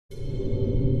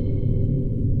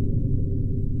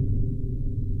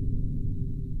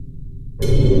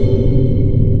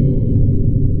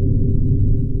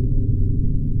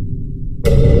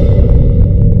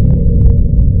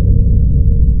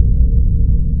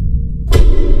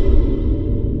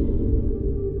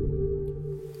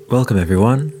Welcome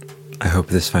everyone. I hope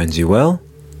this finds you well.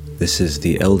 This is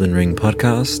the Elden Ring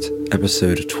podcast,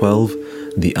 episode 12,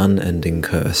 The Unending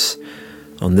Curse.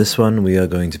 On this one, we are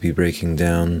going to be breaking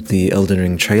down the Elden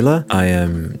Ring trailer. I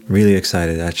am really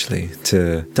excited, actually,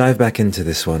 to dive back into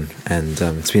this one. And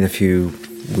it's been a few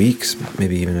weeks,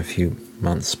 maybe even a few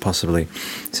months, possibly,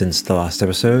 since the last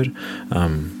episode.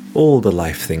 All the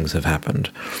life things have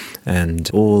happened.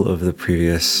 And all of the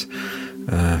previous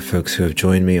folks who have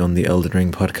joined me on the Elden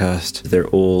Ring podcast, they're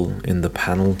all in the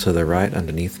panel to the right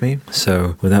underneath me.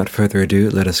 So without further ado,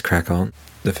 let us crack on.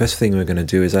 The first thing we're going to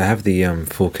do is I have the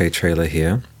 4K trailer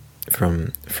here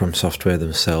from Software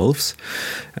themselves,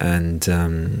 and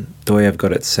the way I've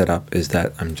got it set up is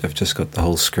that I've just got the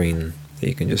whole screen that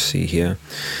you can just see here.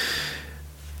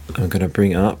 I'm going to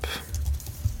bring up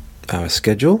our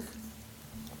schedule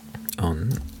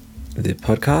on the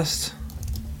podcast,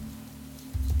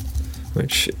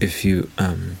 which if you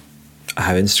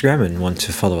have Instagram and want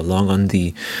to follow along on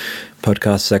the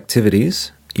podcast's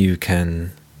activities, you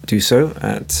can do so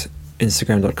at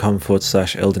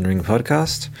instagram.com/Elden Ring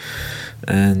podcast.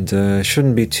 And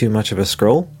shouldn't be too much of a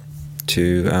scroll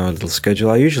to our little schedule.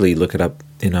 I usually look it up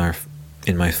in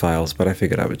my files, but I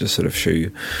figured I would just sort of show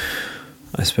you,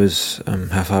 I suppose,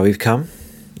 how far we've come.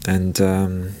 And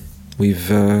we've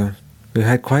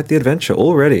had quite the adventure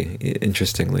already,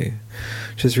 interestingly,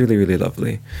 which is really, really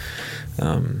lovely.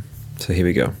 So here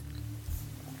we go.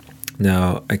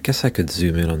 Now, I guess I could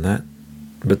zoom in on that,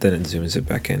 but then it zooms it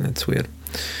back in. It's weird.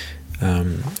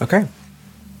 Okay.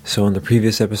 So on the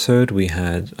previous episode, we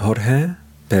had Jorge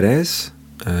Perez,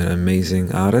 an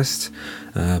amazing artist.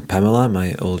 Pamela,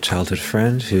 my old childhood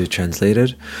friend, who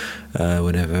translated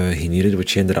whenever he needed,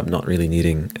 which he ended up not really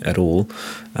needing at all.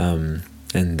 And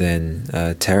then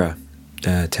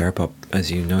Terrapop,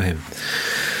 as you know him.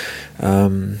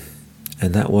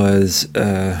 And that was,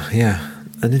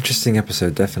 an interesting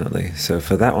episode, definitely. So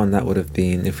for that one, that would have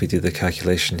been, if we do the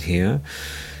calculation here,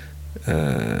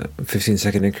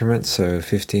 15-second increments, so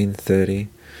 15, 30,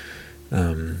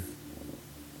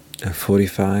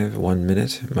 45, 1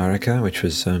 minute, Marika, which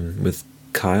was with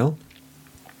Kyle.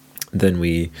 Then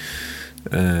we,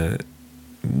 1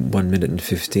 minute and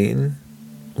 15,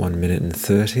 1 minute and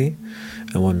 30,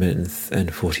 and 1 minute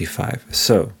and 45.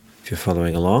 So, if you're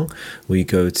following along, we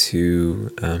go to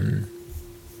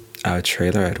our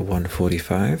trailer at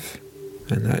 1:45,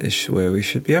 and that is where we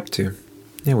should be up to.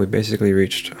 Yeah, we basically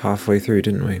reached halfway through,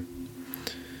 didn't we?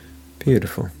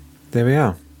 Beautiful. There we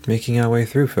are, making our way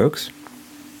through, folks.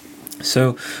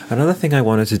 So, another thing I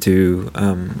wanted to do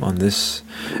on this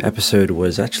episode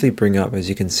was actually bring up, as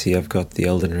you can see, I've got the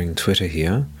Elden Ring Twitter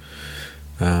here.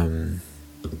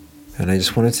 And I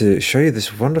just wanted to show you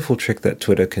this wonderful trick that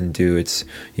Twitter can do. It's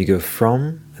you go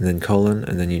from, and then colon,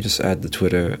 and then you just add the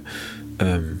Twitter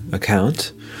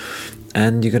account,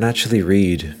 and you can actually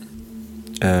read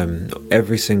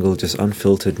every single, just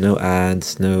unfiltered, no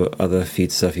ads, no other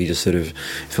feed stuff. You just sort of,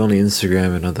 if only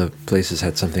Instagram and other places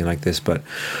had something like this,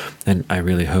 and I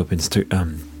really hope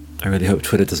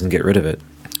Twitter doesn't get rid of it.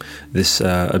 This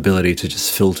ability to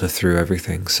just filter through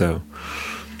everything. So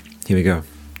here we go.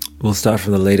 We'll start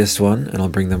from the latest one, and I'll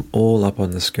bring them all up on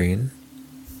the screen.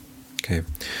 Okay.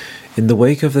 In the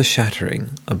wake of the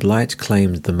shattering, a blight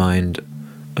claimed the mind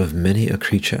of many a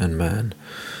creature and man.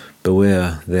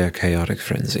 Beware their chaotic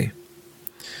frenzy.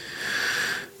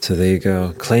 So there you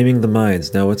go, claiming the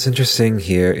minds. Now what's interesting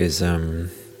here is, I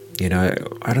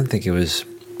don't think it was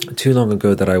too long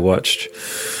ago that I watched,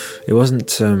 it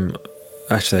wasn't,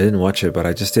 actually I didn't watch it, but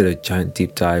I just did a giant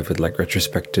deep dive with like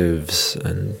retrospectives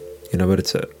and, but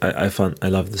it's I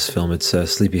love this film. It's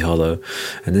Sleepy Hollow,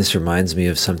 and this reminds me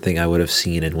of something I would have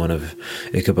seen in one of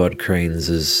Ichabod Crane's,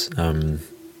 strange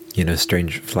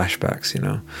flashbacks.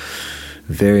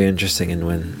 Very interesting, and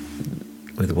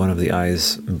with one of the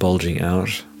eyes bulging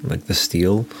out like the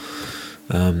steel,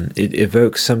 it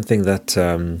evokes something that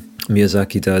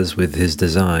Miyazaki does with his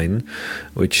design,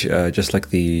 which just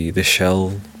like the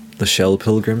shell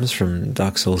pilgrims from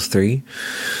Dark Souls 3,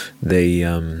 they.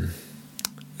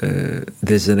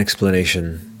 There's an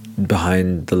explanation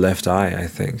behind the left eye, I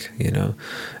think,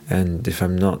 and if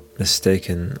I'm not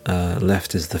mistaken,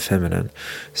 left is the feminine.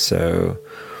 So,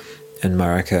 and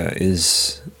Marika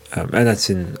is, and that's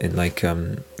in like,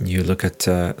 you look at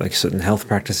like certain health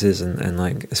practices and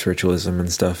like spiritualism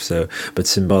and stuff. So, but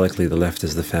symbolically, the left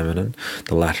is the feminine,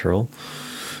 the lateral,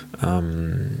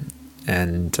 and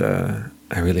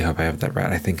I really hope I have that right.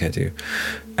 I think I do.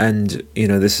 And,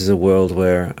 this is a world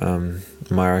where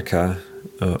Marika,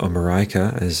 or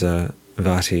Marika, as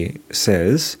Vati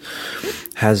says,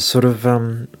 has sort of,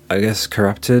 I guess,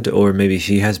 corrupted, or maybe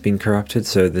she has been corrupted.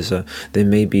 So there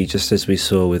may be, just as we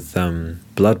saw with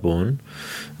Bloodborne,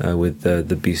 with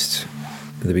the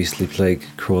beastly plague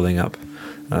crawling up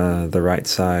the right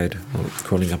side, or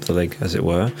crawling up the leg, as it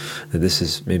were. That this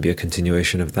is maybe a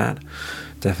continuation of that,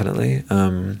 definitely.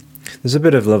 There's a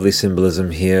bit of lovely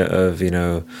symbolism here of,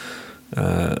 him,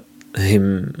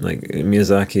 like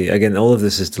Miyazaki. Again, all of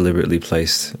this is deliberately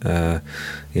placed.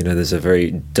 There's a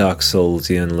very Dark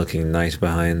Soulsian looking knight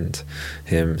behind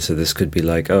him, so this could be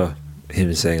like,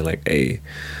 him saying like,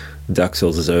 Dark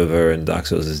Souls is over and Dark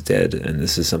Souls is dead, and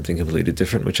this is something completely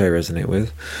different, which I resonate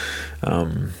with.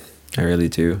 I really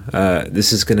do.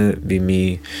 This is gonna be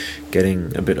me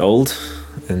getting a bit old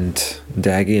and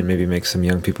daggy, and maybe make some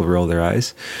young people roll their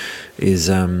eyes. Is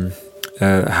how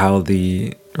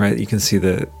you can see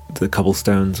the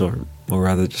cobblestones, or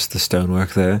rather just the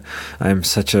stonework there. I'm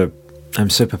so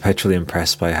perpetually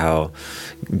impressed by how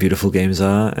beautiful games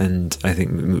are, and I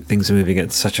think things are moving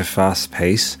at such a fast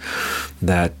pace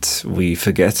that we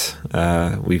forget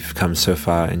we've come so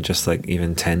far in just like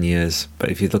even 10 years.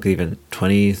 But if you look at even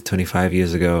 20, 25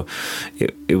 years ago,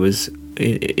 it was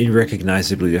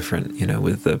irrecognizably different,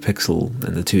 with the pixel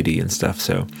and the 2D and stuff.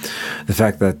 So the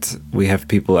fact that we have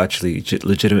people actually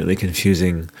legitimately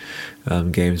confusing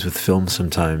games with films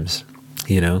sometimes,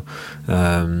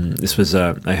 this was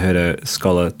I heard a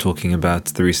scholar talking about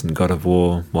the recent God of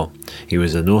War. Well, he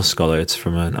was a Norse scholar. It's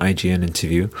from an IGN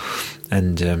interview,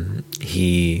 and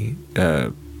he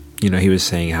was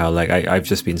saying how, like, I've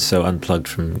just been so unplugged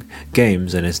from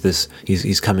games, and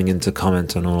he's coming in to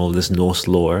comment on all this Norse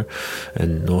lore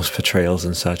and Norse portrayals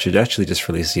and such. It actually just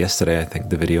released yesterday, I think,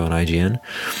 the video on IGN,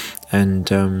 and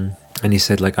he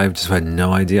said, like, I just had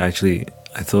no idea. Actually,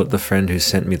 I thought the friend who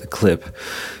sent me the clip,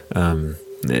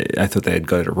 I thought they had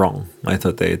got it wrong. I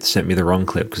thought they had sent me the wrong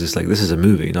clip, because it's like, this is a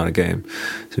movie, not a game.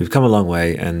 So we've come a long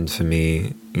way, and for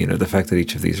me, the fact that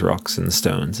each of these rocks and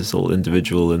stones is all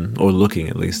individual, or looking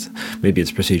at least, maybe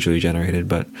it's procedurally generated,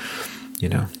 but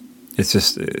it's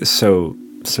just so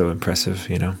impressive,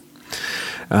 and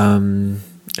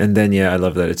then I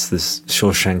love that it's this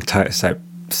Shawshank type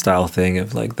style thing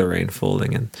of like the rain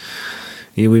falling, and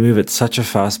we move at such a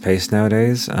fast pace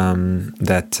nowadays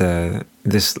that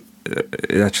this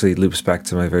it actually loops back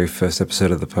to my very first episode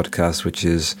of the podcast, which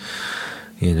is,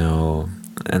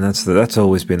 and that's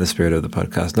always been the spirit of the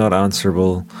podcast, not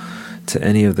answerable to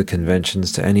any of the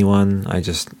conventions, to anyone. I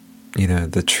just,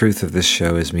 the truth of this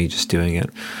show is me just doing it.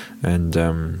 And,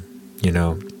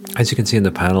 as you can see in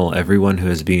the panel, everyone who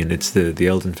has been, it's the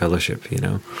Elden Fellowship,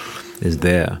 is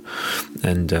there.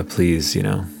 And please,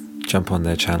 jump on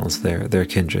their channels. They're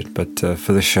kindred. But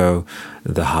for the show,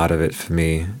 the heart of it for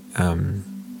me,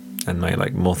 and my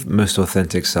like most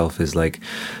authentic self is like,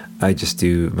 I just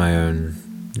do my own.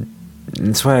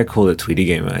 That's why I call it Tweety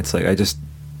Gamer. It's like I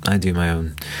do my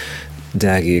own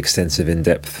daggy, extensive,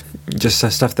 in-depth, just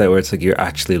stuff where it's like you're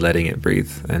actually letting it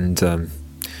breathe. And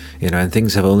and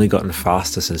things have only gotten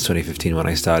faster since 2015 when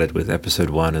I started with episode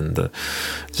 1 and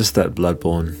just that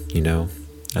Bloodborne,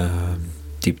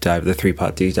 deep dive, the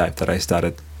 3-part deep dive that I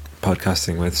started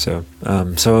podcasting with. So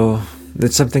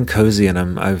it's something cozy, and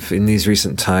I've in these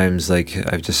recent times, like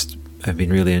I've been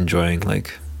really enjoying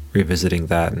like revisiting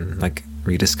that and like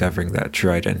rediscovering that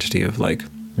true identity of like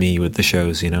me with the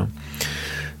shows. It'll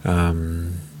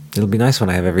be nice when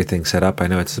I have everything set up. I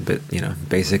know it's a bit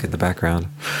basic in the background,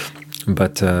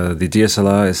 but the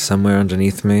DSLR is somewhere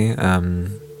underneath me.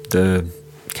 The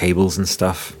cables and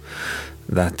stuff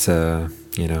that at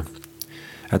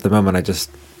the moment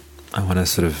I want to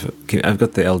sort of I've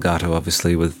got the Elgato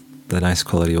obviously with the nice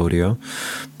quality audio,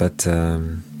 but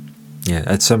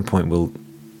at some point we'll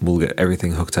get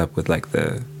everything hooked up with like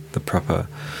the proper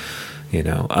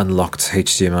unlocked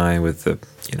HDMI with the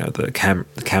cam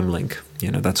link.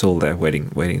 That's all there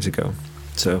waiting to go.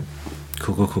 So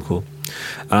cool.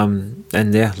 And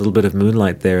a little bit of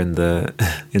moonlight there in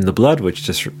the blood, which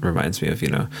just reminds me of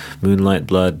moonlight,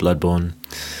 bloodborne,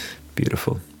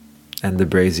 beautiful. And the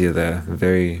brazier there,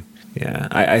 very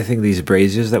I think these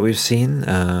braziers that we've seen,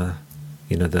 they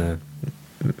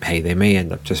may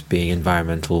end up just being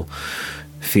environmental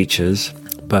features,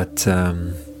 but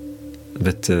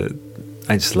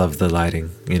I just love the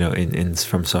lighting, in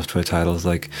from software titles.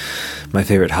 Like my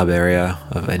favorite hub area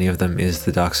of any of them is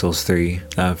the Dark Souls 3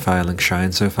 Firelink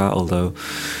Shrine so far, although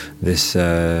this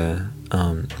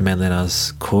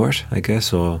Melina's Court, I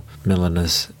guess, or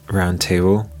Melina's Round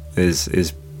Table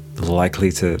is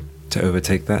likely to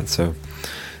overtake that. So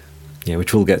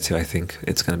which we'll get to. I think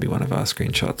it's going to be one of our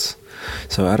screenshots.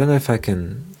 So I don't know if I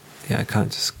can I can't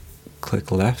just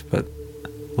click left, but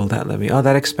will that let me? Oh,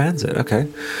 that expands it. Okay.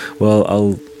 Well,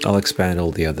 I'll expand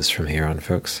all the others from here on,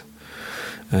 folks.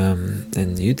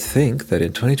 And you'd think that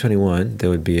in 2021 there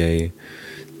would be a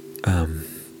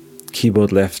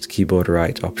keyboard left, keyboard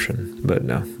right option, but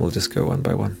no, we'll just go one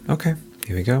by one. Okay,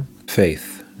 here we go.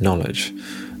 Faith, knowledge.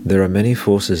 There are many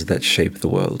forces that shape the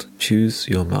world. Choose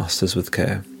your masters with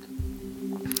care.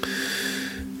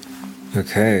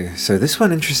 Okay, so this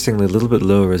one, interestingly, a little bit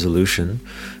lower resolution.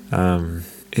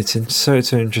 It's so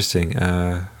interesting.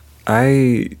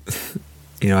 I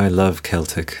love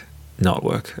Celtic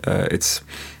knotwork. It's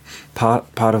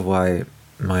part of why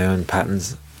my own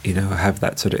patterns, have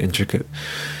that sort of intricate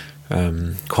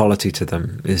quality to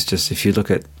them. Is just, if you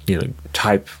look at,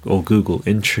 type or Google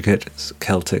intricate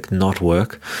Celtic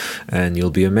knotwork, and you'll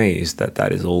be amazed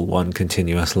that is all one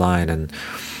continuous line. And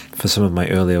for some of my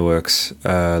earlier works,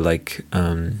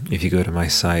 if you go to my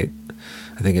site,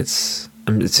 I think it's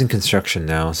in construction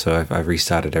now, so I've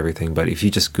restarted everything. But if you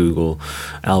just Google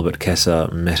Albert Kesser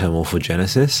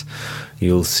Metamorphogenesis,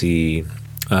 you'll see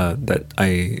that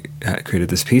I created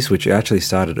this piece, which actually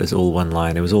started as all one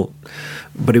line. It was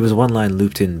one line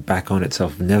looped in back on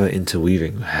itself, never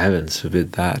interweaving. Heavens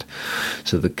forbid that.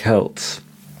 So the Celts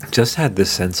just had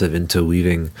this sense of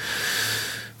interweaving.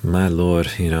 My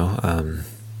lord,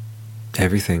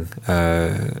 everything,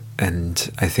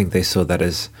 and I think they saw that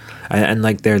as, and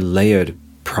like they're layered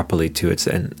properly to it.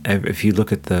 And if you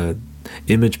look at the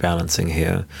image balancing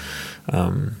here,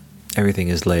 everything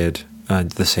is layered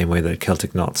the same way that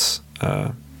Celtic knots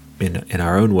in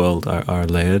our own world are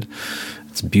layered.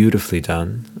 It's beautifully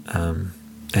done,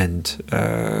 and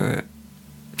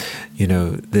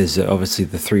there's obviously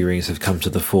the three rings have come to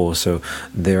the fore, so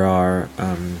there are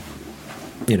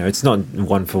it's not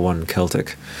one for one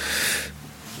Celtic,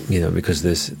 because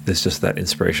there's just that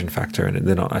inspiration factor, and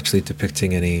they're not actually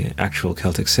depicting any actual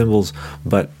Celtic symbols,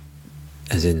 but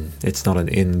as in, it's not an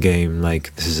in-game,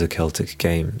 like, this is a Celtic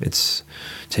game. It's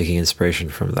taking inspiration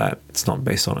from that. It's not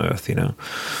based on Earth,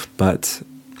 But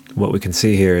what we can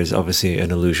see here is obviously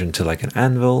an allusion to, like, an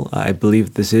anvil. I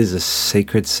believe this is a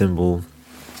sacred symbol.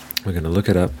 We're going to look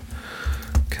it up.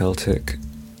 Celtic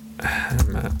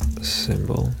hammer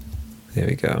symbol. There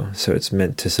we go. So it's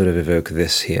meant to sort of evoke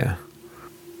this here.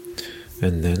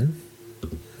 And then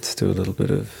let's do a little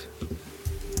bit of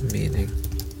meaning.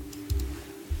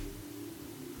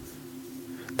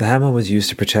 The hammer was used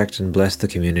to protect and bless the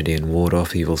community and ward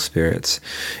off evil spirits.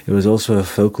 It was also a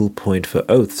focal point for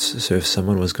oaths, so if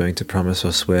someone was going to promise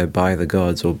or swear by the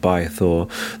gods or by Thor,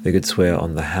 they could swear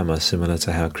on the hammer, similar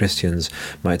to how Christians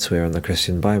might swear on the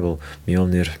Christian Bible.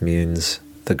 Mjolnir means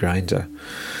the grinder.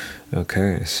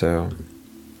 Okay, so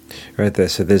right there,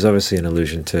 so there's obviously an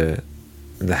allusion to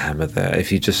the hammer there.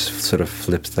 If you just sort of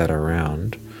flipped that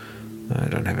around, I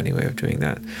don't have any way of doing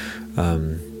that,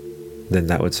 then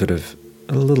that would sort of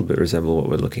a little bit resemble what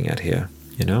we're looking at here,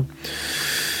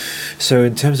 So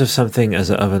in terms of something of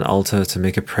an altar to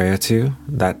make a prayer to,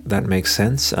 that makes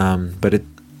sense. But it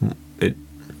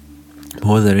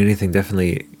more than anything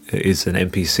definitely is an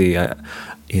NPC,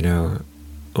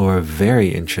 or a very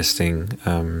interesting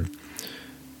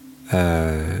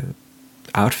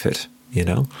outfit,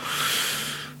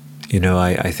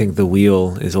 I think the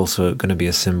wheel is also going to be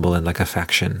a symbol and like a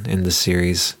faction in the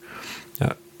series.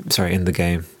 In the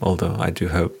game, although I do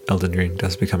hope Elden Ring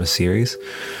does become a series.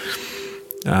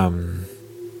 And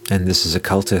this is a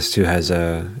cultist who has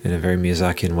in a very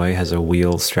Miyazakian way, has a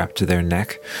wheel strapped to their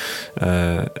neck,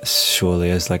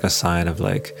 surely as like a sign of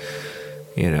like,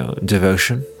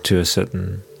 devotion to a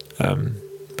certain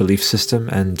belief system.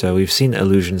 And we've seen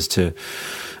allusions to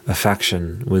a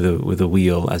faction with a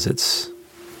wheel as its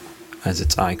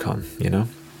icon,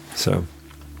 So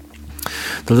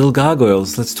the little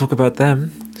gargoyles, let's talk about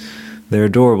them. They're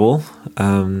adorable.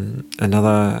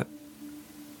 Another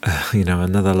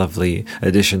lovely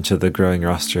addition to the growing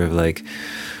roster of like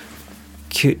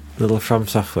cute little From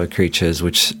Software creatures,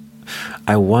 which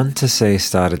I want to say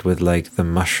started with like the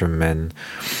Mushroom Men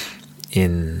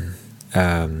in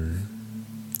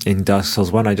Dark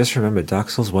Souls 1. I just remember Dark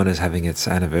Souls 1 is having its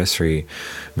anniversary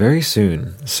very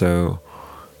soon. So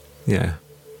yeah,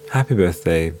 happy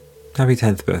birthday. Happy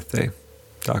 10th birthday,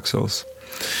 Dark Souls.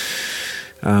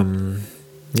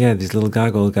 These little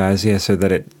gargoyle guys, so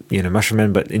that it, Mushroom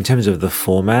Men, but in terms of the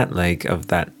format, like, of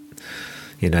that,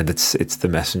 it's the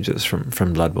messengers from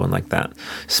Bloodborne, like that.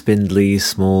 Spindly,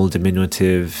 small,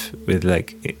 diminutive, with,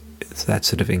 like, it's that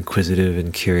sort of inquisitive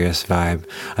and curious vibe.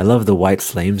 I love the white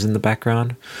flames in the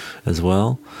background as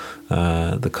well.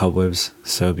 The cobwebs,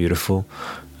 so beautiful.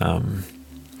 And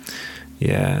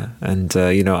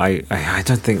I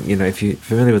don't think, if you're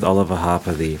familiar with Oliver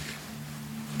Harper, the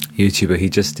YouTuber, he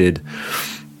just did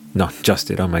not just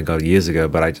did, oh my god, years ago,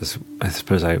 but I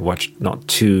suppose I watched not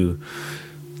too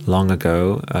long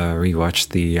ago, rewatched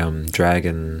the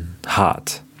Dragon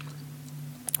Heart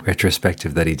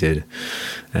retrospective that he did,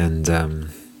 and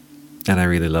I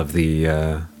really love the.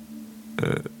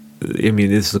 I mean,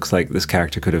 this looks like this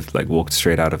character could have like walked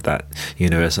straight out of that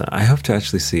universe. I hope to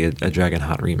actually see a Dragon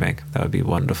Heart remake. That would be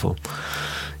wonderful.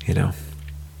 Yeah,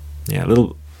 a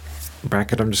little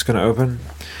bracket I'm just going to open.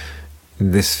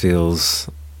 This feels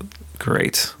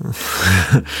great.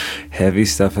 Heavy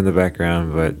stuff in the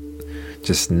background, but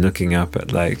just looking up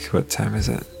at like, what time is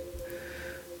it?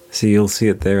 See, you'll see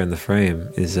it there in the frame,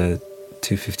 is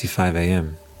 2:55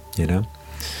 a.m.,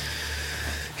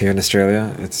 Here in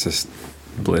Australia, it's just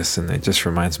bliss, and it just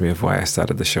reminds me of why I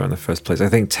started the show in the first place. I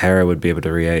think Tara would be able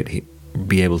to relate. He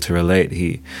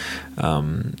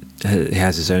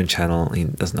has his own channel. He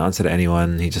doesn't answer to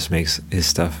anyone. He just makes his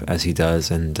stuff as he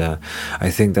does, and I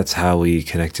think that's how we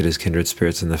connected as kindred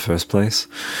spirits in the first place.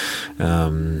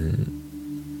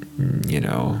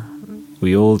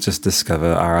 We all just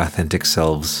discover our authentic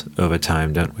selves over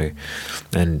time, don't we?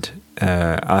 And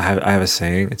I have a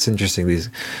saying. It's interesting, these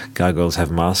gargoyles have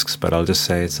masks, but I'll just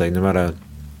say it's like, no matter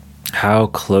how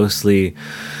closely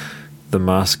the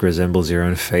mask resembles your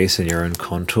own face and your own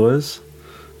contours,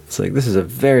 it's like, this is a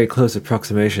very close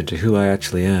approximation to who I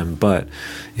actually am, but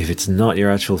if it's not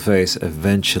your actual face,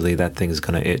 eventually that thing's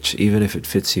gonna itch, even if it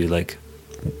fits you like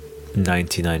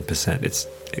 99%. It's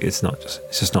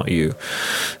just not you.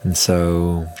 And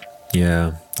so,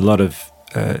 yeah, a lot of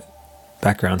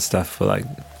background stuff for like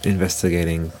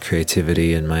investigating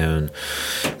creativity and my own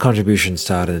contributions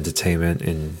to art and entertainment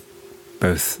in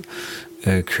both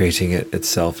creating it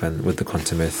itself and with the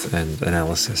quantum myth and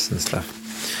analysis and stuff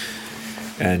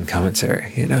and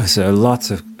commentary, so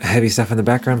lots of heavy stuff in the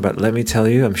background. But let me tell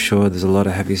you, I'm sure there's a lot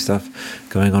of heavy stuff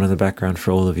going on in the background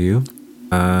for all of you,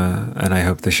 and I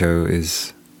hope the show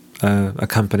is a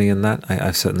company in that.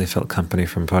 I've certainly felt company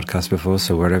from podcasts before,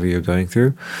 so whatever you're going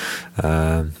through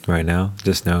right now,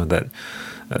 just know that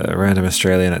a random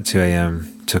Australian at 2 a.m.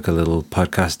 took a little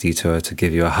podcast detour to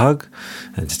give you a hug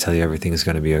and to tell you everything is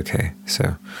going to be okay.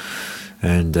 So,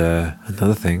 and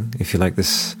another thing, if you like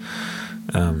this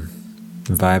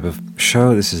vibe of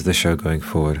show, this is the show going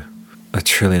forward.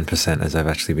 1,000,000%, as I've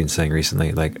actually been saying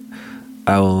recently. Like,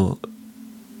 I will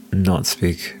not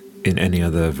speak in any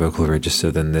other vocal register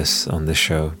than this on this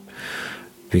show,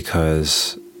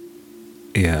 because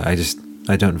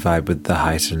I don't vibe with the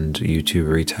heightened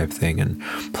YouTubery type thing, and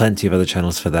plenty of other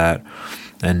channels for that.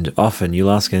 And often you'll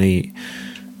ask any,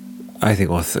 I think,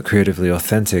 creatively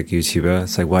authentic YouTuber,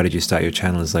 it's like, why did you start your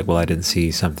channel? It's like, well, I didn't see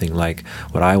something like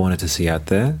what I wanted to see out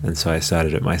there, and so I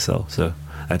started it myself. So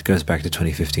that goes back to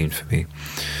 2015 for me.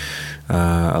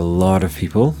 A lot of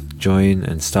people join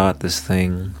and start this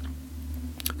thing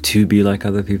to be like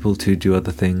other people, to do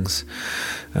other things,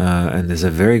 and there's a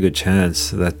very good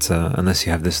chance that unless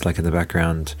you have this like in the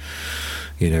background,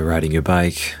 riding your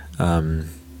bike, or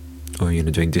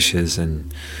doing dishes,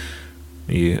 and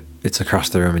it's across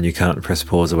the room and you can't press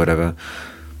pause or whatever,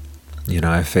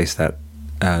 I've faced that.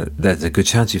 There's a good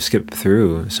chance you've skipped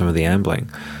through some of the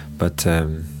ambling, but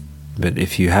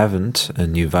if you haven't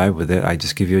and you vibe with it, I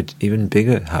just give you an even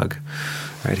bigger hug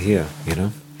right here.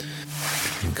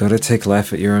 You've got to take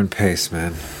life at your own pace,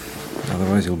 man.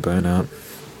 Otherwise you'll burn out.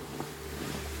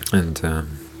 And,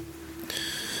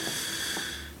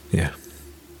 yeah,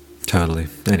 totally.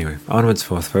 Anyway, onwards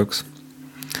forth, folks.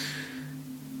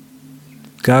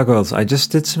 Gargoyles. I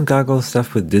just did some gargoyle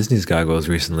stuff with Disney's gargoyles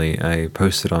recently. I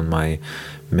posted on my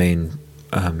main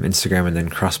Instagram and then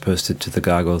cross-posted to the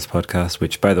Gargoyles podcast,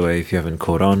 which, by the way, if you haven't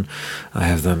caught on, I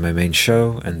have them on my main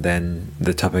show, and then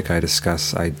the topic I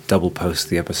discuss, I double post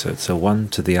the episode. So one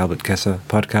to the Albert Kesser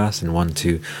podcast and one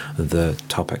to the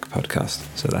topic podcast.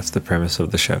 So that's the premise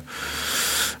of the show.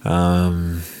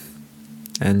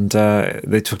 And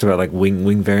they talked about like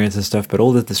wing variants and stuff, but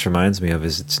all that this reminds me of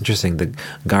is, it's interesting, the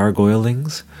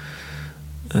gargoylings,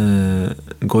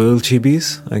 goyle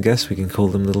chibis, I guess we can call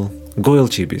them, little goyle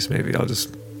chibis, maybe I'll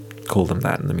just call them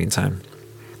that in the meantime.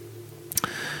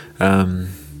 I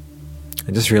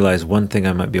just realized one thing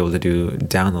I might be able to do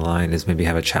down the line is maybe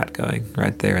have a chat going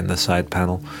right there in the side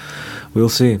panel. We'll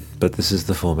see, but this is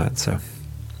the format, so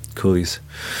coolies.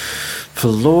 For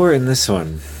lore in this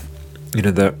one,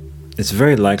 it's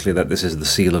very likely that this is the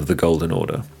seal of the Golden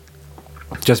Order,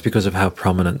 just because of how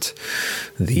prominent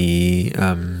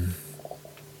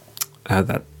how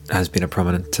that has been a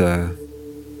prominent,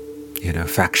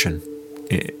 faction,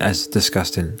 as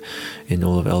discussed in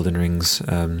all of Elden Ring's,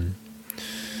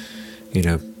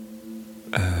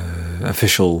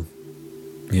 official,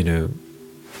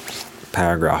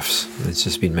 paragraphs. It's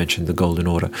just been mentioned, the Golden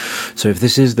Order. So if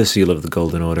this is the seal of the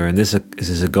Golden Order, and this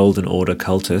is a Golden Order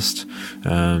cultist,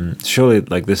 surely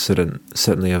like this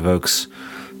certainly evokes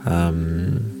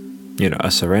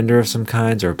a surrender of some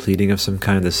kind, or a pleading of some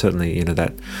kind. There's certainly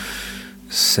that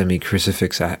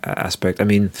semi-crucifix aspect. I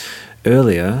mean,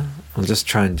 earlier, I'll just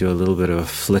try and do a little bit of a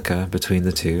flicker between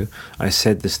the two. I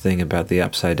said this thing about the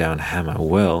upside down hammer.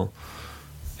 Well,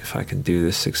 if I can do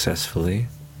this successfully,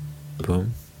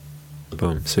 boom,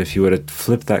 boom. So if you were to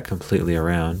flip that completely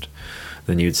around,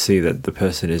 then you'd see that the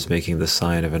person is making the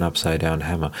sign of an upside down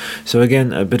hammer. So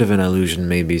again, a bit of an allusion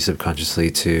maybe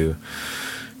subconsciously to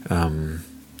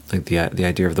like the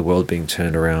idea of the world being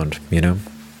turned around,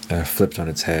 flipped on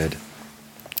its head,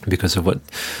 because of what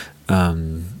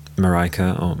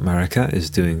Marika is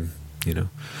doing,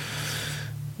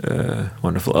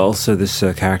 wonderful. Also, this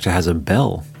character has a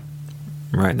bell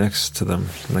right next to them,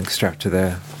 like strapped to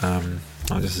there.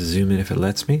 I'll just zoom in if it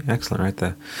lets me. Excellent, right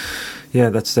there. Yeah,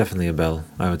 that's definitely a bell,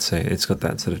 I would say. It's got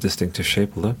that sort of distinctive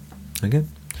shape, although, again,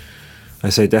 I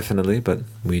say definitely, but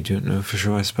we don't know for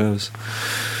sure, I suppose.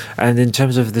 And in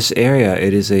terms of this area,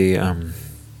 it is a,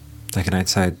 like an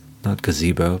outside, not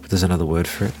gazebo, but there's another word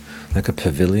for it, like a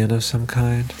pavilion of some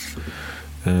kind.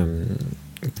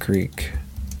 Greek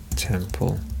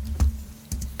temple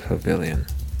pavilion.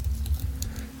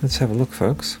 Let's have a look,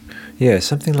 folks. Yeah,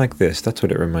 something like this. That's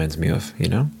what it reminds me of,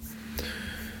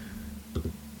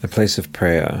 A place of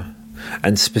prayer.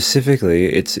 And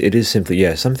specifically, it is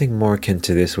simply, something more akin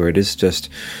to this, where it is just,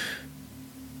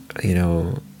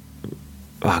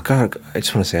 oh God, I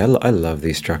just want to say, I love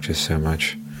these structures so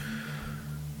much.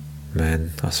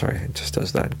 Man, oh sorry, it just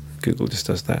does that. Google just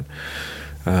does that.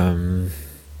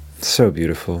 So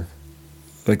beautiful.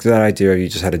 Like that idea of you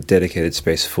just had a dedicated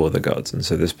space for the gods, and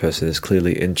so this person is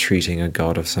clearly entreating a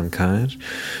god of some kind.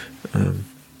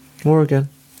 Or again,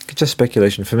 just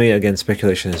speculation. For me, again,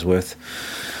 speculation is worth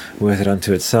it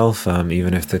unto itself,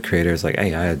 even if the creator is like,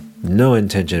 hey, I had no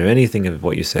intention of anything of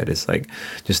what you said. It's like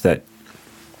just that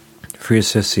free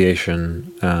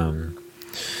association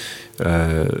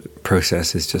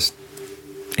process is just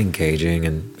engaging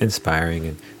and inspiring,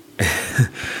 and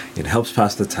it helps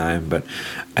pass the time. But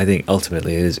I think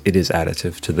ultimately it is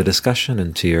additive to the discussion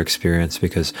and to your experience,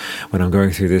 because when I'm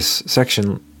going through this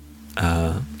section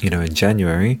in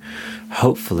January,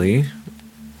 hopefully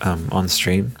on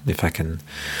stream, if I can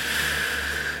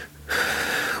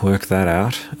work that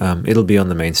out, it'll be on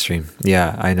the mainstream.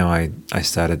 Yeah, I know I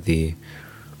started the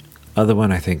other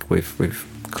one. I think we've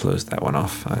closed that one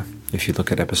off. If you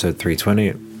look at episode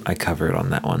 320, I cover it on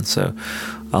that one, so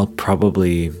I'll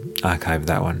probably archive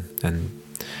that one and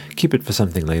keep it for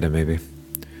something later, maybe.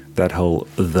 That whole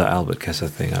the Albert Kesser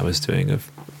thing I was doing, of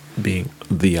being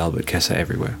the Albert Kesser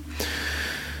everywhere,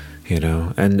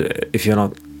 and if you're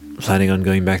not planning on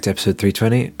going back to episode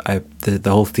 320, the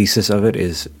whole thesis of it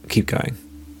is keep going.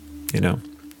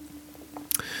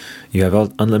 You have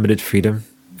unlimited freedom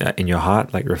in your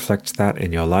heart, like reflect that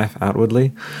in your life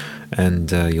outwardly,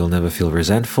 and you'll never feel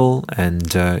resentful,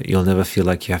 and you'll never feel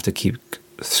like you have to keep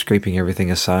scraping everything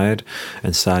aside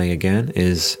and starting again.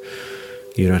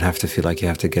 You don't have to feel like you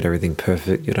have to get everything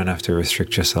perfect. You don't have to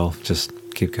restrict yourself. Just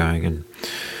keep going,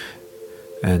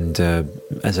 and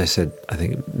as I said, I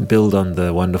think build on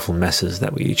the wonderful messes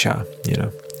that we each are,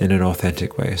 in an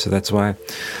authentic way. So that's why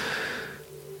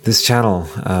this channel,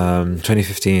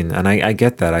 2015, and I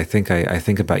get that. I think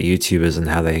about YouTubers and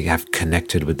how they have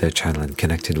connected with their channel and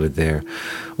connected with their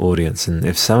audience. And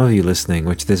if some of you listening,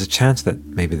 which there's a chance that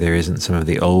maybe there isn't some of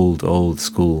the old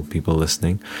school people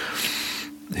listening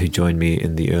who joined me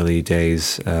in the early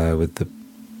days with the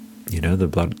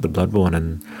Bloodborne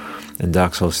and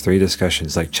Dark Souls 3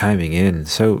 discussions, like chiming in,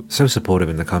 so supportive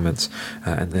in the comments,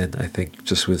 and then I think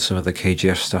just with some of the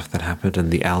KGF stuff that happened and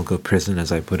the Algo prison,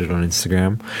 as I put it on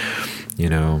Instagram,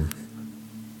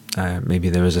 maybe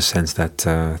there was a sense that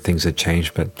things had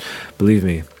changed, but believe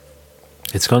me,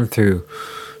 it's gone through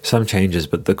some changes,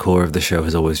 but the core of the show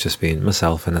has always just been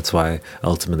myself, and that's why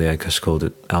ultimately I just called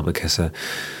it Albert Kesser.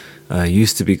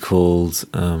 Used to be called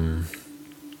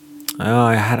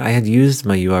I had used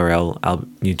my URL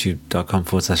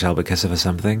youtube.com/Albert Kesser for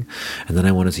something, and then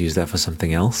I wanted to use that for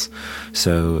something else.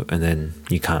 So, and then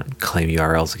you can't claim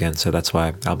URLs again, so that's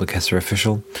why Albert Kesser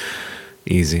Official.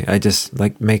 Easy. I just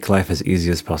make life as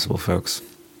easy as possible, folks.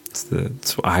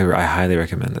 I highly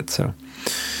recommend it. So,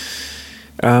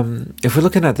 if we're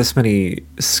looking at this many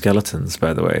skeletons,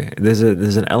 by the way, there's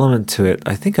an element to it.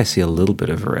 I think I see a little bit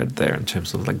of red there in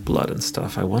terms of blood and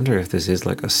stuff. I wonder if this is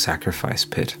like a sacrifice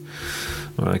pit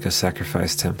or like a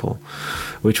sacrifice temple,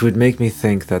 which would make me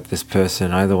think that this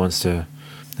person either wants to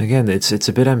again, it's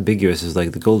a bit ambiguous. It's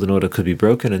like the Golden Order could be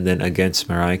broken and then against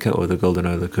Marika, or the Golden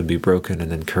Order could be broken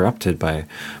and then corrupted by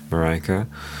Marika,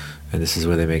 and this is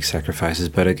where they make sacrifices.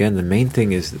 But again, the main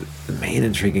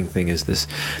intriguing thing is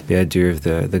the idea of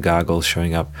the gargoyles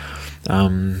showing up.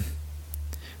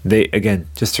 They, again,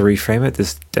 just to reframe it,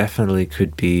 this definitely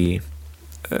could be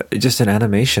just an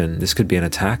animation. This could be an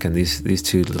attack, and these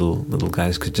two little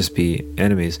guys could just be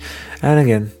enemies. And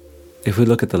again, if we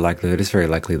look at the likelihood, it's very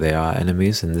likely they are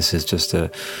enemies, and this is just an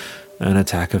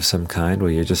attack of some kind where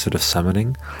you're just sort of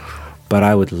summoning. But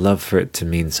I would love for it to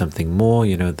mean something more.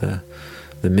 You know, the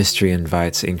mystery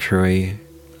invites inquiry,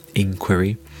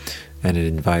 and it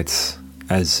invites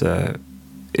as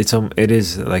it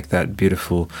is like that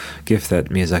beautiful gift that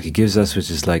Miyazaki gives us,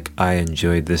 which is like, I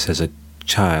enjoyed this as a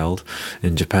child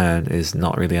in Japan, is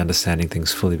not really understanding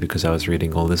things fully because I was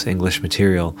reading all this English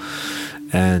material,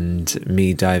 and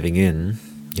me diving in,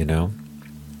 you know,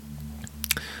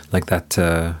 like that,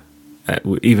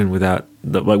 even without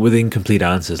with incomplete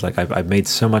answers. Like I've made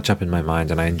so much up in my mind,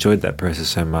 and I enjoyed that process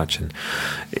so much. And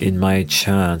in my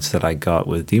chance that I got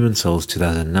with Demon Souls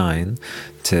 2009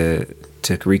 to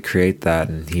recreate that,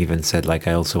 and he even said, like,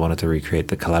 I also wanted to recreate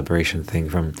the collaboration thing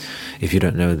from, if you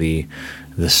don't know, the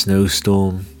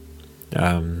snowstorm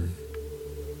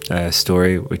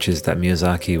story, which is that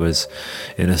Miyazaki was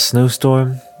in a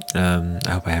snowstorm. I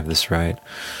hope I have this right.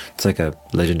 It's like a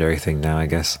legendary thing now, I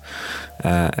guess.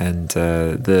 And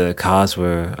the cars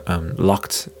were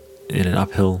locked in an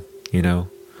uphill, you know,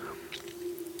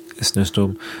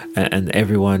 snowstorm, and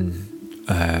everyone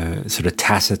sort of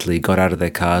tacitly got out of their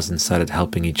cars and started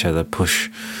helping each other push,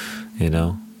 you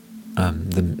know,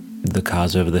 the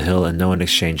cars over the hill, and no one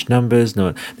exchanged numbers.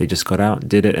 They just got out,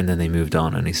 did it, and then they moved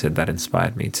on. And he said that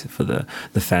inspired me for the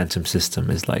Phantom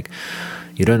system. Is like,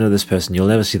 you don't know this person, you'll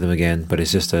never see them again, but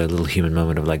it's just a little human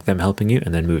moment of like them helping you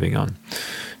and then moving on.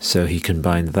 So he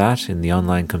combined that in the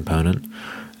online component.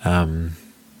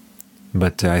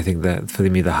 But I think that for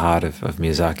me, the heart of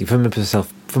Miyazaki, for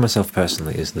myself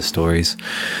personally, is the stories,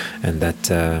 and that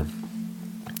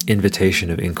invitation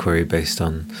of inquiry based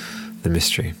on the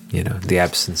mystery. You know, the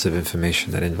absence of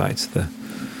information that invites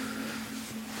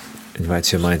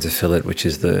your mind to fill it, which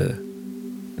is the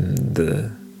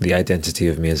identity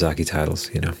of Miyazaki titles.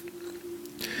 You know,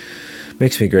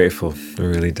 makes me grateful. It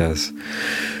really does.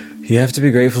 You have to be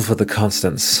grateful for the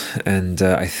constants, and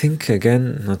I think,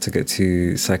 again, not to get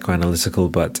too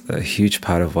psychoanalytical, but a huge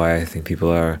part of why I think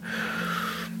people are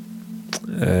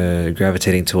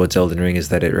gravitating towards Elden Ring is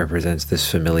that it represents this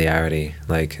familiarity.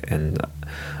 Like, and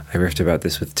I riffed about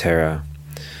this with Terra,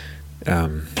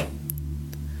 the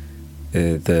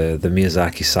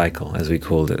Miyazaki cycle, as we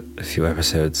called it a few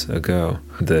episodes ago.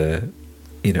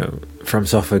 From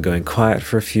Software going quiet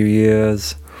for a few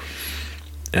years,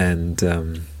 and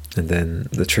then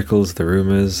the trickles, the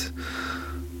rumors.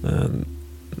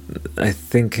 I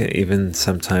think even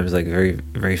sometimes like very,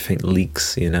 very faint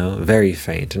leaks, you know, very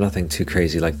faint, nothing too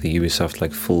crazy like the Ubisoft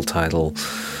like full title,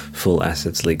 full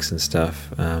assets leaks and stuff.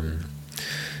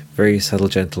 Very subtle,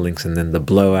 gentle links, and then the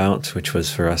blowout, which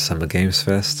was for us Summer Games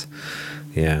Fest.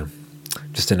 Yeah,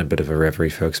 just in a bit of a reverie,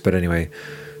 folks. But anyway,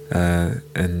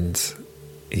 and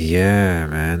yeah,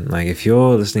 man, like if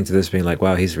you're listening to this being like,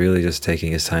 wow, he's really just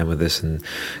taking his time with this and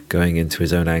going into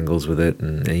his own angles with it,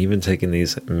 and even taking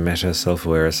these meta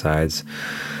self-aware asides,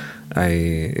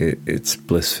 it's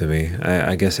bliss for me.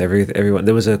 I guess everyone,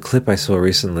 there was a clip I saw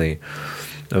recently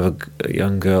of a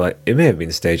young girl. It may have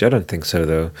been staged, I don't think so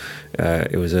though.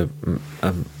 It was a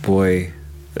boy,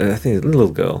 I think a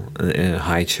little girl in a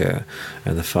high chair,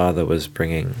 and the father was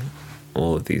bringing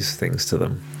all of these things to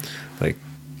them, like,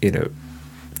 you know,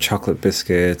 chocolate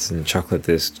biscuits and chocolate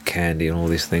this candy and all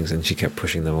these things, and she kept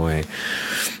pushing them away.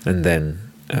 And then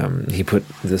he put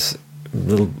this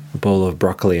little bowl of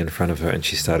broccoli in front of her, and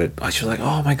she was like,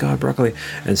 oh my god, broccoli.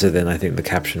 And so then I think the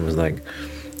caption was like,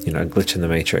 you know, a glitch in the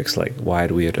matrix, like wired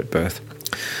weird at birth.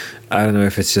 I don't know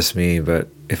if it's just me, but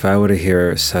if I were to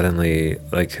hear suddenly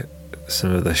like some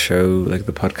of the show, like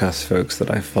the podcast folks that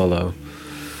I follow,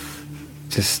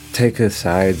 just take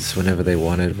sides whenever they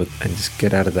wanted and just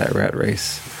get out of that rat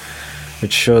race.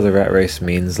 Which sure, the rat race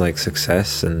means like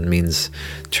success and means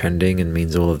trending and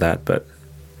means all of that, but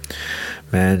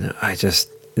man,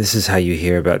 this is how you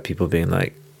hear about people being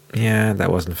like, yeah,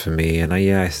 that wasn't for me, and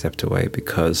I stepped away,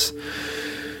 because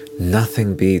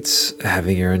nothing beats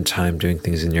having your own time, doing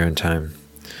things in your own time.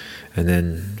 And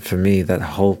then for me, the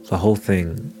whole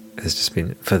thing has just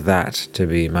been for that to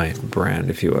be my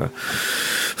brand, if you were,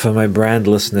 for my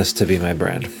brandlessness to be my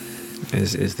brand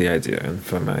is the idea, and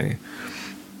for my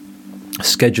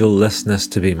schedulelessness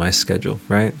to be my schedule,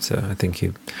 right? So I think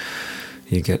you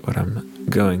you get what I'm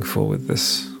going for with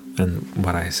this and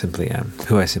what I simply am,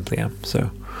 who I simply am. So,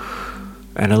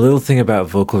 and a little thing about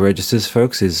vocal registers,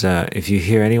 folks, is if you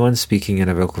hear anyone speaking in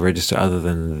a vocal register other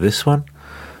than this one,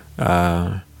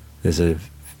 there's a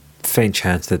faint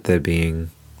chance that they're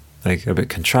being like a bit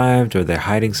contrived, or they're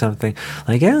hiding something.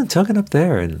 Like, yeah, I'm talking up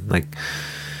there, and like,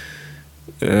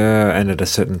 and at a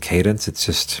certain cadence, it's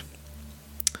just,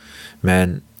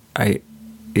 man,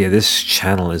 this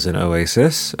channel is an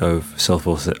oasis of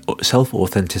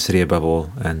self-authenticity above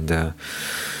all, and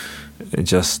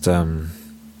just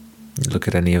look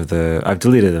at any of the, I've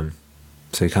deleted them,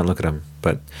 so you can't look at them,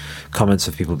 but comments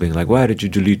of people being like, why did you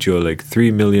delete your like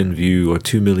 3 million view or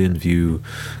 2 million view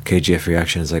KGF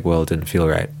reaction? It's like, well, it didn't feel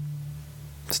right.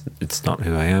 It's not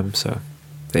who I am, so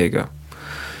there you go.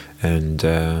 And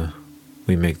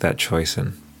we make that choice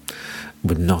and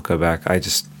would not go back. I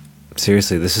just,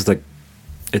 seriously, this is like,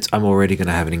 I'm already going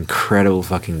to have an incredible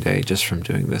fucking day just from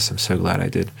doing this. I'm so glad I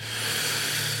did.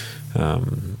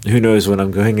 Who knows, when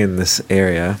I'm going in this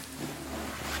area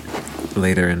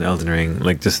later in Elden Ring,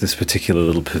 like just this particular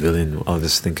little pavilion, I'll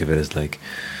just think of it as like,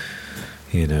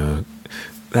 you know,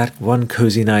 that one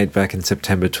cozy night back in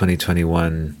September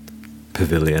 2021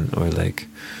 pavilion, or like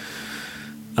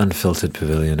unfiltered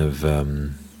pavilion of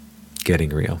getting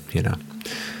real, you know.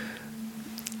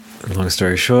 Long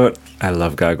story short, I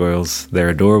love gargoyles. They're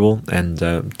adorable, and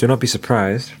do not be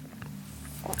surprised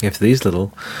if these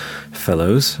little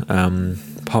fellows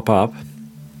pop up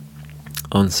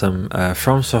on some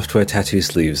From Software tattoo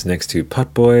sleeves next to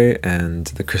Potboy and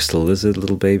the Crystal Lizard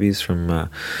little babies from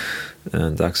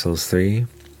Dark Souls 3.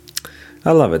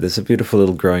 I love it. There's a beautiful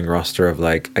little growing roster of,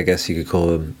 like, I guess you could call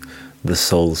them the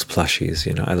Souls plushies,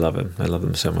 you know. I love them. I love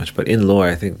them so much. But in lore,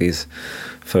 I think these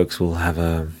folks will have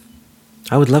a...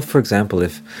 I would love, for example,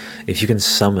 if you can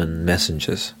summon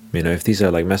messengers, you know, if these are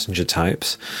like messenger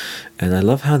types. And I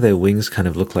love how their wings kind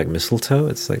of look like mistletoe.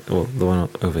 It's like, well, the one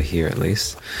over here at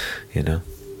least, you know,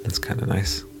 that's kind of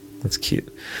nice. That's cute.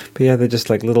 But yeah, they're just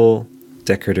like little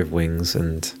decorative wings,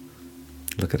 and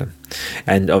look at them.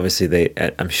 And obviously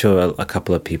I'm sure a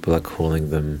couple of people are calling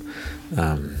them,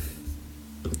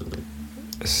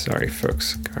 sorry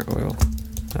folks, Gargoyle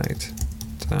Knight,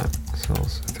 Dark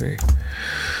Souls 3.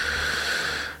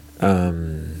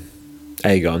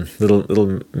 Aegon,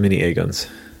 little mini Aegons,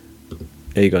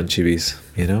 Aegon chibis,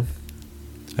 you know,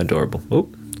 adorable. Oh,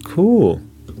 cool.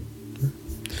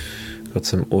 Got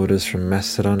some orders from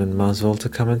Mastodon and Mars Volta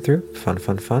coming through. Fun.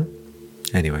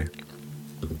 Anyway,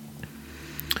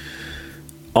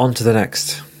 on to the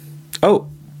next. Oh,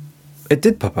 it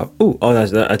did pop up. Oh,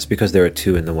 that's because there are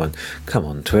two in the one. Come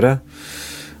on, Twitter,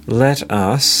 let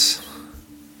us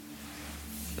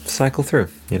cycle through,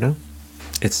 you know.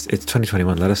 It's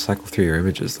 2021. Let us cycle through your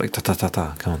images. Like,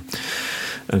 ta. Come on.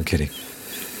 I'm kidding.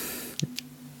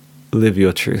 Live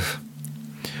your truth.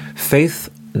 Faith,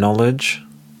 knowledge.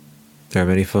 There are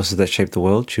many forces that shape the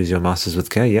world. Choose your masters with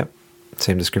care. Yep.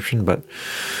 Same description, but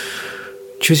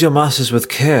choose your masters with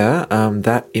care.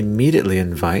 That immediately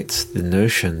invites the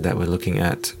notion that we're looking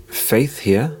at faith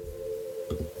here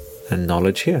and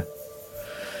knowledge here.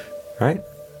 Right?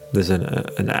 There's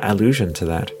an allusion to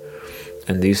that.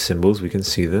 And these symbols, we can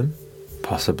see them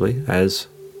possibly as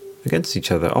against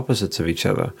each other, opposites of each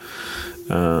other.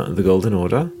 The Golden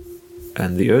Order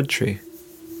and the Erd Tree,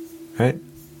 right?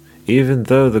 Even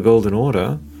though the Golden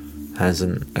Order has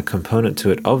a component to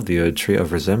it of the Erd Tree,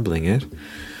 of resembling it,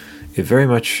 it very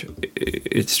much,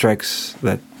 it strikes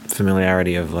that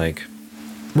familiarity of like,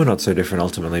 we're not so different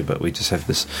ultimately, but we just have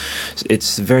this,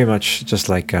 it's very much just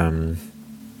like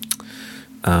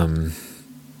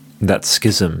that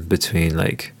schism between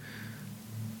like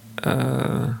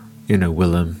you know,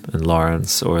 Willem and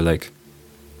Lawrence, or like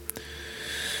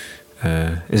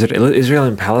is it Israel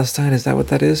and Palestine? Is that what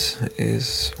that is?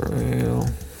 Israel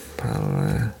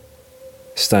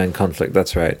Palestine conflict,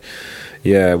 that's right.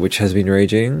 Yeah, which has been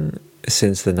raging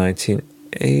since the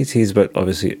 1980s, but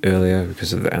obviously earlier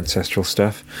because of the ancestral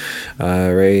stuff.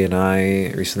 Ray and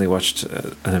I recently watched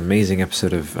an amazing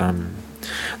episode of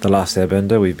The Last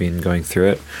Airbender. We've been going through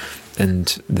it,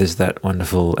 and there's that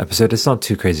wonderful episode. It's not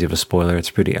too crazy of a spoiler, it's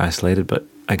pretty isolated, but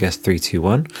I guess 3, 2,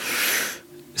 1.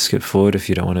 Skip forward if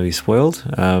you don't want to be spoiled.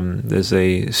 There's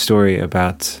a story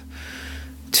about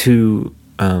two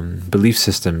belief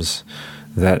systems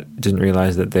that didn't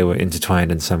realize that they were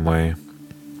intertwined in some way.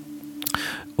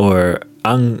 Or,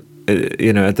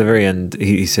 you know, at the very end,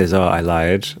 he says, oh, I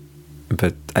lied,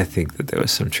 but I think that there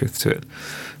was some truth to it.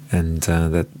 And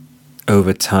that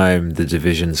over time, the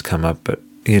divisions come up, but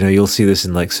you'll see this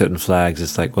in like certain flags.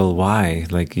 It's like, well, why?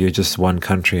 Like, you're just one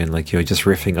country, and like you're just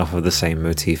riffing off of the same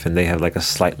motif, and they have like a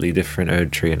slightly different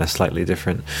ode tree and a slightly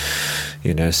different,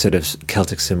 set of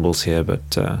Celtic symbols here.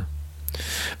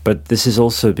 But this is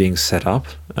also being set up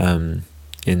in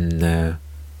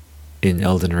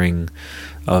Elden Ring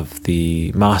of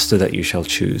the master that you shall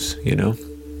choose.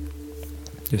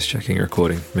 Just checking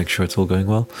recording, make sure it's all going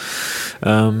well.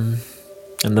 And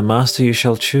the master you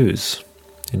shall choose,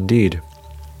 indeed.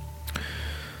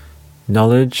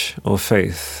 Knowledge or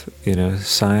faith,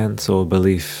 science or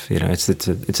belief,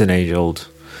 it's an age-old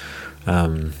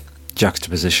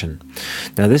juxtaposition.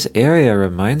 Now, this area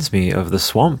reminds me of the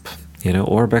swamp,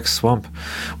 Orbeck's swamp,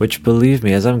 which, believe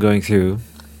me, as I'm going through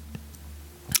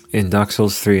in Dark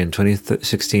Souls 3 in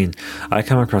 2016, I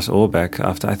come across Orbeck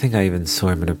after, I think I even saw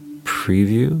him in a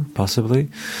preview, possibly.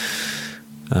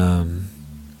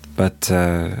 But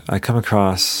I come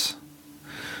across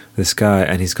this guy,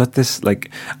 and he's got this,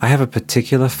 like, I have a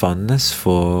particular fondness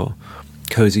for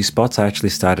cozy spots. I actually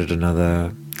started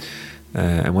another,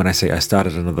 and when I say I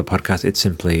started another podcast, it's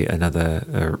simply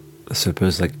another, I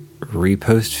suppose, like,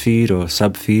 repost feed or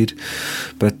sub feed,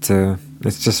 but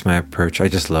it's just my approach. I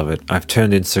just love it. I've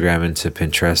turned Instagram into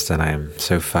Pinterest, and I am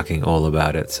so fucking all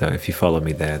about it. So if you follow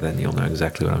me there, then you'll know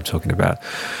exactly what I'm talking about.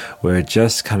 We're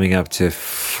just coming up to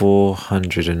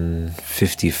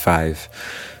 455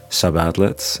 sub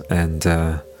outlets, and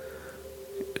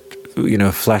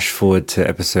flash forward to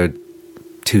episode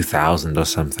 2000 or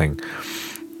something,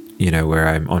 where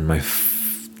I'm on my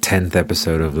 10th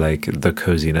episode of like the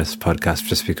Coziness podcast,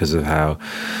 just because of how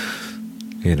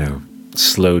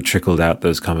slow trickled out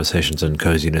those conversations and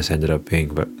Coziness ended up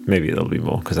being. But maybe there'll be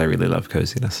more, because I really love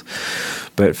Coziness.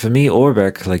 But for me,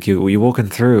 Orbeck, like, you're walking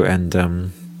through,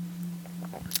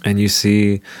 and you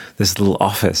see this little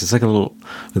office. It's like a little,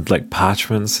 with like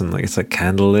parchments, and like it's like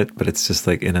candlelit, but it's just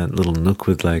like in a little nook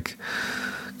with like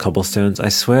cobblestones. I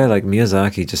swear, like,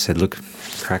 Miyazaki just said, look,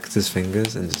 cracked his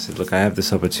fingers and just said, look, I have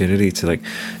this opportunity to like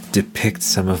depict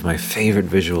some of my favorite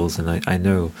visuals. And I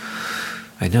know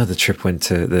the trip went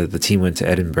to, the team went to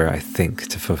Edinburgh, I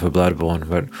think, for Bloodborne,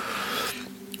 but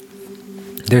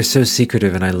they're so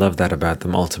secretive, and I love that about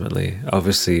them ultimately.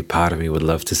 Obviously, part of me would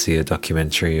love to see a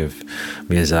documentary of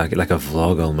Miyazaki, like a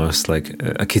vlog almost, like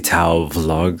a Kitao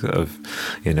vlog of,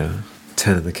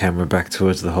 turning the camera back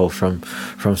towards the whole From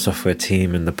Software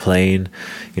team and the plane,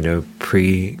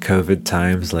 pre-COVID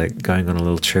times, like going on a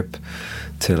little trip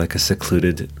to like a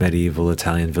secluded medieval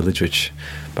Italian village, which,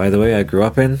 by the way, I grew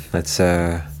up in. Let's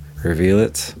reveal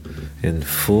it in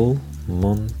full.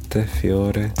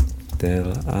 Montefiore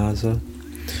del Aso.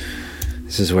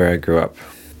 This is where I grew up.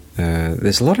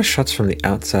 There's a lot of shots from the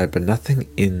outside, but nothing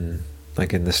in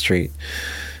the street.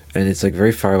 And it's like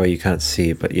very far away, you can't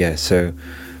see. But yeah, so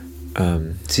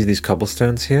see these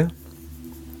cobblestones here?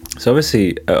 So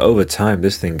obviously, over time,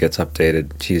 this thing gets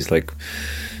updated. Geez, like,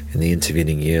 in the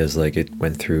intervening years, like, it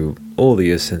went through all the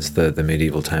years since the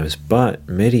medieval times. But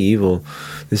medieval,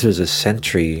 this was a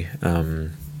sentry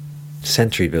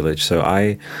village. So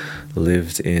I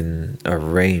lived in a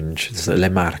range. This is Le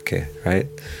Marche, right?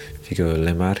 If you go to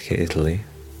Le Marche, Italy,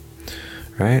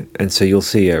 right? And so you'll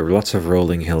see lots of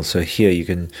rolling hills. So here you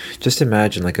can just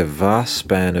imagine like a vast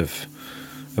span of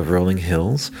rolling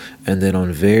hills, and then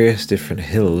on various different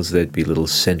hills there'd be little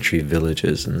sentry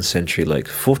villages and sentry like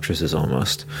fortresses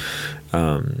almost.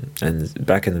 And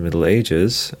back in the Middle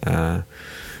Ages,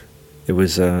 it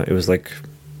was like,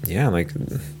 yeah, like,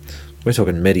 we're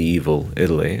talking medieval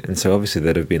Italy, and so obviously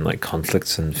there'd have been like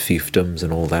conflicts and fiefdoms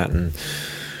and all that, and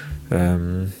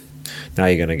now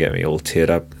you're gonna get me all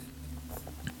teared up.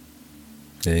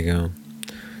 There you go.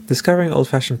 Discovering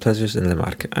old-fashioned pleasures in Le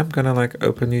Marche. I'm gonna like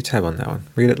open a new tab on that one.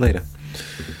 Read it later.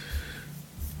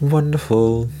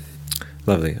 Wonderful.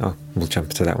 Lovely. Oh, we'll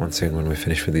jump to that one soon when we're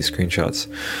finished with these screenshots.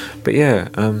 But yeah,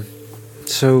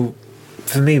 so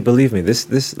for me, believe me,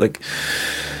 this like,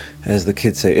 as the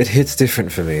kids say, it hits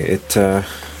different for me. It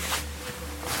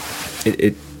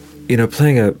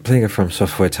playing a From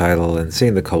Software title and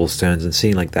seeing the cobblestones and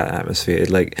seeing like that atmosphere,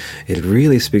 it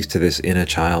really speaks to this inner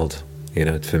child,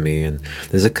 for me, and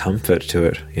there's a comfort to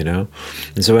it, And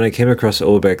so when I came across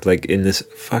Orbeck, like in this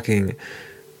fucking,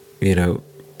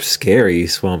 scary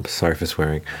swamp, sorry for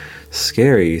swearing,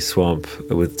 scary swamp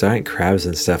with giant crabs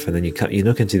and stuff, and then you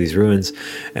look into these ruins,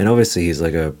 and obviously he's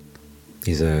a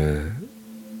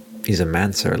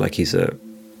mancer, like he's a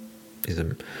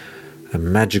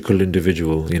magical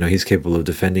individual, he's capable of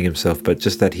defending himself, but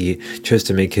just that he chose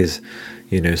to make his,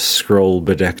 scroll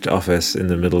bedecked office in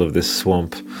the middle of this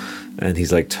swamp, and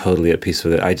he's like totally at peace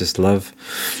with it. I just love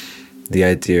the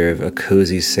idea of a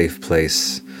cozy, safe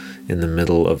place in the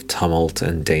middle of tumult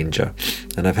and danger.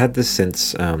 And I've had this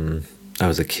since I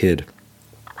was a kid.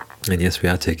 And yes, we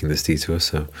are taking this detour.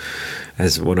 So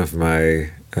as one of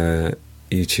my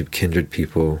YouTube kindred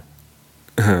people,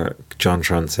 John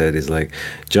Tron said, is like,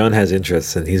 John has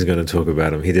interests and he's going to talk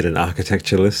about them. He did an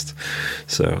architecture list.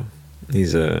 So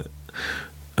he's the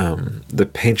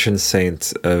patron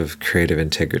saint of creative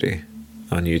integrity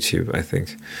on YouTube, I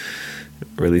think.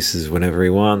 Releases whenever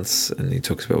he wants, and he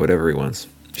talks about whatever he wants.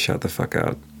 Shout the fuck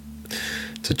out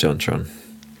to John Tron.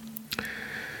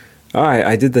 Alright,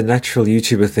 I did the natural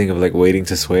YouTuber thing of like waiting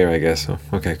to swear, I guess. So,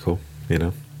 okay, cool. You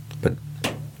know, but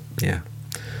yeah,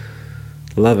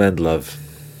 love and love,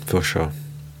 for sure.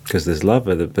 Because there's love,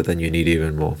 but then you need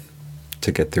even more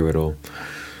to get through it all.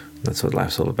 That's what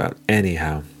life's all about.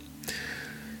 Anyhow,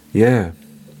 yeah.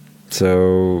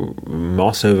 So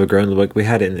moss overgrown, like we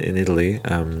had in Italy.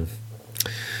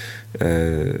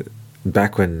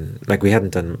 Back when, like, we hadn't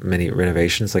done many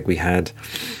renovations. Like, we had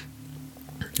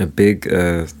a big,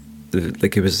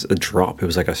 like, it was a drop. It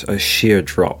was like a sheer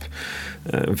drop.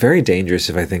 Very dangerous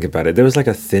if I think about it. There was like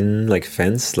a thin like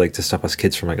fence, like, to stop us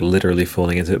kids from like literally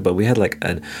falling into it. But we had like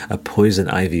a poison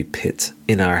ivy pit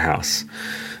in our house.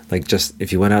 Like, just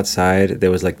if you went outside,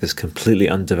 there was like this completely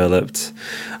undeveloped.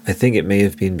 I think it may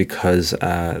have been because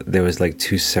there was like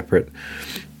two separate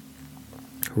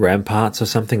ramparts or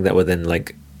something that were then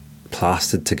like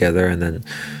plastered together, and then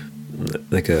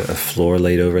like a floor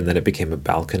laid over, and then it became a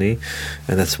balcony,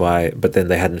 and that's why. But then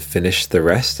they hadn't finished the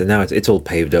rest, and now it's all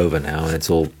paved over now, and it's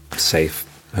all safe,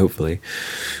 hopefully.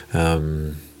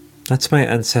 That's my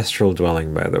ancestral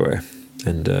dwelling, by the way,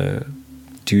 and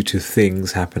due to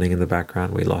things happening in the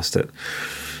background, we lost it.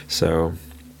 So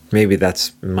maybe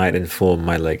that's might inform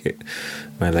my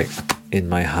in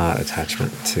my heart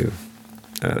attachment to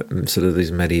sort of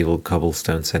these medieval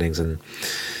cobblestone settings. And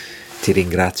ti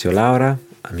ringrazio, Laura,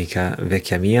 amica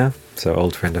vecchia mia, so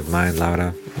old friend of mine,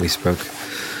 Laura. We spoke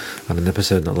on an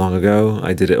episode not long ago.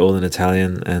 I did it all in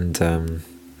Italian, and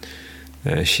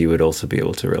she would also be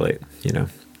able to relate, you know,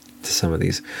 to some of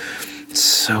these. It's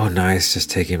so nice just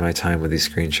taking my time with these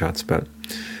screenshots, but,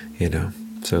 you know,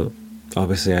 so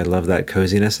obviously I love that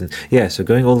coziness. And yeah, so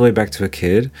going all the way back to a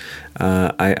kid,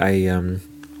 I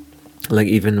like,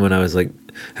 even when I was like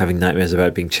having nightmares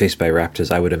about being chased by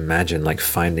raptors, I would imagine like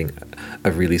finding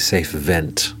a really safe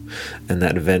vent, and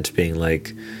that vent being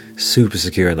like super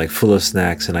secure and like full of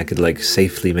snacks, and I could like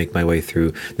safely make my way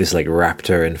through this like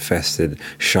raptor infested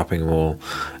shopping mall,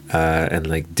 and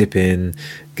like dip in,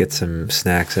 get some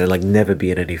snacks, and like never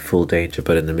be in any full danger,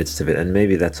 but in the midst of it. And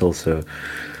maybe that's also,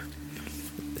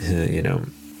 you know,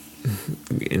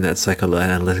 in that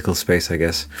psychoanalytical space, I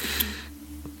guess.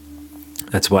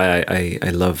 That's why I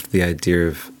love the idea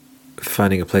of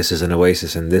finding a place as an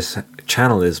oasis, and this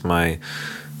channel is my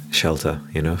shelter,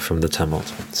 you know, from the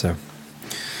tumult. So,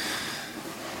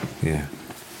 yeah,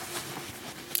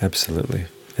 absolutely.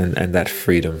 And that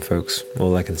freedom, folks,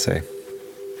 all I can say.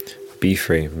 Be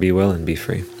free, be well and be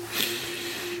free.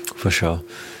 For sure.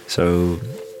 So,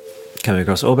 coming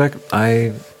across Orbeck,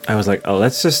 I was like, oh,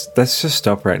 let's just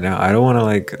stop right now. I don't want to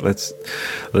like, let's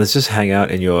just hang out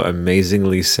in your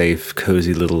amazingly safe,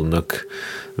 cozy little nook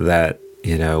that,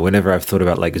 you know, whenever I've thought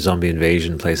about like zombie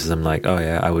invasion places, I'm like, oh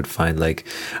yeah, I would find like,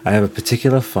 I have a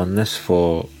particular fondness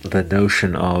for the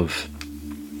notion of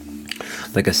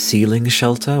like a ceiling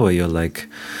shelter where you're like,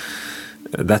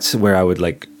 that's where I would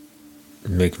like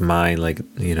make mine, like,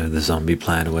 you know, the zombie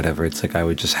plan or whatever. It's like I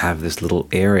would just have this little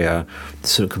area,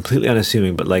 so completely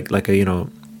unassuming, but like a, you know,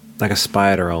 like a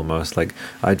spider almost. Like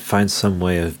I'd find some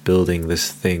way of building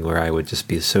this thing where I would just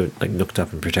be so like nooked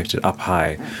up and protected up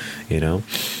high, you know,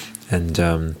 and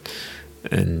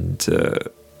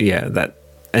yeah, that,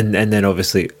 and then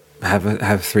obviously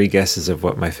have three guesses of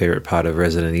what my favorite part of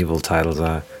Resident Evil titles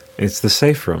are. It's the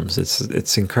safe rooms.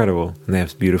 It's incredible, and they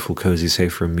have beautiful, cozy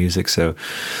safe room music. So,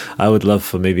 I would love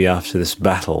for maybe after this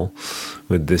battle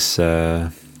with this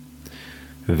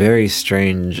very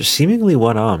strange, seemingly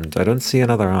one-armed, I don't see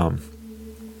another arm,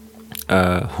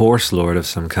 horse lord of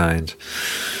some kind,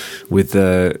 with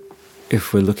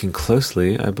if we're looking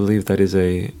closely, I believe that is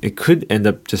it could end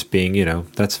up just being, you know,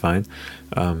 that's fine,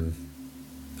 a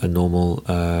normal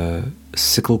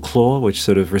sickle claw, which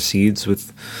sort of recedes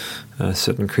with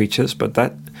certain creatures, but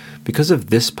that, because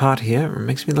of this part here, it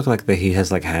makes me look like that he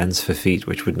has like hands for feet,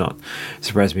 which would not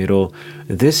surprise me at all.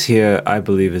 This here, I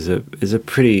believe, is a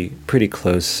pretty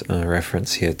close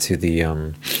reference here to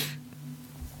the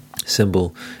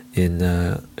symbol in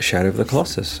Shadow of the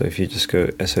Colossus. So if you just go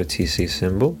SOTC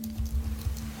symbol,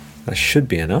 that should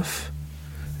be enough.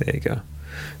 There you go.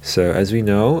 So as we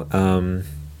know,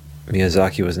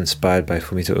 Miyazaki was inspired by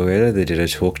Fumito Ueda. They did a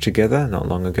talk together not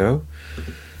long ago,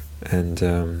 and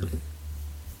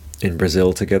in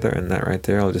Brazil together. And that right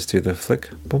there, I'll just do the flick,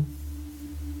 boom,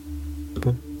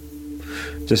 boom.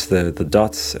 Just the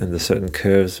dots and the certain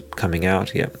curves coming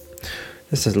out. Yeah,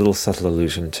 just a little subtle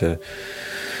allusion to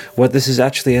what this is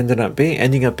actually ending up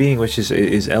being, which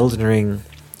is Elden Ring,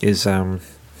 is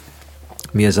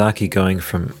Miyazaki going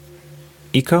from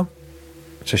Ico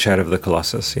to Shadow of the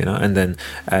Colossus, and then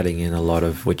adding in a lot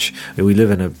of, which we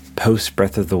live in a post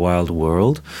Breath of the Wild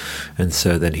world, and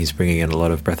so then he's bringing in a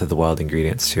lot of Breath of the Wild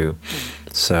ingredients too.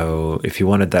 So if you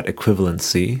wanted that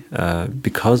equivalency,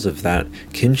 because of that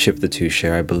kinship the two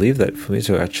share, I believe that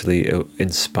Fumito actually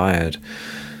inspired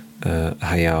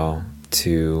Hayao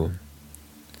to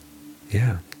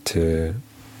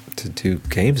do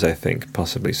games, I think,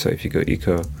 possibly. So if you go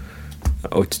Ico,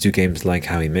 or to do games like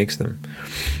how he makes them.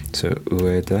 So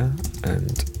Ueda and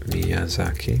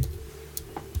Miyazaki.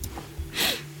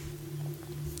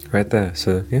 Right there.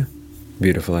 So yeah,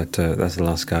 beautiful. That's the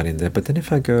Last Guardian there. But then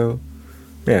if I go,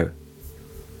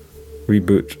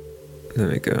 reboot. There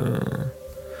we go.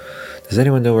 Does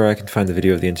anyone know where I can find the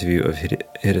video of the interview of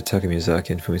Hidetaka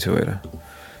Miyazaki and Fumito Ueda?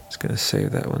 Just going to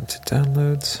save that one to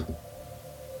downloads.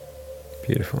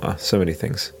 Beautiful. So many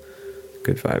things.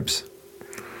 Good vibes.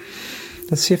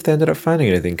 Let's see if they ended up finding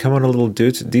anything. Come on a little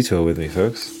detour with me,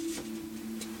 folks.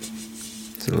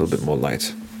 It's a little bit more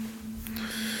light.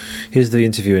 Here's the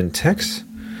interview in text.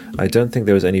 I don't think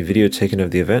there was any video taken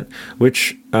of the event,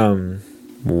 which,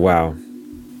 wow.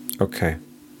 Okay.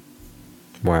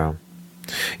 Wow.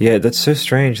 Yeah, that's so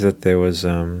strange that there was,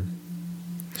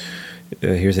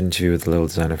 here's an interview with the level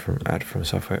designer from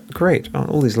Software. Great.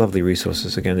 All these lovely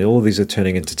resources. Again, all these are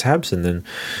turning into tabs, and then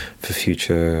for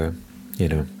future,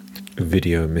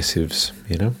 video missives,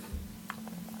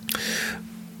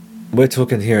 We're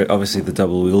talking here, obviously, the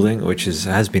double wielding, which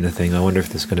has been a thing. I wonder if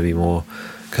there's going to be more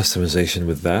customization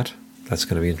with that. That's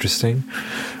going to be interesting.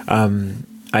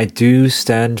 I do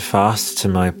stand fast to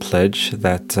my pledge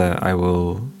that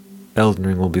Elden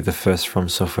Ring will be the first From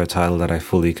Software title that I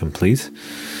fully complete.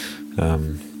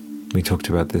 We talked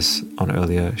about this on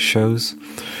earlier shows,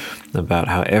 about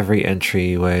how every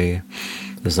entryway,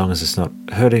 as long as it's not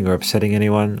hurting or upsetting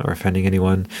anyone or offending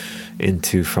anyone,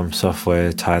 into From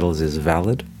Software titles is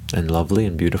valid and lovely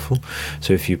and beautiful.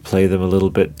 So if you play them a little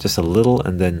bit, just a little,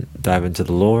 and then dive into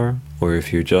the lore, or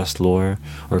if you're just lore,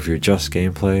 or if you're just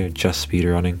gameplay, or just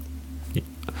speedrunning,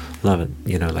 love it,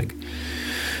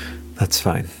 that's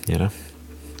fine,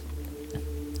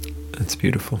 It's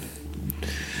beautiful.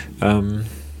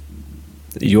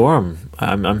 Yorm,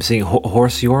 I'm seeing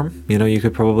horse Yorm, you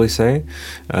could probably say.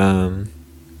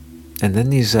 And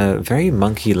then these very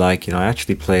monkey-like, I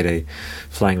actually played a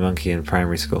flying monkey in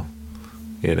primary school,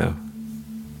 They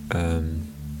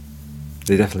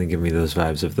definitely give me those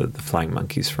vibes of the flying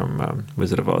monkeys from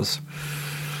Wizard of Oz,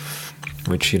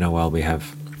 which, while we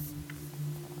have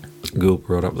Google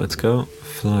brought up, let's go.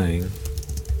 Flying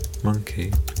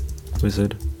monkey,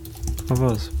 Wizard of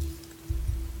Oz.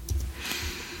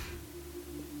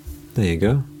 There you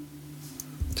go.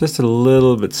 Just a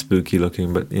little bit spooky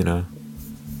looking, but, a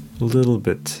little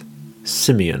bit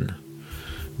simian.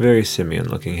 Very simian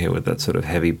looking here with that sort of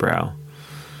heavy brow.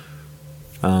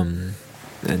 And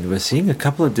we're seeing a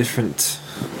couple of different,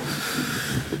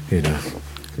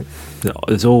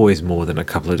 there's always more than a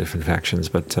couple of different factions,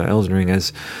 but Elden Ring,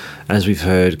 as we've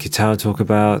heard Kitao talk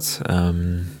about,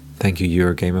 thank you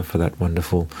Eurogamer for that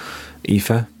wonderful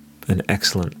IFA, an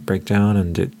excellent breakdown,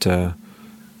 and it,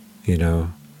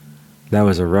 that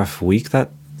was a rough week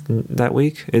that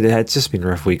week. It had just been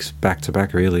rough weeks back to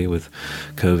back, really, with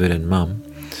COVID and mum.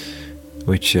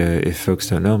 Which, if folks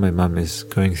don't know, my mum is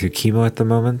going through chemo at the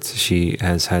moment. She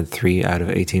has had 3 out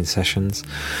of 18 sessions,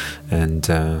 and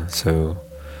so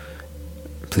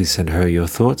please send her your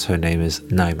thoughts. Her name is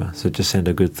Naima, so just send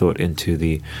a good thought into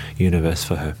the universe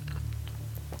for her.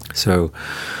 So,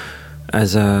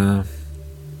 as I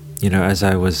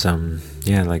was, I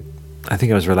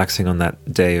think I was relaxing on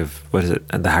that day of,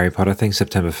 the Harry Potter thing,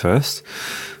 September 1st,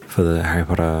 for the Harry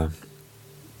Potter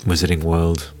Wizarding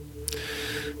World,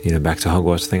 Back to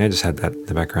Hogwarts thing. I just had that in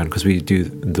the background because we do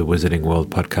the Wizarding World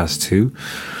podcast too,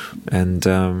 and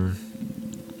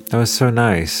that was so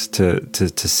nice to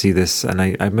see this. And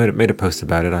I made a post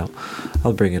about it.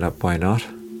 I'll bring it up. Why not?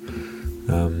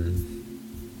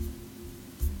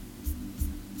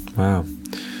 Wow,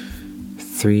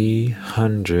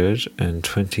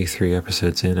 323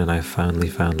 episodes in, and I finally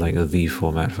found the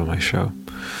format for my show.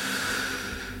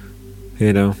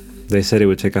 They said it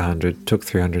would take 100, took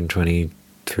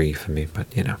 323 for me, but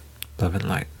love and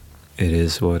light. It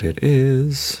is what it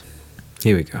is.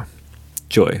 Here we go.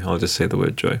 joy. I'll just say the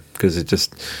word joy, because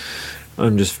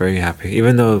I'm just very happy.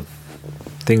 Even though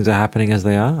things are happening as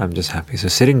they are, I'm just happy. So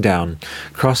sitting down,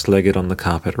 cross-legged on the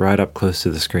carpet, right up close to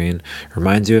the screen,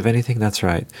 reminds you of anything? That's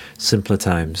right. Simpler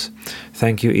times.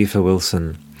 Thank you, Aoife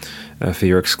Wilson, for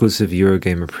your exclusive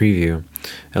Eurogamer preview.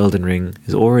 Elden Ring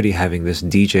is already having this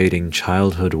DJing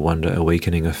childhood wonder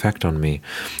awakening effect on me.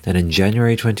 And in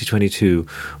January 2022,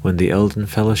 when the Elden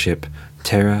Fellowship,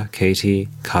 Tara, Katie,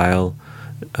 Kyle,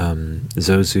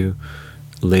 Zozu,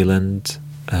 Leyland,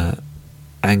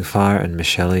 Angfar and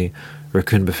Michelle,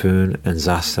 Raccoon Buffoon and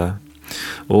Zasta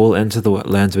all enter the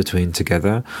lands between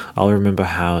together, I'll remember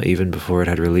how, even before it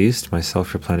had released, my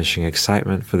self-replenishing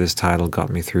excitement for this title got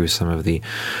me through some of the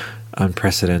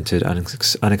unprecedented,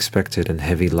 unexpected and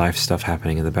heavy life stuff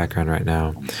happening in the background right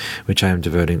now, which I am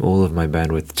devoting all of my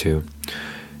bandwidth to.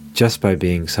 Just by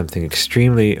being something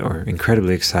extremely or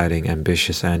incredibly exciting,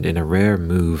 ambitious, and in a rare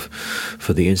move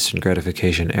for the instant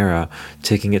gratification era,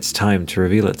 taking its time to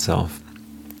reveal itself.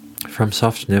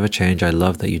 FromSoft, never change. I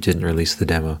love that you didn't release the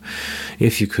demo.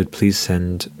 If you could, please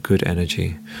send good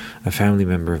energy. A family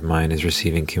member of mine is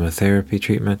receiving chemotherapy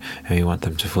treatment, and we want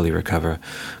them to fully recover.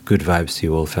 Good vibes to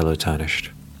you all, fellow Tarnished.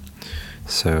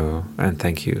 So, and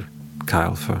thank you,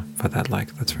 Kyle, for that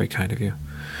like. That's very kind of you.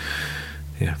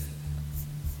 Yeah.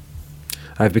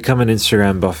 I've become an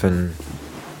Instagram buff and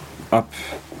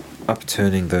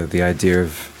upturning the idea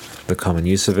of the common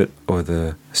use of it, or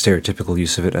the stereotypical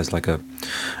use of it, as like a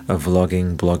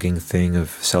blogging thing of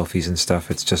selfies and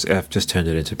stuff. I've just turned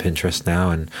it into Pinterest now,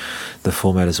 and the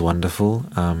format is wonderful.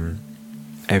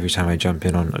 Every time I jump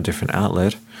in on a different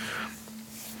outlet,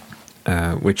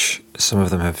 which some of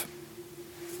them have,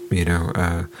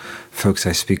 folks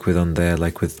I speak with on there,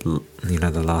 like with,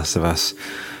 The Last of Us,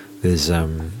 there's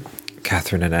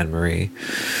Catherine and Anne-Marie.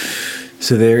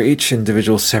 So they're each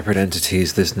individual separate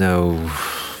entities. There's no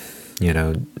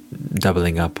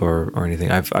doubling up or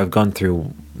anything. I've gone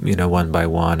through, one by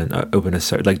one and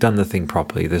done the thing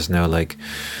properly. There's no like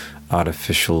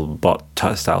artificial bot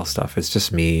style stuff. It's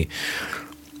just me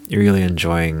really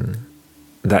enjoying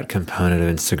that component of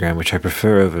Instagram, which I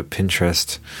prefer over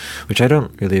Pinterest, which I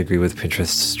don't really agree with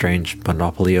Pinterest's strange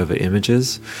monopoly over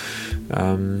images.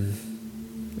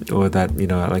 Or that,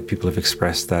 like people have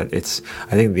expressed that I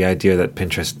think the idea that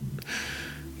Pinterest,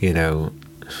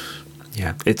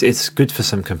 yeah, it's good for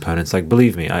some components. Like,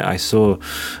 believe me, I saw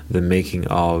the making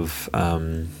of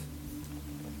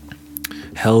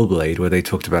Hellblade, where they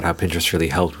talked about how Pinterest really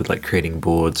helped with like creating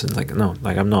boards, and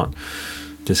I'm not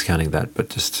discounting that,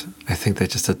 but I think they're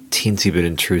just a teensy bit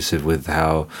intrusive with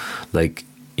how like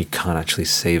you can't actually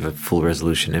save a full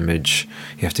resolution image.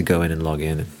 You have to go in and log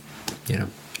in,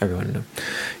 and everyone,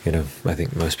 I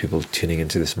think most people tuning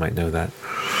into this might know that.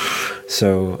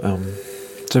 So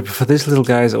for these little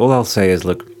guys, all I'll say is,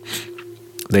 look,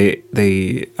 I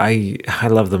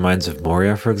love the Mines of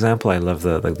Moria, for example. I love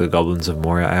the Goblins of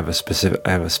Moria. I have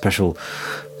a special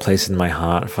place in my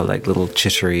heart for like little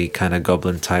chittery kind of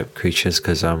goblin type creatures,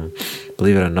 because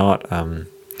believe it or not,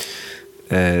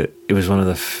 it was one of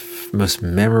the most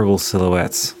memorable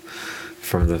silhouettes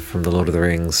from the Lord of the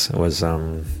Rings was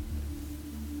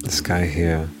this guy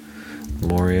here,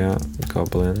 Moria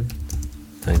Goblin,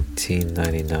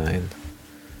 1999.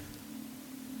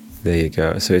 There you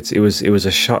go. So it was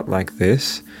a shot like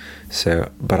this.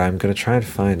 So, but I'm gonna try and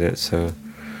find it. So,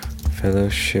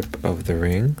 Fellowship of the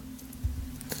Ring,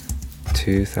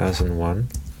 2001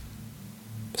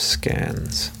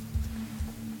 scans.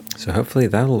 So hopefully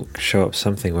that'll show up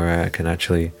something where I can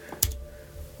actually.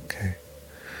 Okay.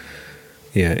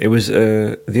 Yeah, it was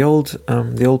the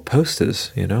old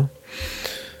posters, and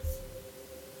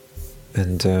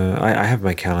I have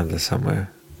my calendar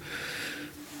somewhere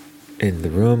in the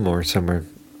room or somewhere.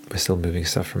 We're still moving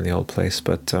stuff from the old place,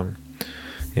 but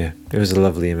yeah, it was a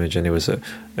lovely image, and it was a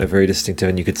very distinctive,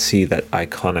 and you could see that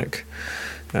iconic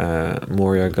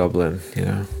Moria Goblin,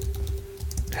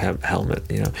 helmet,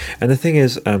 And the thing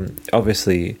is,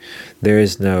 obviously,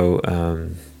 there's no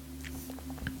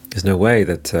way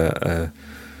that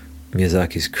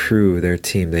Miyazaki's crew, their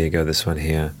team, there you go, this one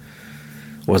here,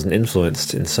 wasn't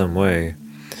influenced in some way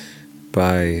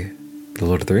by the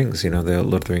Lord of the Rings. The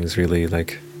Lord of the Rings really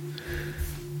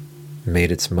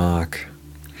made its mark.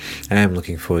 I am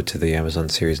looking forward to the Amazon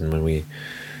series, and when we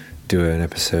do an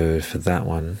episode for that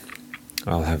one,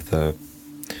 I'll have the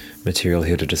material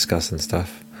here to discuss and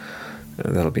stuff.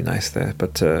 That'll be nice there.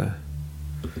 But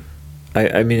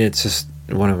I mean, it's just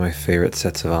one of my favorite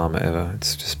sets of armor ever.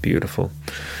 It's just beautiful.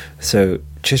 So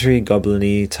chittery,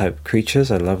 goblin-y type creatures,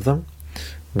 I love them.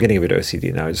 I'm getting a bit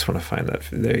OCD now. I just want to find that.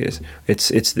 There he is. It's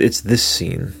this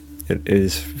scene. It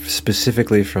is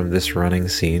specifically from this running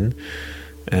scene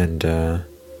And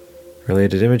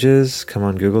related images, come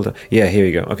on Google. Yeah, here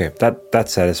we go. Okay, that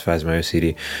satisfies my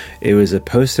OCD. It was a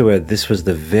poster where this was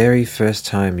the very first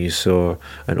time you saw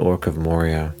an Orc of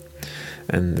Moria.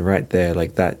 And right there,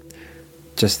 like that,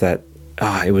 just that,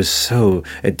 it was so,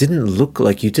 it didn't look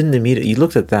like, you didn't immediately, you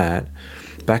looked at that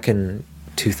back in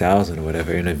 2000 or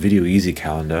whatever in a Video Easy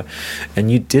calendar, and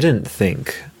you didn't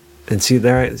think, and see,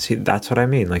 that's what I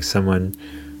mean, like someone,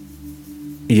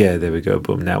 yeah, there we go,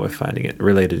 boom, now we're finding it,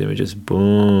 related images,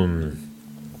 boom.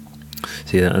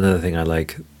 See, another thing I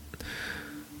like,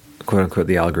 quote unquote,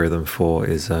 the algorithm for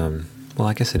is, well,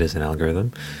 I guess it is an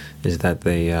algorithm, is that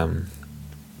they,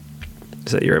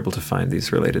 is that you're able to find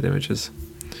these related images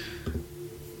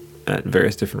at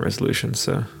various different resolutions.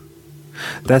 So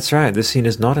that's right, this scene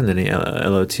is not in any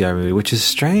LOTR movie, which is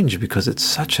strange because it's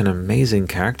such an amazing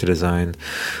character design.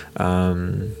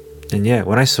 And yeah,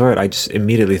 when I saw it, I just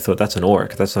immediately thought, that's an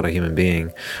orc, that's not a human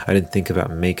being. I didn't think about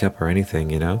makeup or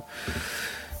anything, you know.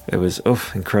 It was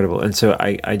incredible. And so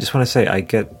I just want to say,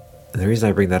 the reason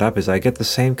I bring that up is I get the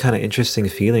same kind of interesting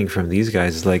feeling from these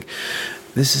guys. It's like,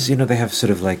 this is, you know, they have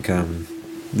sort of like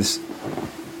this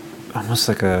almost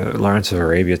like a Lawrence of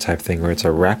Arabia type thing where it's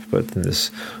a wrap, but then this,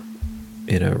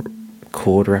 you know,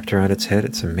 cord wrapped around its head.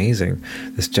 It's amazing.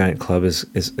 This giant club is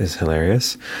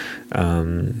hilarious.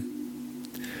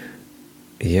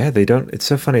 Yeah, they don't, it's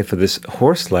so funny for this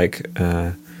horse-like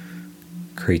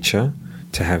creature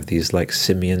to have these like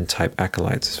simian type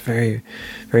acolytes. It's very,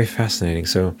 very fascinating.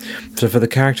 So for the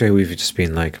character who we've just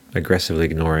been like aggressively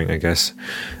ignoring, I guess,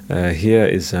 here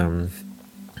is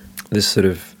this sort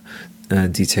of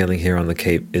detailing here on the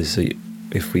cape is,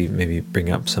 if we maybe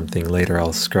bring up something later,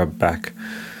 I'll scrub back,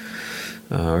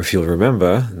 or if you'll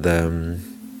remember, the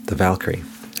Valkyrie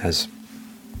has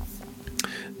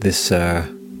this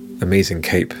amazing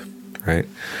cape, right,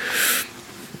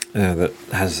 that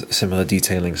has similar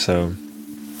detailing. So,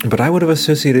 but I would have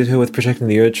associated her with protecting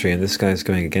the Erd Tree, and this guy's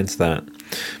going against that.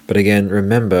 But again,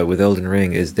 remember, with Elden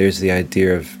Ring, there's the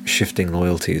idea of shifting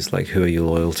loyalties, like who are you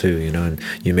loyal to, you know, and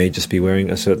you may just be wearing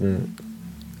a certain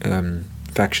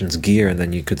faction's gear, and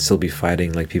then you could still be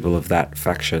fighting like people of that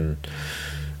faction,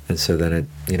 and so then it,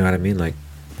 you know what I mean, like,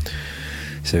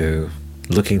 so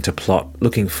looking for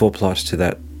plot to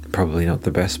that, probably not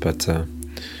the best, but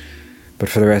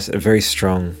for the rest, a very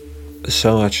strong,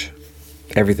 so much.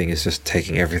 Everything is just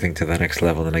taking everything to the next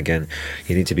level. And again,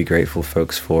 you need to be grateful,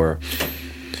 folks, for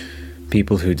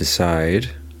people who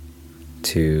decide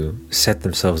to set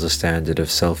themselves a standard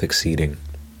of self-exceeding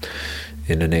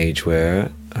in an age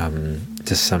where,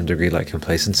 to some degree, like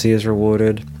complacency is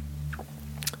rewarded,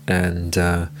 and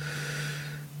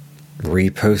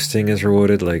reposting is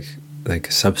rewarded, like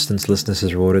substancelessness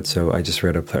is rewarded. So I just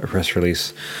read a press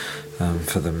release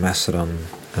for the Macedon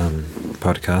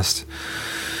podcast.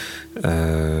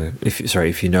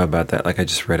 If you know about that, like I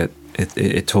just read it.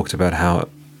 It talked about how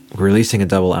releasing a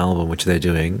double album, which they're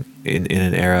doing in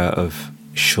an era of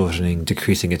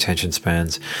decreasing attention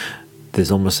spans, there's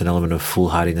almost an element of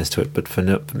foolhardiness to it. But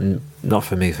not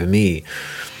for me. For me,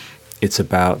 it's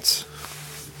about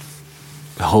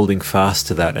holding fast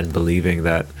to that and believing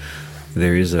that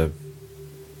there is a,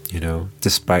 you know,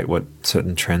 despite what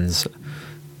certain trends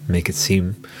make it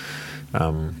seem,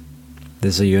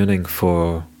 there's a yearning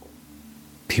for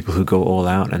people who go all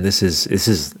out, and this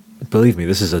is believe me,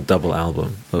 this is a double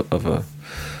album of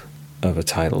a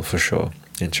title for sure.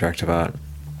 Interactive art.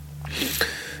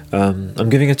 I'm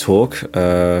giving a talk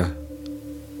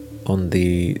on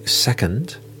the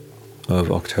 2nd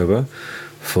of October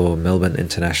for Melbourne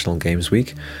International Games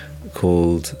Week,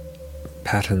 called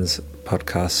Patterns,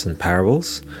 Podcasts and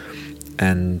Parables,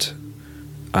 and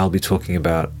I'll be talking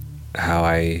about how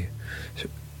I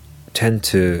tend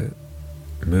to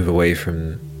move away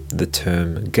from the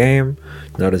term game,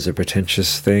 not as a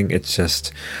pretentious thing. It's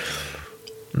just,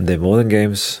 they're more than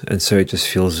games, and so it just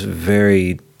feels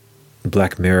very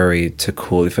Black Mirror-y to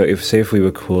call, if we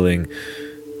were calling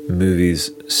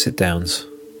movies sit downs,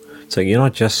 it's like you're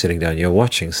not just sitting down, you're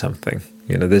watching something.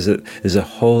 You know, there's a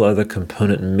whole other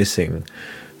component missing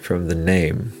from the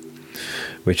name,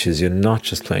 which is you're not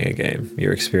just playing a game,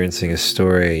 you're experiencing a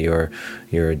story,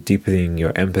 you're deepening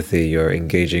your empathy, you're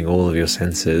engaging all of your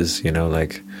senses, you know,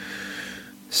 like,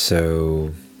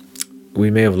 so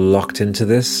we may have locked into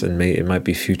this and it might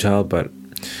be futile, but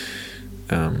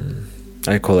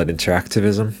I call it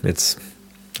interactivism. It's,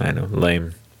 I know,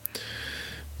 lame,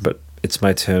 but it's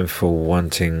my term for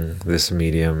wanting this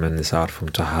medium and this art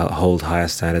form to hold higher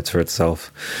standards for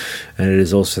itself. And it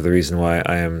is also the reason why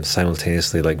I am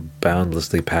simultaneously like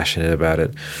boundlessly passionate about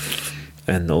it,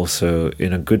 and also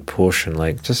in a good portion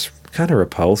like just kind of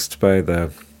repulsed by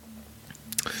the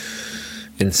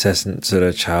incessant sort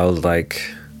of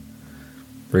childlike,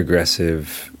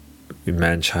 regressive,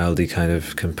 man-childy kind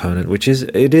of component, which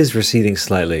it is receding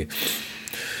slightly.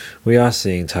 We are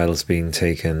seeing titles being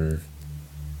taken,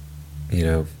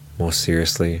 more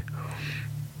seriously.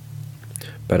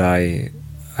 But I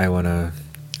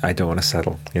don't want to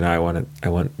settle. I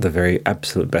want the very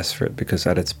absolute best for it, because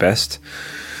at its best,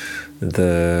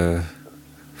 the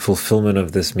fulfillment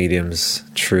of this medium's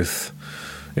truth,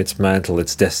 its mantle,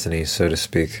 its destiny, so to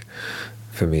speak,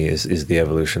 for me is the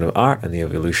evolution of art and the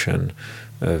evolution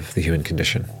of the human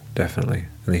condition, definitely,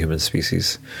 and the human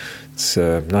species. It's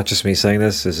not just me saying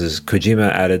this. This is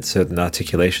Kojima added certain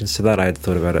articulations to that. I had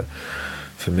thought about it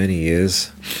for many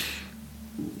years.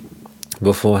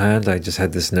 Beforehand, I just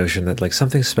had this notion that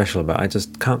something special about it. I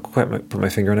just can't quite put my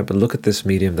finger on it, but look at this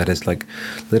medium that is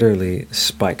literally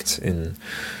spiked in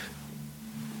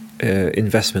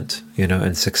investment,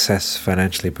 and success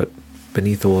financially, but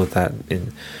beneath all of that,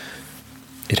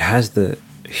 it has the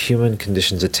human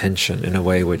condition's attention in a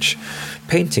way which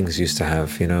paintings used to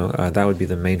have. That would be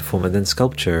the main form, and then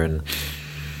sculpture and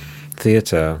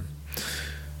theatre.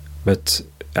 But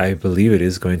I believe it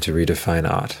is going to redefine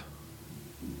art.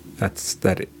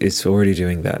 It's already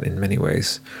doing that in many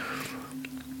ways.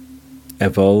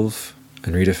 Evolve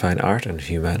and redefine art and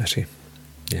humanity.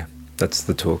 Yeah, that's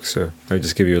the talk. So I'll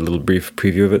just give you a little brief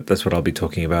preview of it. That's what I'll be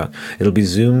talking about. It'll be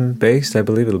Zoom based, I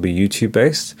believe. It'll be YouTube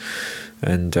based.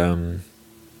 And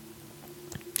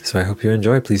so I hope you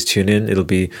enjoy. Please tune in. It'll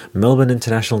be Melbourne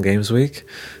International Games Week.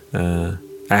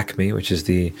 ACME, which is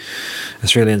the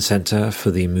Australian Centre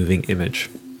for the Moving Image.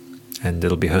 And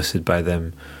it'll be hosted by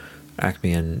them,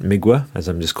 ACME and Migwa, as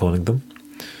I'm just calling them.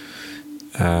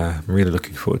 I'm really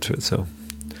looking forward to it. So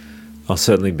I'll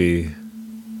certainly be,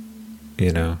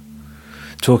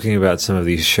 talking about some of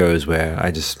these shows where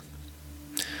I just,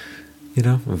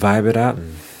 vibe it out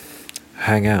and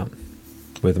hang out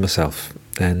with myself.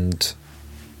 And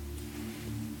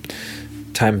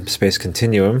time-space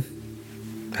continuum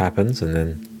happens, and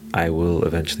then I will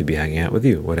eventually be hanging out with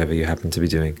you, whatever you happen to be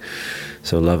doing.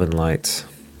 So love and light.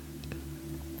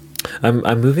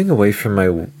 I'm moving away from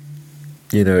my,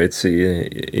 it's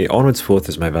onwards forth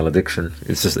is my valediction.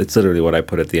 It's literally what I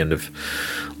put at the end of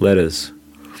letters.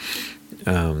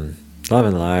 Love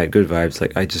and light, good vibes.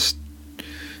 Just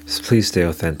please stay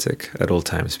authentic at all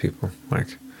times, people.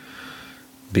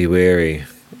 Be wary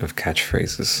of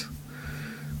catchphrases.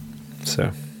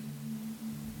 So,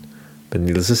 but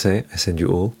needless to say, I send you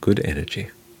all good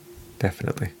energy.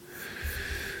 Definitely.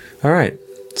 All right.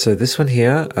 So this one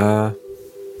here,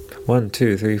 1,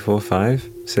 2, 3, 4, 5,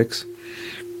 6.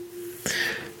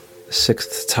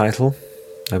 Sixth title,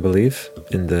 I believe,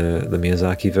 in the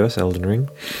Miyazaki verse, Elden Ring.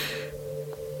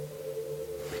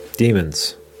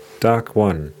 Demons. Dark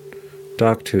 1.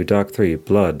 Dark 2, Dark 3,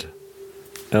 Blood.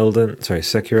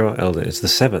 Sekiro, Elden. It's the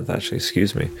 7th, actually,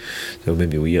 excuse me. So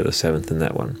maybe we are the 7th in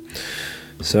that one.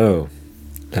 So,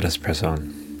 let us press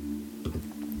on.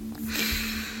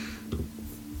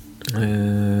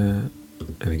 There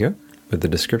we go. With the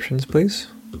descriptions, please.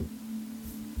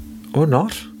 Or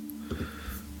not.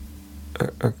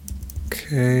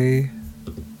 Okay.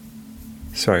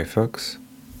 Sorry, folks.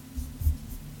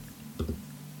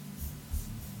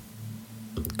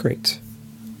 Great.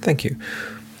 Thank you.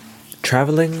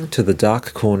 Traveling to the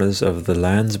dark corners of the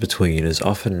lands between is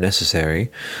often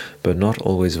necessary, but not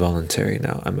always voluntary.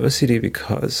 Now, I'm OCD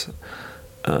because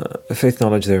faith,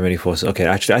 knowledge, there are many forces. Okay,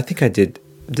 actually, I think I did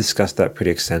discuss that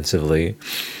pretty extensively,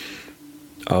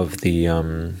 of the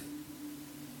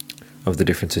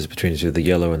differences between the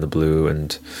yellow and the blue,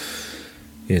 and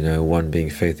one being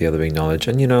faith, the other being knowledge.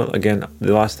 And again,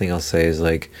 the last thing I'll say is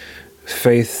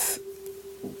faith,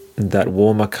 that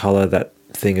warmer color, that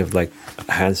thing of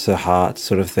hands to heart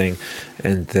sort of thing,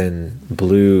 and then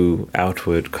blue,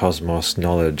 outward, cosmos,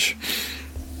 knowledge,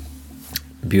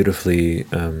 beautifully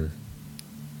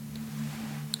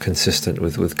consistent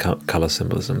with color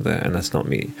symbolism there. And that's not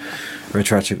me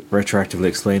retroactively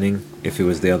explaining. If it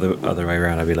was the other way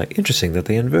around, I'd be interesting that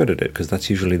they inverted it, because that's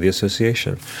usually the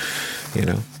association,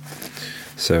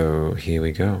 So here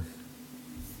we go.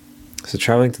 So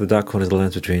traveling to the dark corners of the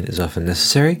lands between is often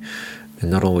necessary and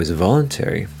not always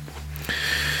voluntary.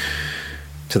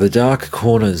 To the dark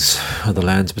corners of the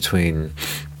lands between.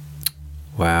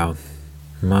 Wow,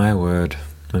 my word.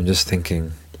 I'm just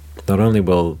thinking, not only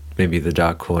will maybe to the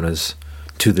dark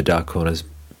corners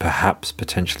perhaps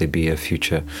potentially be a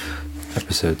future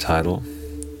episode title,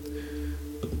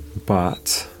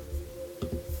 but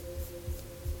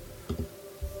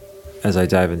as I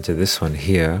dive into this one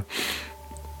here,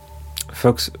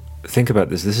 folks, think about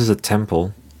this. This is a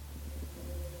temple.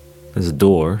 There's a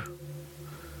door.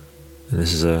 And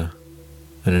this is an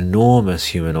enormous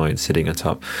humanoid sitting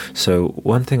atop. So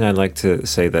one thing I like to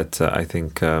say that I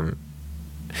think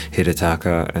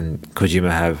Hidetaka and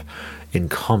Kojima have in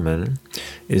common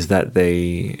is that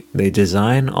they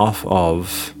design off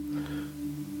of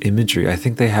imagery. I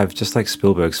think they have, just like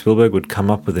Spielberg. Spielberg would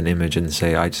come up with an image and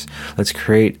say, let's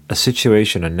create a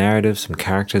situation, a narrative, some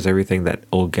characters, everything that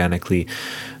organically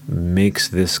makes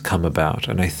this come about.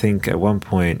 And I think at one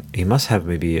point he must have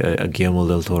maybe a Guillermo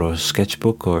del Toro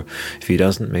sketchbook, or if he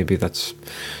doesn't, maybe that's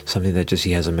something that just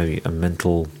he has maybe a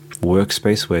mental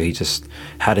workspace where he just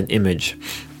had an image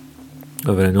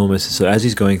of an enormous. So as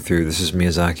he's going through, this is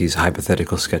Miyazaki's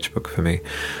hypothetical sketchbook for me,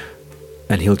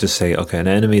 and he'll just say, okay, an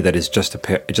enemy that is just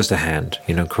a hand,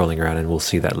 crawling around, and we'll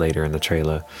see that later in the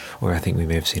trailer, or I think we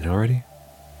may have seen it already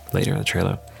later in the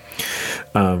trailer.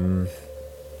 I'm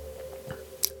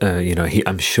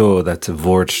sure that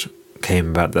Vort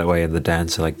came about that way in the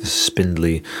dance, like the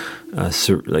spindly,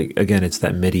 again, it's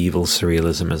that medieval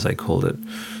surrealism, as I called it.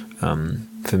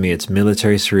 For me, it's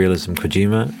military surrealism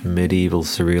Kojima, medieval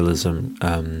surrealism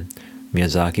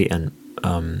Miyazaki, and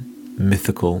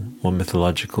mythical or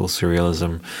mythological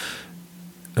surrealism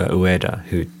Ueda,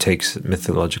 who takes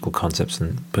mythological concepts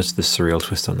and puts this surreal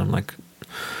twist on them, like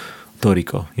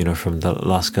Toriko, from The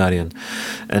Last Guardian.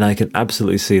 And I can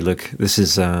absolutely see, look, this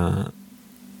is, I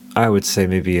would say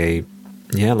maybe a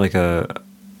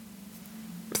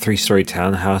 3-story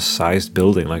townhouse-sized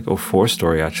building, or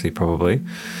 4-story actually, probably.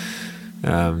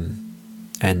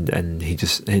 And he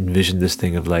just envisioned this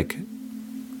thing of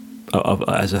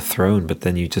as a throne, but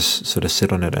then you just sort of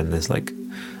sit on it and there's like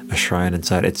a shrine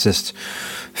inside. It's just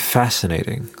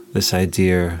fascinating, this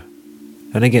idea.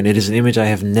 And again, it is an image I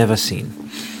have never seen.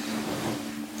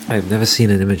 I've never seen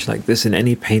an image like this in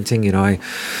any painting. I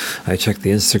checked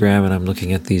the Instagram and I'm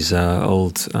looking at these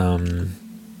old,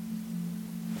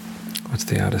 what's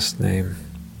the artist's name?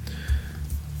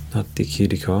 Not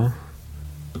Dikidiko.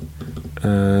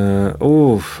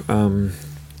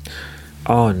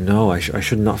 Oh no, I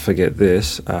should not forget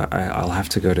this. I'll have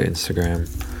to go to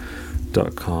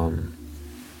Instagram.com.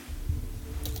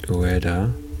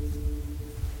 Ueda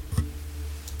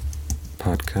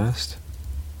podcast.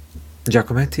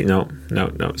 Giacometti? No.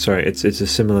 Sorry, it's a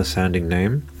similar sounding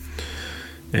name,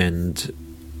 and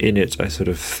in it I sort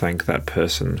of thank that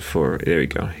person for. There we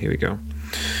go. Here we go.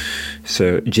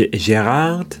 So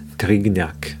Gérard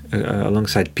Trignac,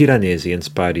 alongside Piranesi,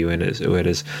 inspired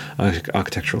Ueda's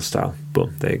architectural style.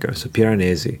 Boom, there you go. So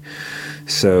Piranesi.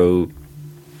 So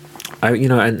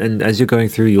and as you're going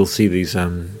through, you'll see these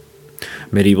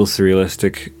medieval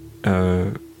surrealistic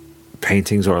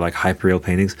paintings, or like hyperreal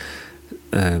paintings.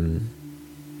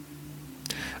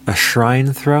 A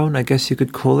shrine throne, I guess you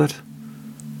could call it.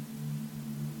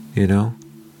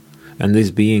 And these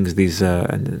beings,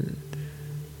 and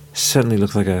certainly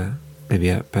look like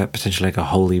potentially like a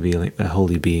holy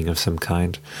being of some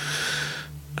kind,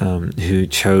 who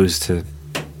chose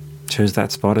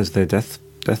that spot as their death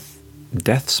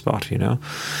spot,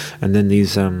 and then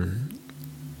these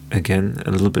again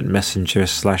a little bit messenger /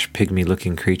 pygmy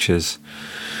looking creatures.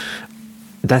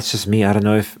 That's just me. I don't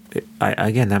know if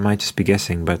again, that might just be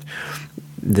guessing, but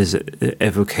there's an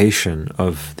evocation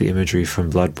of the imagery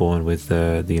from Bloodborne with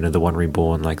the one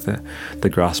reborn, like the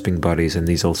grasping bodies, and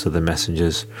these also the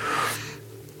messengers,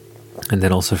 and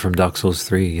then also from Dark Souls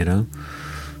 3,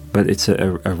 but it's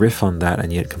a riff on that,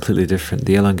 and yet completely different.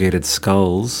 The elongated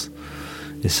skulls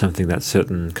is something that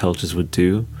certain cultures would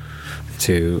do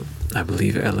to, I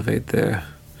believe, elevate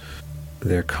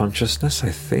their consciousness,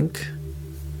 I think.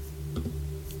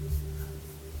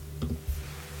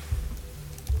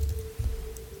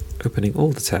 Opening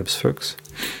all the tabs, folks.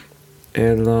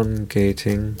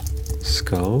 Elongating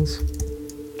skulls.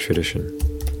 Tradition.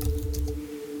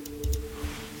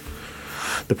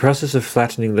 The process of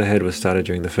flattening the head was started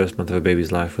during the first month of a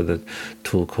baby's life with a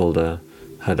tool called a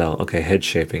hadal. Okay, head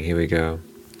shaping. Here we go.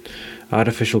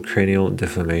 Artificial cranial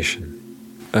deformation.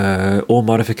 Or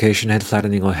modification, head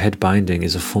flattening, or head binding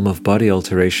is a form of body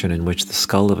alteration in which the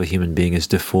skull of a human being is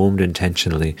deformed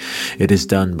intentionally. It is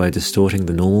done by distorting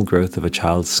the normal growth of a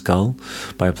child's skull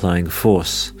by applying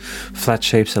force. Flat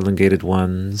shapes, elongated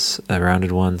ones,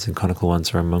 rounded ones, and conical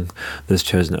ones are among those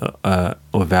chosen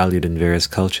or valued in various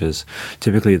cultures.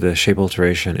 Typically, the shape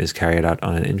alteration is carried out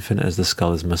on an infant, as the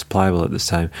skull is most pliable at this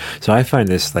time. So I find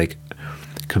this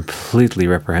completely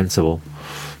reprehensible.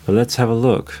 But let's have a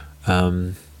look.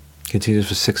 Continues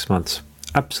for 6 months.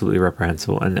 Absolutely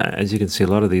reprehensible. And as you can see, a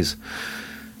lot of these,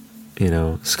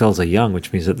 skulls are young,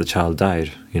 which means that the child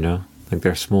died,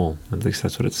 they're small. At least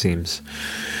that's what it seems.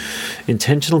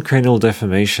 Intentional cranial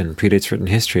deformation predates written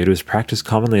history. It was practiced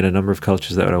commonly in a number of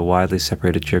cultures that are widely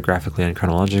separated geographically and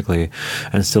chronologically,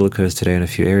 and still occurs today in a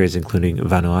few areas, including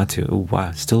Vanuatu. Oh, wow,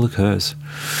 it still occurs.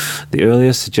 The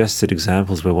earliest suggested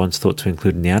examples were once thought to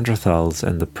include Neanderthals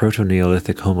and the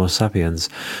Proto-Neolithic Homo sapiens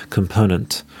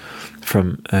component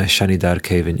from Shanidar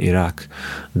cave in Iraq.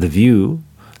 The view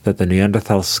that the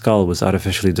Neanderthal skull was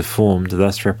artificially deformed,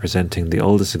 thus representing the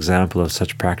oldest example of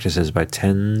such practices by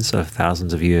tens of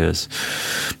thousands of years.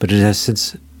 But it has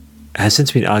since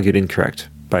been argued incorrect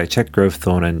by Czech Grove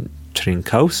Thorne and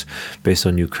Trinkaus, based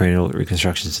on new cranial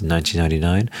reconstructions in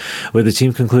 1999, where the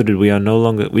team concluded we no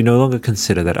longer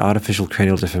consider that artificial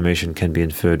cranial deformation can be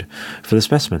inferred for the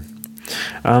specimen.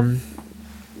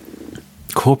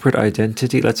 Corporate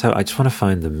identity. I just want to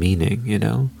find the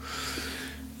meaning,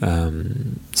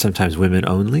 sometimes women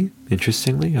only,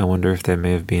 interestingly. I wonder if there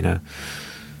may have been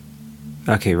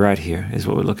okay, right here is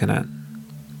what we're looking at.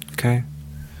 Okay.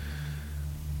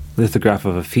 Lithograph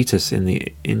of a fetus in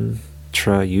the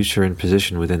intrauterine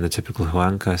position within the typical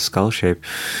Huanca skull shape,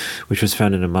 which was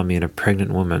found in a mummy in a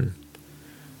pregnant woman.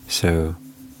 So,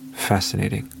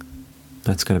 fascinating.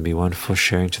 That's going to be one for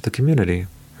sharing to the community,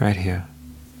 right here.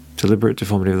 Deliberate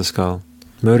deformity of the skull.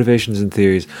 Motivations and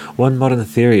theories. One modern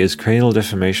theory is cranial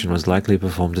deformation was likely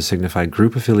performed to signify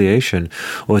group affiliation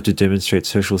or to demonstrate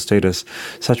social status.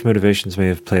 Such motivations may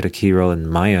have played a key role in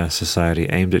Maya society,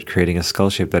 aimed at creating a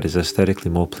skull shape that is aesthetically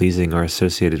more pleasing or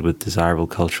associated with desirable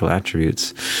cultural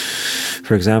attributes.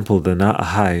 For example, the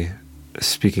Na'ahai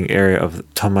speaking area of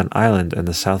Toman Island and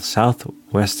the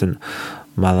southwestern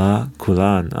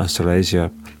Malakulan,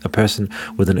 Australasia, a person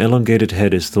with an elongated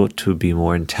head is thought to be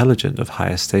more intelligent, of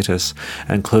higher status,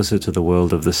 and closer to the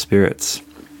world of the spirits.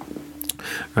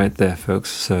 Right there,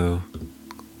 folks. So,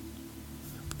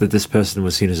 that this person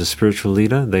was seen as a spiritual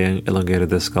leader, they elongated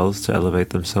their skulls to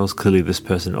elevate themselves. Clearly, this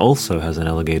person also has an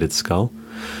elongated skull.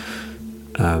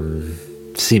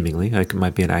 Seemingly. It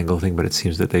might be an angle thing, but it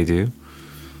seems that they do.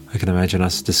 I can imagine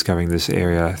us discovering this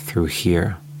area through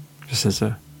here, just as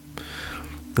a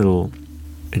little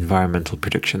environmental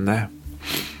prediction there.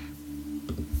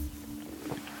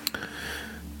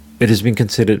 It has been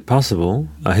considered possible.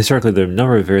 Historically, there are a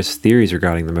number of various theories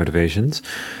regarding the motivations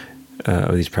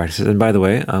of these practices. And by the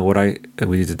way, I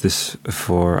did this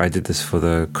for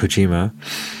the Kojima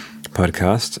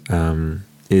podcast.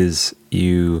 Is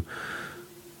you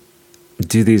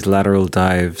do these lateral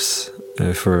dives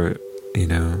for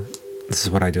this is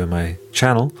what I do on my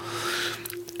channel.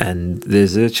 And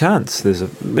there's a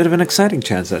bit of an exciting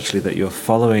chance actually that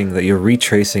you're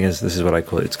retracing, as this is what I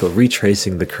call it. It's called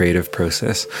retracing the creative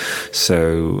process.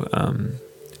 So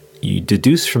you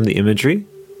deduce from the imagery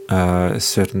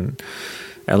certain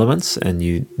elements, and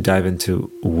you dive into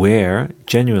where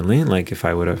genuinely, like if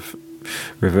I would have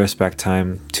reversed back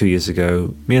time 2 years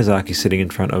ago, Miyazaki sitting in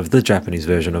front of the Japanese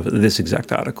version of this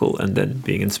exact article, and then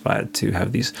being inspired to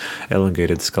have these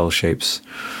elongated skull shapes,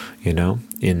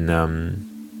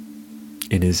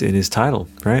 in his title,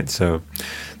 right? So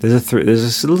there's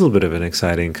a little bit of an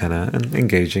exciting kind of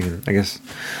engaging, and I guess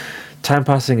time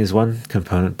passing is one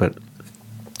component, but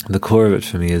the core of it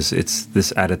for me is it's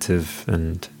this additive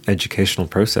and educational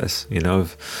process,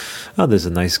 there's a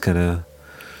nice kind of,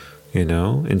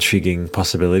 intriguing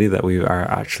possibility that we are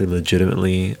actually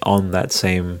legitimately on that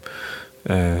same,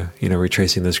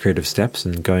 retracing those creative steps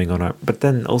and going on but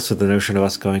then also the notion of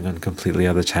us going on completely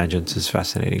other tangents is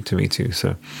fascinating to me too.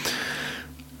 So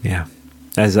yeah,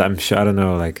 as I'm sure, I don't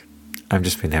know, I've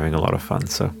just been having a lot of fun.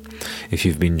 So if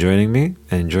you've been joining me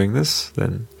and enjoying this,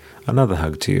 then another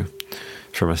hug to you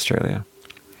from Australia.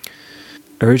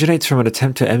 Originates from an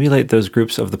attempt to emulate those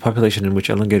groups of the population in which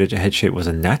elongated head shape was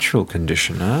a natural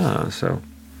condition. So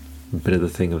a bit of the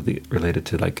thing related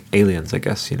to aliens, I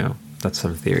guess, that's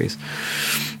some theories.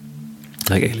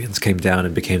 Aliens came down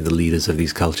and became the leaders of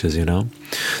these cultures,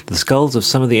 The skulls of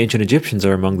some of the ancient Egyptians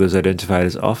are among those identified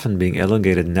as often being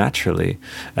elongated naturally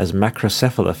as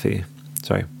macrocephaly.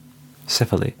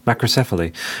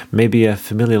 Macrocephaly may be a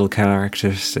familial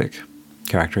characteristic.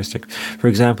 For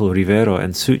example, Rivero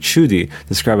and Tschudi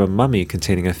describe a mummy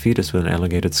containing a fetus with an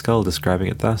elongated skull, describing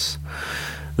it thus.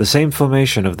 The same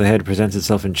formation of the head presents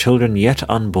itself in children yet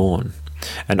unborn.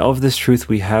 And of this truth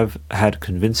we have had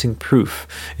convincing proof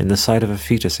in the sight of a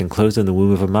fetus enclosed in the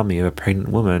womb of a mummy of a pregnant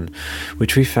woman,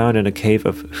 which we found in a cave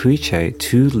of Huiche,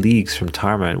 2 leagues from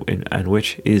Tarma, and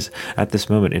which is at this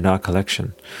moment in our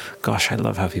collection. Gosh, I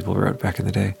love how people wrote back in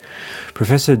the day.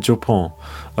 Professor Jopon,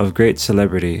 of great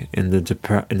celebrity in the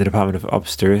Department of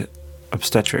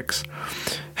Obstetrics,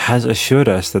 has assured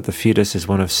us that the fetus is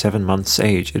one of 7 months'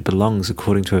 age. It belongs,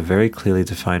 according to a very clearly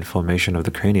defined formation of the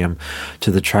cranium,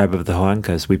 to the tribe of the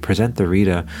Huancas. We present the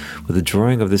reader with a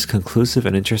drawing of this conclusive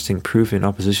and interesting proof in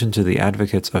opposition to the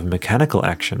advocates of mechanical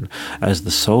action as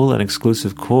the sole and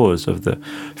exclusive cause of the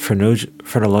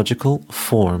phrenological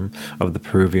form of the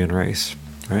Peruvian race.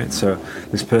 Right? So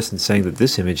this person's saying that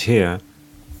this image here,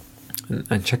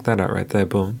 and check that out right there,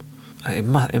 boom. It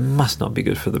must not be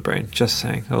good for the brain. Just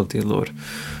saying. Oh dear Lord,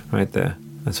 right there.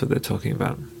 That's what they're talking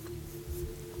about.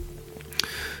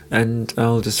 And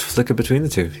I'll just flicker between the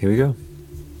two. Here we go.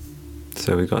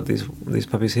 So we got these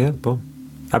puppies here. Boom.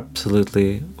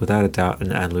 Absolutely, without a doubt,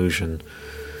 an allusion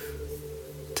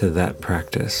to that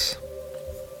practice.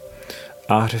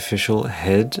 Artificial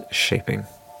head shaping,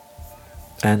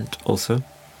 and also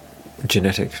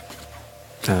genetic.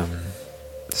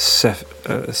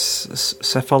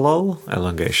 Cephalal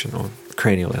elongation, or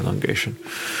cranial elongation.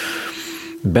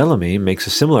 Bellamy makes a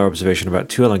similar observation about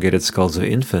 2 elongated skulls of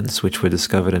infants, which were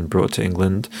discovered and brought to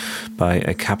England by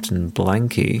a Captain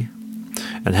Blanky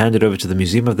and handed over to the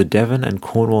Museum of the Devon and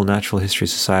Cornwall Natural History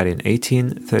Society in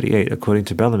 1838. According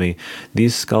to Bellamy,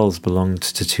 these skulls belonged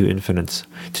to two infants,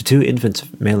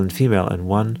 male and female, and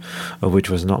one of which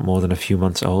was not more than a few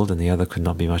months old, and the other could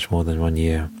not be much more than 1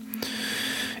 year.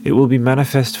 It will be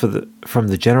manifest from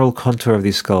the general contour of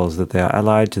these skulls that they are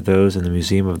allied to those in the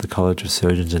Museum of the College of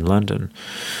Surgeons in London,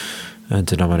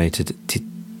 denominated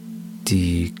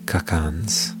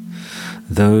Titicacans.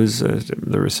 Those,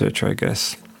 the researcher, I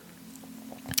guess.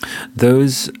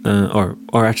 Those, or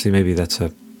actually maybe that's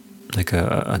a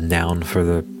noun for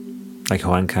the, like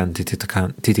Huancan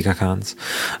Titicacans.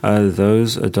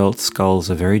 Those adult skulls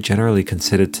are very generally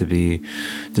considered to be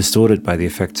distorted by the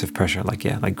effects of pressure,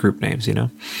 like group names,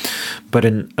 But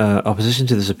in opposition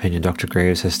to this opinion, Dr.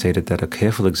 Graves has stated that a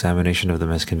careful examination of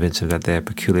them has convinced him that their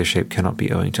peculiar shape cannot be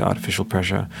owing to artificial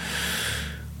pressure.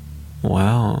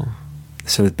 Wow.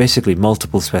 So basically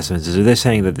multiple specimens. So they're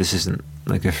saying that this isn't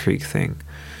like a freak thing.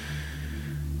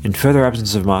 In further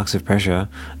absence of marks of pressure,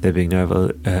 there being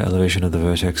no elevation of the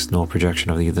vertex nor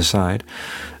projection of the either side.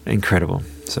 Incredible.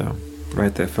 So,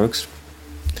 right there, folks.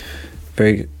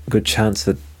 Very good chance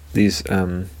that these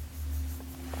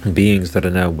beings that are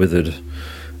now withered,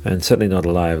 and certainly not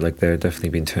alive, like they're definitely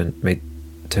been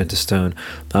turned to stone,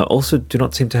 also do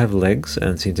not seem to have legs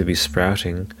and seem to be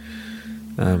sprouting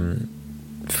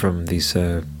from these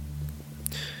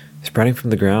sprouting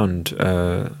from the ground.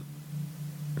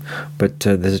 But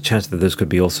there's a chance that those could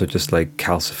be also just like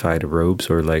calcified robes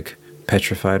or like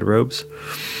petrified robes.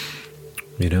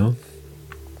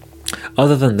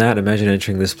 Other than that, imagine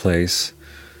entering this place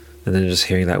and then just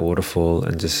hearing that waterfall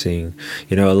and just seeing,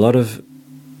 a lot of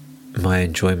my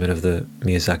enjoyment of the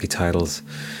Miyazaki titles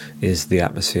is the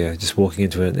atmosphere, just walking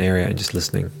into an area and just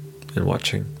listening and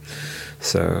watching.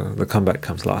 So the combat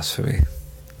comes last for me,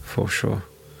 for sure.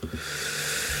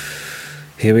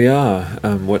 Here we are,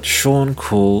 what Sean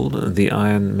called the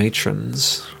Iron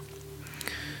Matrons.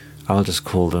 I'll just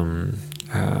call them,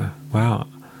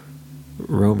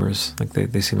 roamers. Like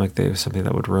they seem like they're something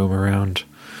that would roam around.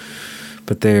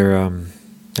 But they're,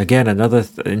 again, another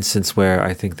instance where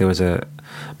I think there was a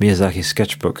Miyazaki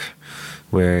sketchbook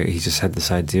where he just had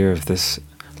this idea of this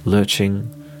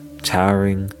lurching,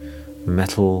 towering,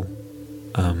 metal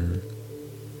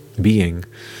being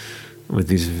with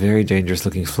these very dangerous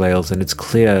looking flails, and it's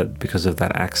clear because of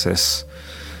that axis,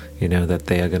 that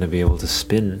they are going to be able to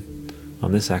spin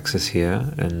on this axis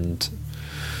here and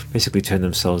basically turn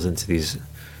themselves into these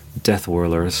death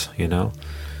whirlers,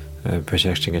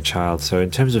 projecting a child. So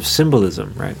in terms of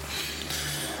symbolism, right,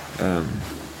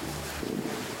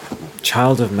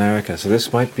 child of Marika, so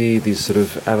this might be these sort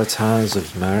of avatars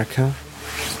of Marika,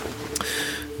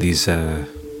 these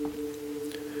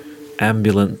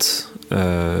ambulant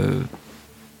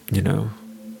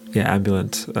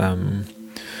ambulant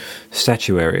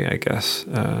statuary, I guess.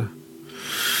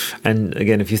 And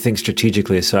again, if you think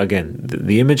strategically, so again,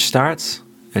 the image starts,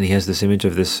 and he has this image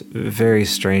of this very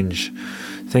strange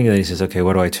thing, and then he says, okay,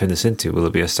 what do I turn this into? Will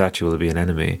it be a statue? Will it be an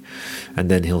enemy? And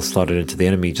then he'll slot it into the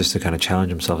enemy just to kind of challenge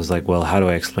himself. It's like, well, how do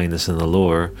I explain this in the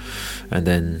lore? And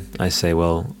then I say,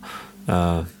 well,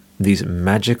 these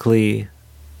magically,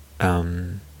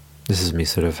 this is me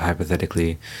sort of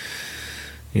hypothetically,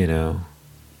 sort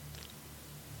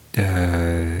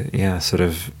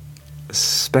of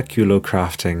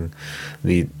speculo-crafting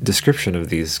the description of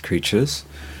these creatures,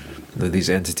 these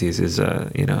entities, is,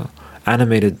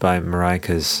 animated by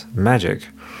Marika's magic.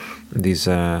 These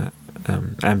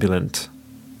ambulant,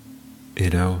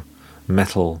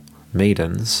 metal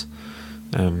maidens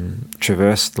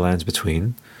traverse the lands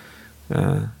between,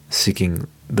 seeking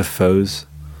the foes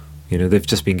You know, they've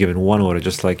just been given one order,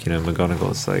 just like, you know,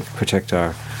 McGonagall's like, protect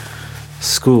our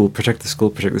school, protect the school,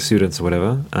 protect the students, or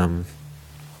whatever.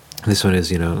 This one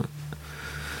is, you know,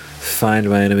 find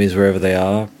my enemies wherever they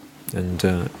are and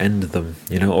end them,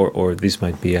 you know, or these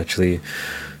might be actually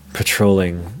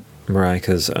patrolling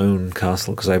Marika's own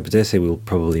castle, because I dare say we'll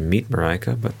probably meet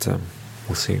Marika, but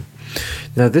we'll see.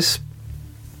 Now this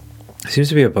seems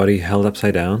to be a body held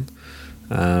upside down.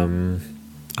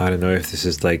 I don't know if this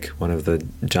is like one of the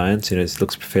giants, you know, it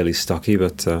looks fairly stocky,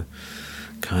 but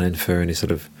can't infer any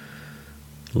sort of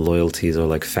loyalties or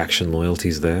like faction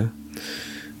loyalties there.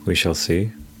 We shall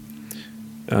see.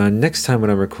 Next time when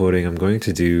I'm recording, I'm going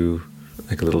to do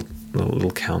like a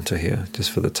little counter here,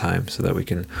 just for the time, so that we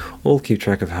can all keep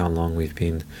track of how long we've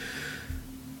been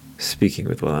speaking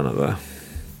with one another.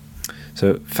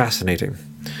 So, fascinating.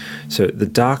 So, the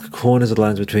dark corners of the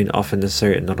lines between often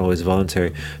necessary and not always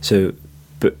voluntary. So,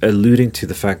 but alluding to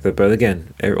the fact that, but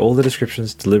again, all the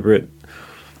descriptions, deliberate.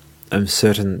 I'm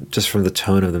certain, just from the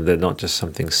tone of them, they're not just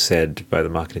something said by the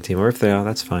marketing team, or if they are,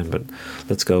 that's fine, but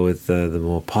let's go with the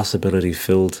more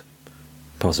possibility-filled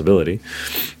possibility,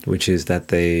 which is that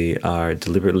they are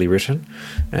deliberately written,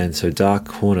 and so dark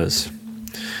corners.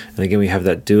 And again, we have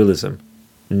that dualism,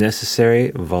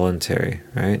 necessary, voluntary,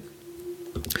 right?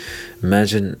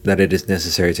 Imagine that it is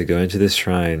necessary to go into this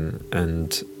shrine,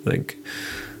 and like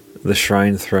the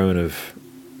shrine throne of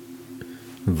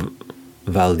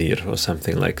Valnir or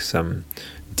something, like some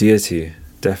deity,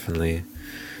 definitely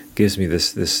gives me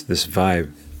this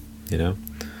vibe, you know.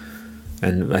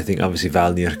 And I think obviously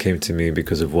Valnir came to me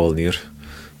because of Volnir,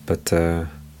 but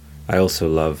I also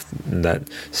love that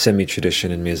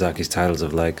semi-tradition in Miyazaki's titles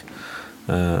of like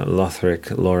Lothric,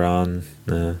 Loran,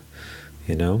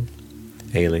 you know,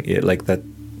 Ailing, like that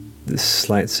this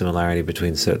slight similarity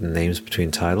between certain names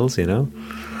between titles, you know,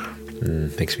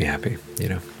 makes me happy, you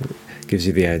know. Gives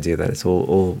you the idea that it's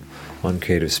all one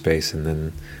creative space, and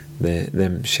then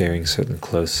them sharing certain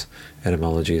close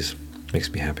etymologies makes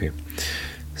me happy.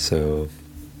 So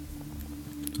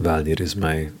Valdir is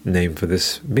my name for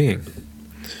this being.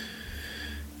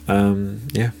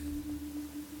 Yeah,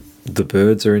 the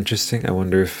birds are interesting. I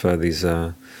wonder if these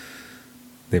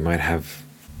they might have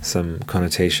some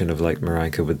connotation of like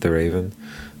Marika with the raven,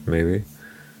 maybe.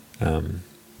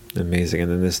 Amazing. And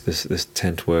then this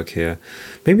tent work here,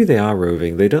 maybe they are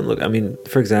roving. They don't look, I mean,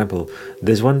 for example,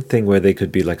 there's one thing where they could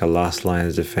be like a last line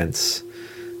of defense,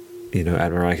 you know,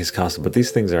 at Marika's castle, but these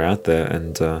things are out there,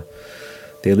 and the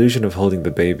illusion of holding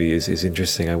the baby is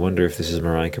interesting. I wonder if this is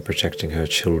Marika protecting her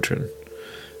children,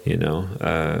 you know,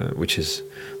 which is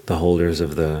the holders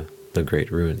of the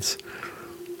great ruins,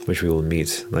 which we will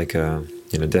meet. Like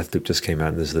you know, Deathloop just came out,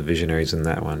 and there's the visionaries in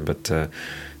that one, but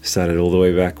started all the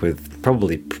way back with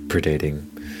probably predating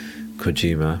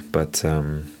Kojima, but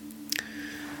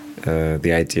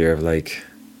the idea of like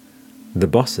the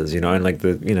bosses, you know, and like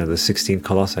the, you know, the 16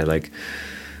 colossi, like,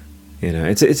 you know,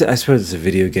 it's I suppose it's a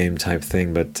video game type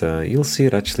thing, but you'll see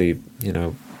it actually, you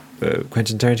know,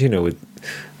 Quentin Tarantino with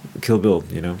Kill Bill,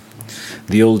 you know,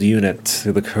 the old unit,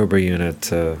 the Cobra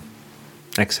unit,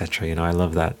 etc. You know, I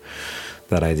love that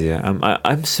idea.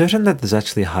 I'm certain that there's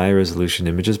actually higher resolution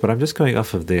images, but I'm just going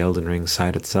off of the Elden Ring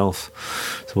site itself,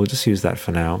 so we'll just use that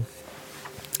for now,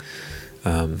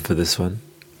 for this one.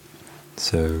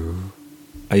 So,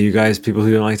 are you guys people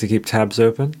who don't like to keep tabs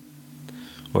open,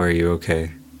 or are you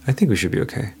okay? I think we should be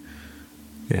okay.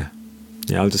 Yeah,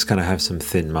 I'll just kind of have some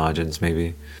thin margins,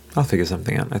 maybe. I'll figure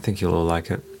something out. I think you'll all like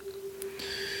it.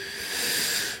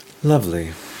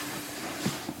 Lovely.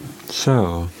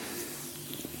 So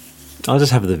I'll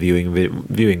just have the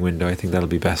viewing window. I think that'll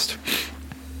be best.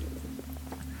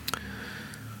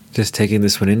 Just taking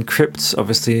this one in. Crypts,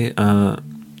 obviously,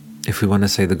 if we want to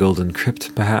say the Golden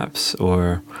Crypt, perhaps,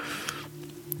 or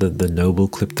the Noble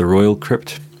Crypt, the Royal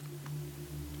Crypt,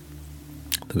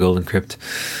 the Golden Crypt,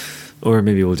 or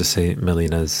maybe we'll just say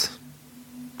Melina's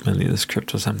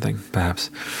Crypt or something, perhaps.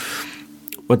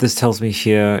 What this tells me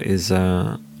here is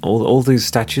all these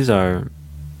statues are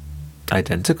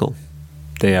identical.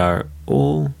 They are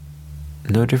all,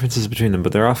 no differences between them,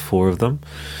 but there are 4 of them.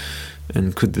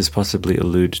 And could this possibly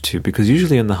allude to, because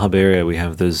usually in the hub area we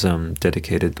have those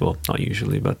dedicated, well, not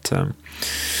usually, but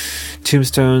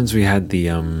tombstones. We had the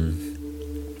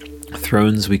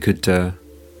thrones we could,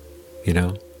 you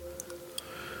know,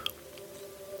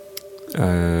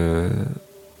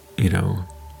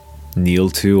 kneel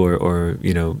to, or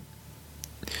you know,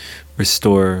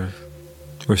 restore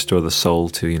the soul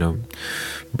to, you know,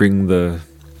 bring the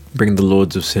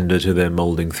Lords of Cinder to their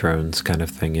molding thrones, kind of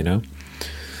thing, you know.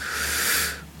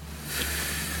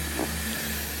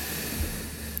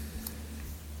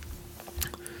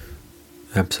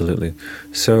 Absolutely.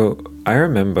 So I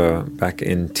remember back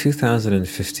in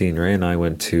 2015, Ray and I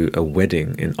went to a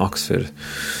wedding in Oxford,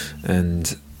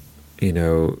 and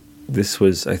this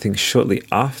was, I think, shortly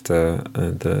after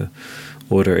the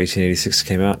Order 1886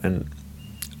 came out, and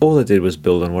all it did was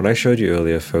build on what I showed you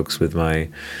earlier, folks, with my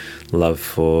love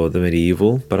for the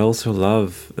medieval, but also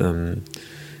love, the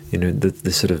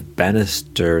sort of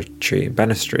banistry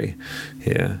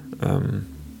here.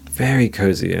 Very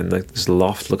cozy, and like this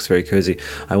loft looks very cozy.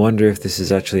 I wonder if this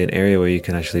is actually an area where you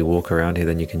can actually walk around here,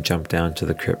 then you can jump down to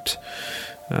the crypt.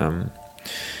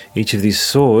 Each of these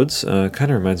swords kind of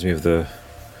reminds me of the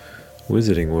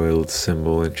Wizarding World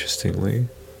symbol, interestingly.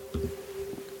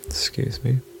 Excuse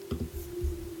me.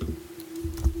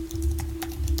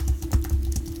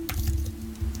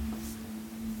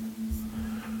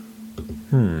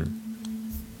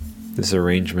 This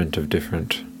arrangement of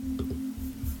different...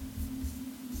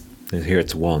 Here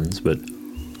it's wands, but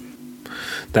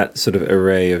that sort of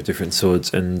array of different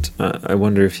swords, and I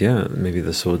wonder if, maybe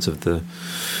the swords of the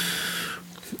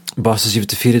bosses you've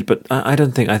defeated, but I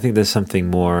think there's something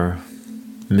more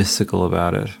mystical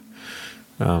about it.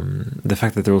 The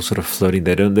fact that they're all sort of floating,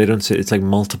 they don't sit, it's like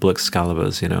multiple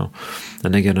Excaliburs,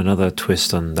 and again, another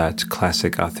twist on that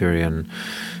classic Arthurian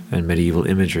and medieval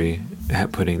imagery,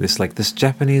 putting this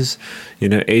Japanese,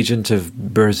 agent of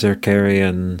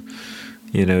Berserkerian,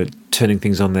 turning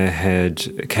things on their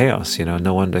head, chaos.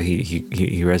 No wonder he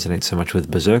resonates so much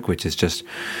with Berserk, which is just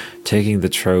taking the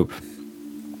trope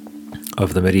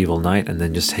of the medieval knight and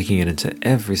then just taking it into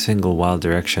every single wild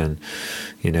direction,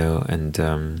 and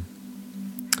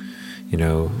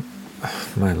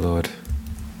my lord,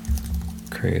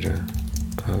 creator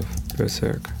of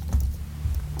Berserk,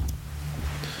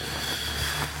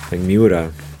 like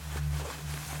Miura,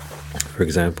 for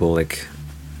example, like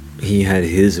he had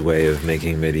his way of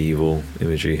making medieval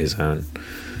imagery his own,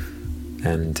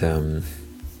 and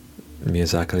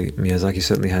Miyazaki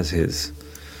certainly has his.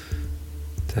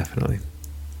 Definitely.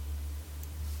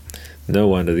 No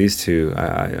wonder these two.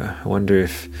 I wonder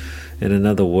if in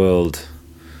another world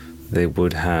they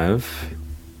would have.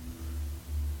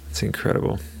 It's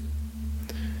incredible.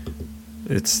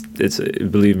 It's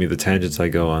believe me, the tangents I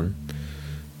go on.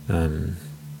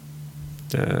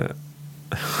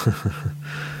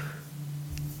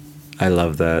 I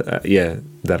love that.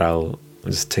 That I'll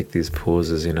just take these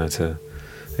pauses, to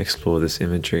explore this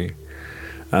imagery.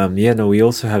 We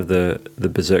also have the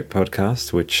Berserk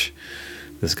podcast, which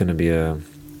there's going to be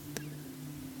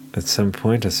at some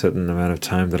point a certain amount of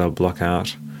time that I'll block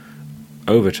out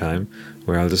over time,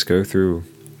 where I'll just go through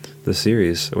the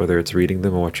series, whether it's reading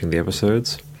them or watching the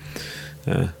episodes.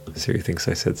 Siri thinks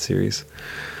I said series.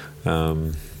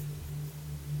 That'll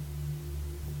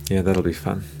be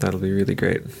fun. That'll be really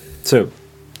great. So,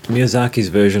 Miyazaki's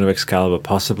version of Excalibur,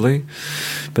 possibly,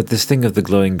 but this thing of the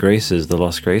glowing graces, the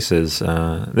lost graces,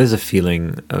 there's a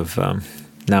feeling of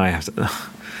now I have to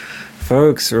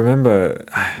folks, remember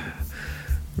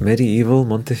medieval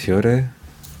Montefiore,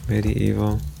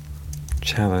 medieval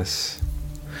chalice.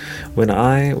 When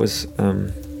I was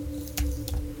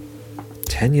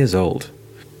 10 years old,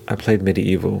 I played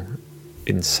medieval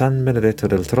in San Benedetto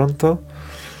del Tronto,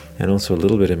 and also a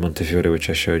little bit in Montefiore, which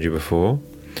I showed you before.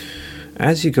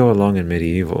 As you go along in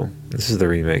medieval, this is the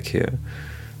remake here,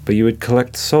 but you would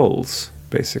collect souls,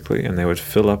 basically, and they would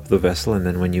fill up the vessel, and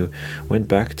then when you went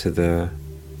back to the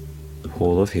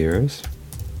Hall of Heroes,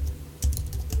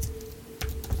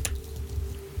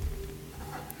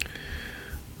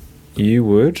 you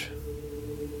would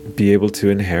be able to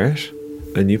inherit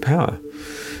a new power.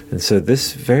 And so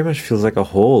this very much feels like a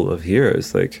Hall of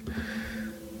Heroes. Like,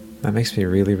 that makes me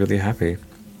really, really happy.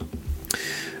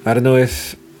 I don't know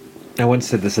if I once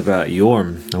said this about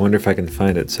Yorm. I wonder if I can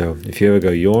find it. So if you ever go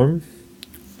Yorm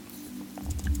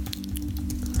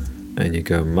and you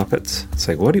go Muppets, it's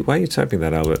like, why are you typing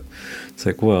that, Albert? It's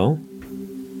like, well,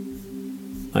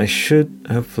 I should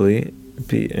hopefully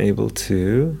be able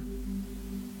to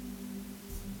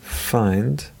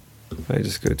find, if I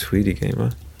just go Tweety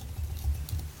Gamer.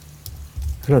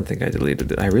 I don't think I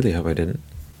deleted it. I really hope I didn't.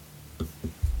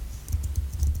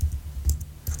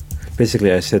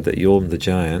 Basically, I said that Yorm the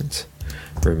Giant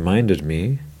reminded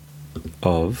me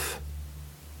of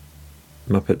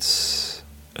Muppets'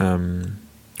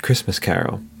 Christmas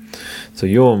Carol. So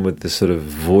Yorm with this sort of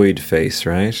void face,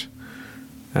 right?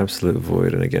 Absolute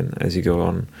void. And again, as you go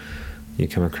on, you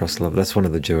come across love. That's one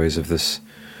of the joys of this.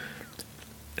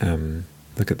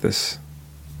 Look at this.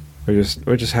 We're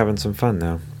just having some fun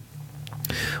now.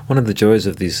 One of the joys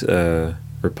of these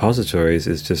repositories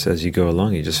is just as you go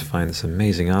along, you just find this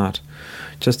amazing art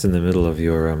just in the middle of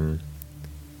your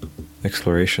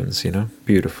explorations,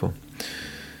 beautiful.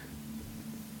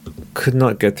 could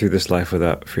not get through this life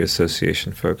without free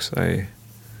association, folks.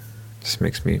 Just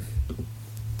makes me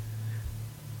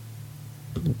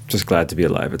just glad to be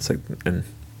alive. It's like, and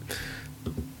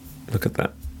look at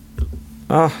that.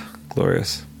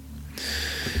 Glorious.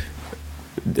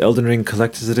 The Elden Ring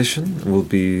Collector's Edition will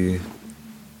be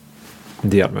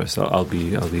the utmost. I'll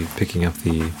be picking up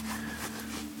the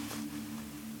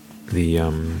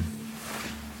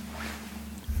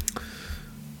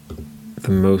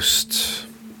most,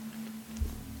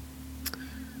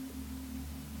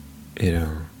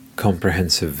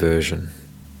 comprehensive version.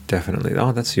 Definitely.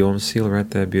 Oh, that's Yorm's seal right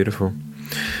there. Beautiful.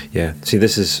 Yeah. See,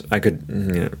 this is, I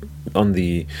could, on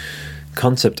the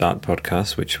concept art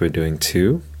podcast, which we're doing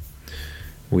too,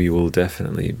 we will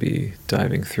definitely be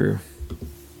diving through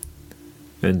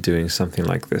and doing something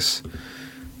like this.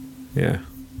 Yeah.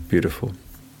 Beautiful.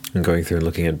 And going through and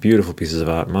looking at beautiful pieces of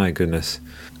art. My goodness.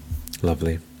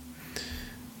 Lovely.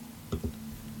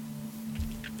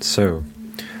 So,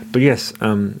 but yes,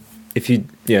 if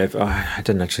I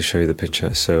didn't actually show you the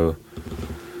picture. So,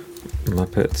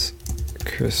 Muppets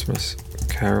Christmas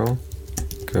Carol,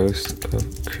 Ghost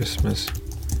of Christmas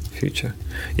Future.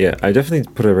 Yeah, I definitely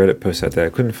put a Reddit post out there. I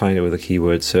couldn't find it with a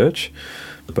keyword search,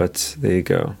 but there you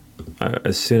go.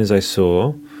 As soon as I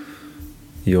saw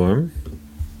Yorm,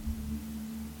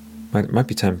 might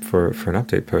be time for an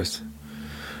update post.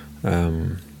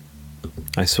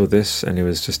 I saw this and it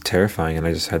was just terrifying, and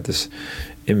I just had this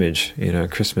image,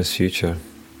 Christmas Future.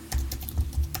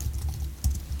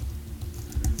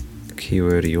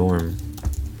 Keyword Yorm.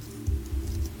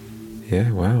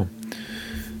 Yeah, wow.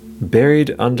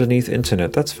 Buried underneath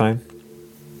internet. That's fine.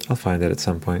 I'll find it at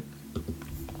some point.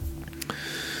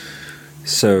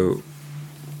 So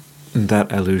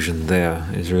that illusion there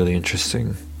is really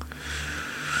interesting.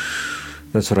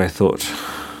 That's what I thought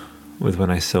with when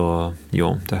I saw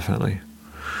Yorm, definitely.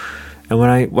 And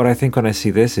what I think when I see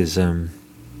this is, I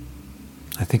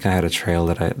think I had a trail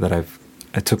that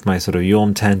I took my sort of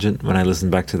Yorm tangent. When I listen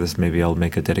back to this, maybe I'll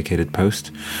make a dedicated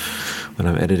post when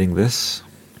I'm editing this.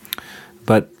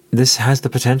 But this has the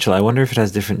potential. I wonder if it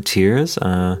has different tiers.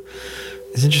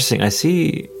 It's interesting. I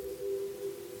see,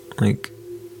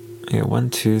 1,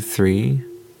 2, 3,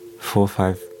 4,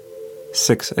 5,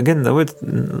 6. Again, the word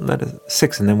letter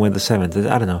 6, and then we're the 7th.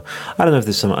 I don't know. I don't know if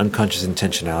there's some unconscious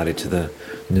intentionality to the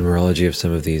numerology of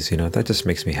some of these. That just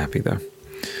makes me happy, though.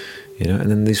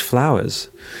 And then these flowers.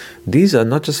 These are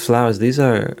not just flowers. These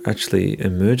are actually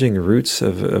emerging roots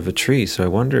of a tree. So I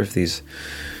wonder if these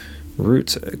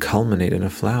roots culminate in a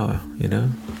flower.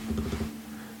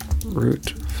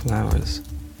 Root flowers.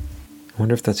 I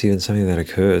wonder if that's even something that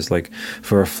occurs. Like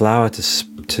for a flower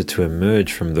to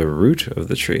emerge from the root of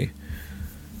the tree.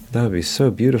 That would be so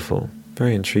beautiful.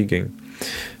 Very intriguing.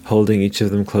 Holding each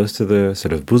of them close to the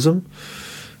sort of bosom.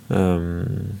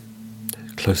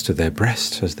 Close to their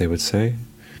breast, as they would say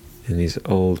in these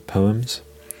old poems.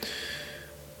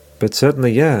 But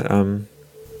certainly,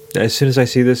 as soon as I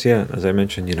see this, as I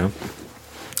mentioned,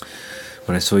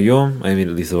 when I saw Yorm, I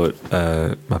immediately thought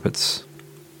Muppets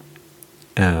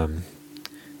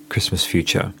Christmas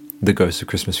Future, The Ghost of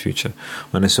Christmas Future.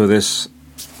 When I saw this,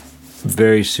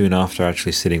 very soon after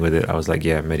actually sitting with it, I was like,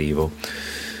 medieval.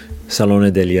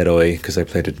 Salone degli Eroi, because I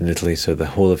played it in Italy, so the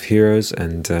Hall of Heroes,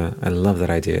 and I love that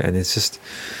idea, and it's just,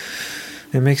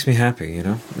 it makes me happy,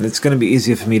 It's going to be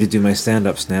easier for me to do my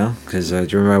stand-ups now, because do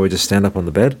you remember I would just stand up on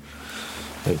the bed?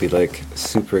 I'd be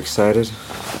super excited,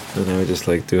 and I would just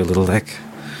do a little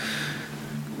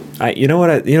you know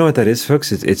what that is,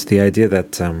 folks? It's the idea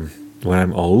that when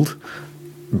I'm old,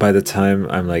 by the time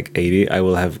I'm 80, I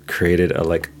will have created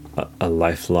a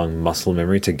lifelong muscle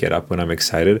memory to get up when I'm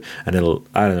excited, and I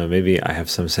don't know, maybe I have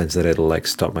some sense that it'll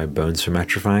stop my bones from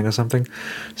atrophying or something.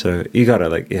 So you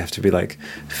gotta you have to be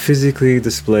physically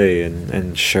display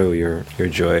and show your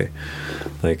joy.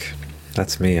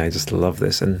 That's me. I just love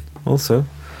this. And also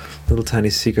little tiny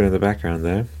secret in the background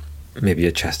there, maybe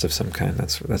a chest of some kind.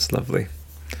 That's lovely.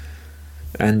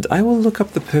 And I will look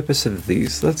up the purpose of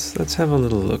these. Let's have a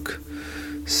little look.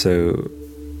 So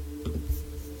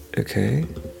okay,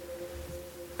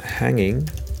 hanging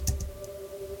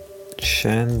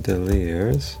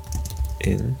chandeliers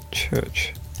in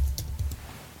church.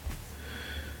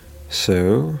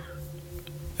 So,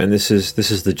 and this is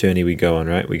the journey we go on,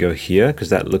 right? We go here because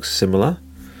that looks similar.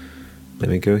 Then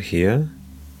we go here,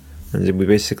 and then we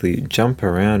basically jump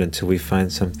around until we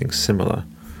find something similar,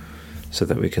 so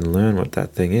that we can learn what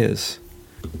that thing is.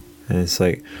 And it's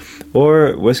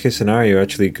or worst case scenario,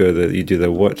 actually you do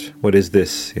the what is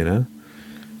this? You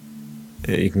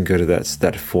can go to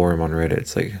that forum on Reddit.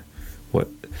 It's what?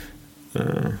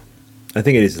 I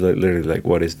think it is literally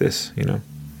what is this?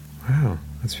 Wow,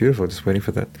 that's beautiful. Just waiting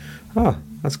for that. Oh,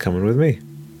 that's coming with me.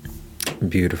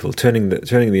 Beautiful. Turning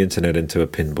the internet into a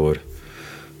pinboard.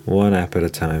 One app at a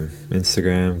time.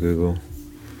 Instagram, Google,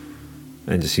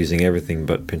 and just using everything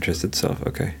but Pinterest itself.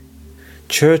 Okay.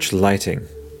 Church lighting.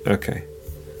 Okay.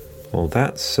 Well,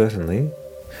 that's certainly...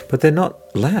 But they're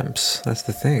not lamps. That's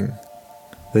the thing.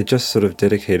 They're just sort of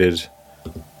dedicated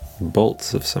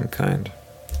bolts of some kind.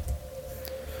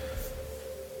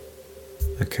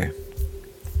 Okay.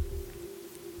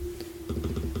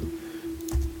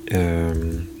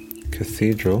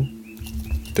 Cathedral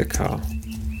decal.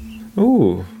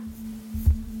 Ooh.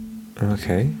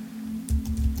 Okay.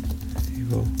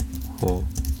 Medieval hall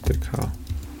decal.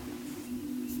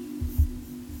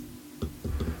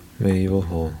 Medieval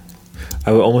hall.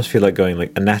 I would almost feel like going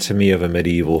like anatomy of a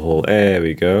medieval hall. There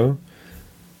we go.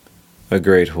 A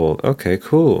great hall. Okay,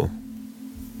 cool.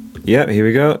 Yep, here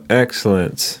we go.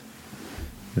 Excellent.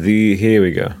 Here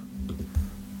we go.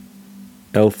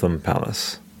 Eltham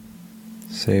Palace.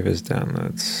 Save as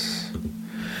downloads.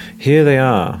 Here they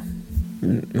are.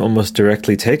 Almost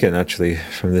directly taken, actually,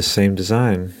 from this same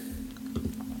design.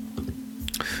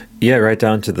 Yeah, right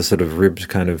down to the sort of ribbed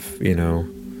kind of,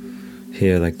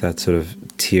 here, like that sort of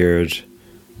tiered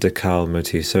decal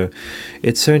motif. So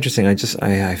it's so interesting. I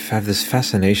have this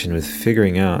fascination with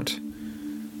figuring out.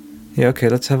 Yeah, okay,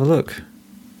 let's have a look.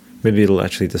 Maybe it'll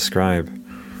actually describe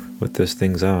what those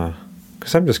things are.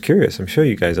 Because I'm just curious. I'm sure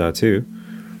you guys are too.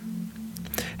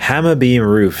 Hammer beam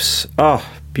roofs. Oh,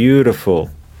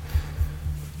 beautiful.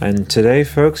 And today,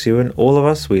 folks, you and all of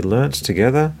us, we learnt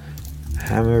together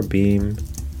hammer beam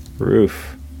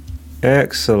roof.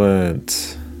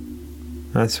 Excellent.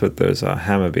 That's what those are,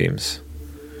 hammer beams.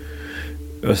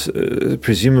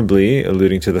 Presumably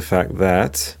alluding to the fact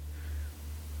that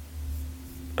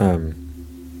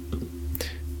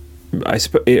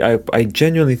I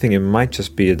genuinely think it might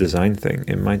just be a design thing.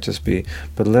 It might just be,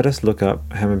 but let us look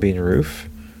up hammer beam roof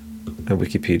at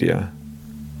Wikipedia.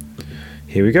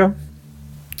 Here we go.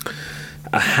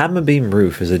 A hammer beam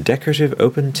roof is a decorative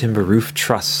open timber roof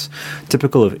truss,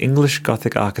 typical of English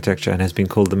Gothic architecture, and has been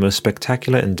called the most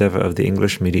spectacular endeavour of the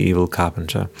English medieval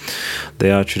carpenter.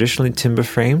 They are traditionally timber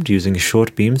framed, using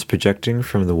short beams projecting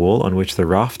from the wall on which the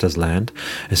rafters land,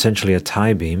 essentially a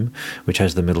tie beam, which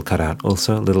has the middle cut out.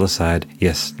 Also, little aside,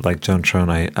 yes, like John Tron,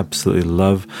 I absolutely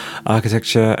love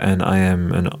architecture, and I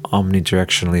am an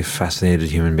omnidirectionally fascinated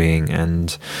human being,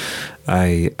 and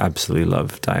I absolutely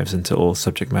love dives into all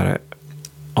subject matter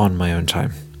on my own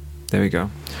time. There we go.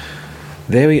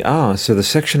 There we are. So the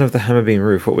section of the hammer beam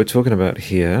roof, what we're talking about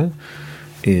here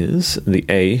is the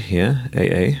A here,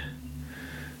 AA,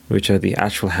 which are the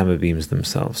actual hammer beams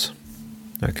themselves.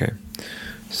 Okay.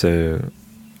 So,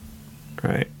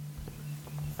 right.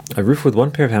 A roof with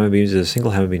one pair of hammer beams is a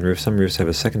single hammer beam roof. Some roofs have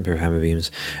a second pair of hammer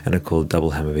beams and are called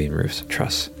double hammer beam roofs.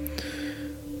 Truss.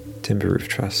 Timber roof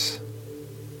truss.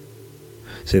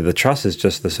 So the truss is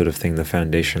just the sort of thing, the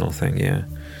foundational thing, yeah.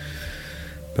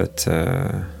 But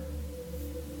a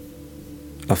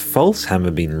false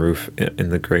hammer beam roof in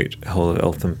the Great Hall of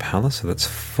Eltham Palace, so that's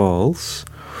false.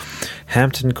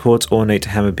 Hampton Court's ornate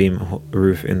hammer beam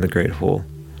roof in the Great Hall.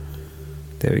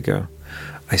 There we go.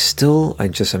 I'm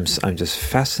just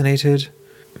fascinated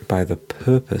by the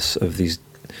purpose of these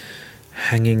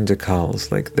hanging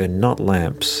decals. Like, they're not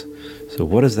lamps. So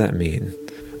what does that mean?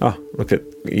 Oh, look at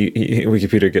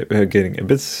Wikipedia getting a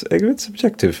bit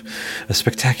subjective. A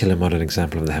spectacular modern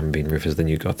example of the hammer beam roof is the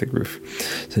new Gothic roof,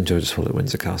 St George's Hall at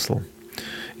Windsor Castle,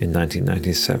 in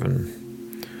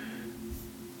 1997.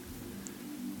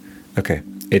 Okay,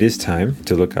 it is time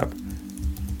to look up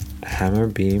hammer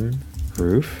beam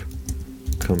roof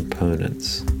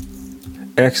components.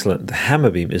 Excellent. The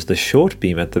hammer beam is the short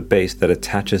beam at the base that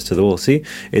attaches to the wall. See,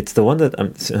 it's the one that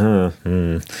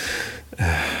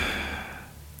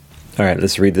All right,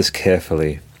 let's read this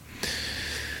carefully.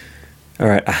 All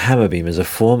right, a hammer beam is a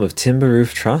form of timber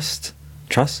roof truss,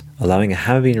 allowing a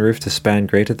hammer beam roof to span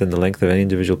greater than the length of any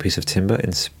individual piece of timber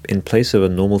in place of a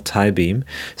normal tie beam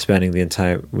spanning the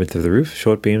entire width of the roof.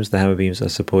 Short beams, the hammer beams are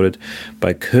supported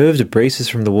by curved braces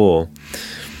from the wall.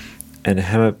 And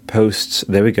hammer posts,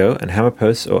 there we go, and hammer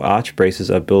posts or arch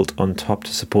braces are built on top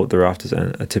to support the rafters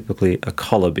and are typically a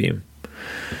collar beam.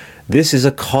 This is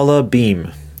a collar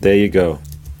beam. There you go.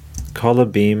 Collar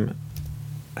beam,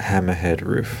 hammerhead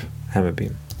roof, hammer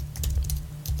beam.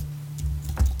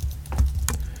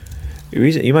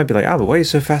 You might be like, but why are you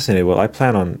so fascinated? Well, I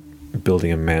plan on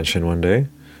building a mansion one day.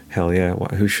 Hell yeah,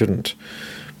 who shouldn't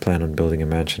plan on building a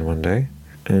mansion one day?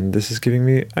 And this is giving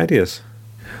me ideas.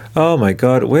 Oh my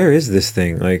god, where is this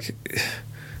thing? Like,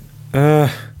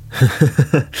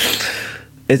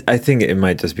 I think it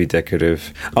might just be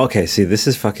decorative. Okay, see, this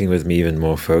is fucking with me even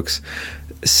more, folks.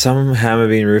 Some hammer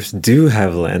beam roofs do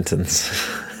have lanterns.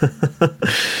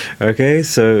 Okay,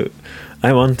 so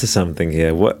I'm onto something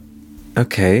here. What?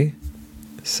 Okay.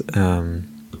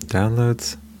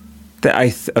 Downloads.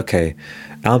 Okay.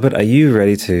 Albert, are you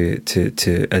ready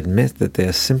to admit that they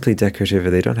are simply decorative or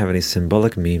they don't have any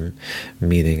symbolic meaning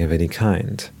of any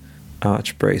kind?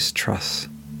 Arch brace truss.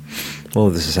 Oh,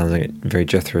 this sounds like very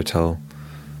Jethro Tull.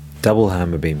 Double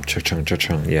hammer beam. Cha-chung,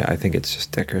 cha-chung. Yeah, I think it's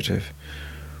just decorative.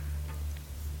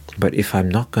 But if I'm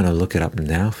not going to look it up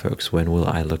now, folks, when will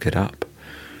I look it up?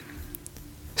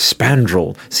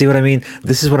 Spandrel. See what I mean?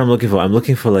 This is what I'm looking for. I'm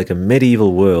looking for like a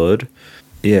medieval word.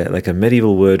 Yeah, like a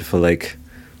medieval word for like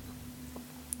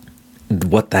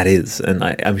what that is. And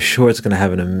I'm sure it's going to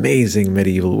have an amazing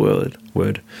medieval word.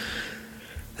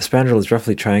 A spandrel is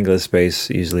roughly triangular space,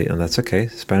 usually, and that's okay.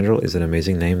 Spandrel is an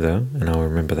amazing name, though, and I'll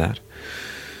remember that.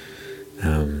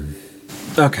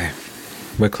 Okay,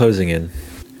 we're closing in.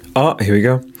 Oh, here we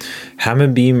go. Hammer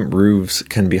beam roofs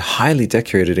can be highly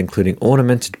decorated, including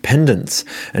ornamented pendants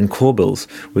and corbels,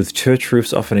 with church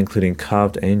roofs often including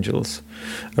carved angels.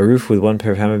 A roof with one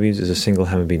pair of hammer beams is a single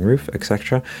hammer beam roof,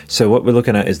 etc. So what we're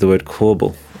looking at is the word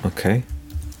corbel. Okay.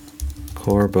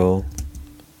 Corbel,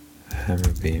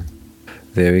 hammer beam.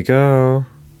 There we go.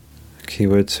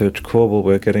 Keyword search corbel.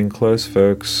 We're getting close,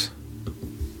 folks.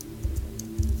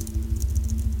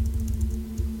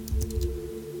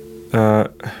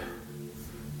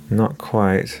 Not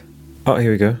quite. Oh,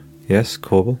 here we go. Yes,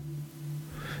 corbel.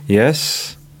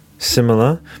 Yes,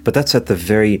 similar, but that's at the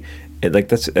very,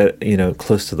 that's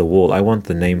close to the wall. I want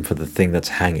the name for the thing that's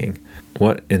hanging.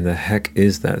 What in the heck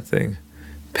is that thing?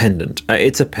 Pendant.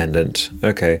 It's a pendant.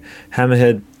 Okay.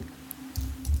 Hammerhead.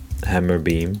 Hammer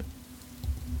beam.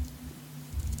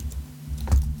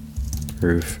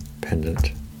 Roof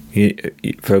pendant.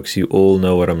 Folks, you all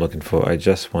know what I'm looking for. I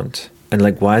just want. And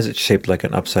why is it shaped like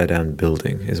an upside down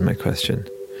building is my question.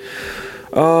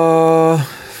 Oh,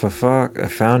 for fuck, I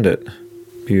found it.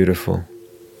 Beautiful.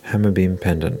 Hammer beam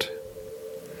pendant.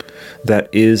 That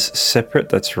is separate,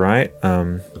 that's right.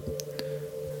 There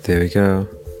we go.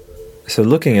 So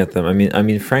looking at them, I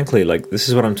mean, frankly, this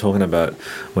is what I'm talking about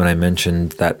when I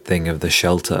mentioned that thing of the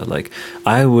shelter.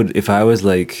 I would, if I was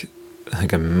like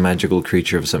a magical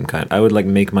creature of some kind, I would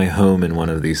make my home in one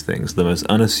of these things, the most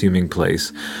unassuming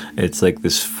place. It's like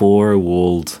this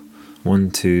 4-walled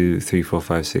 1, 2, 3, 4,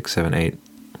 5, 6, 7, 8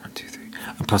 1, 2, 3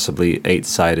 possibly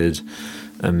 8-sided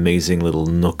amazing little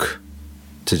nook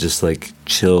to just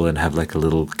chill and have a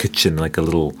little kitchen,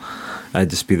 I'd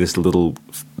just be this little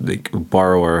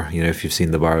borrower. If you've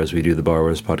seen The Borrowers, we do the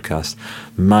Borrowers podcast.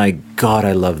 My God,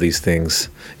 I love these things.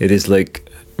 It is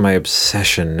my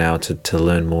obsession now to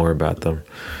learn more about them.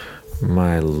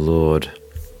 My Lord.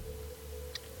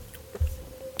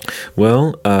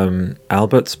 Well,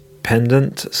 Albert's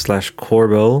pendant /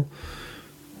 corbel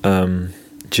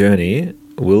journey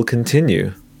will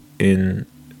continue in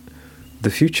the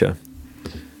future.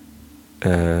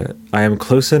 I am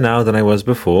closer now than I was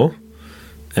before,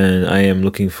 and I am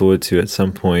looking forward to at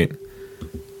some point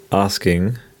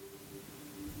asking.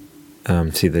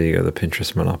 See, there you go, the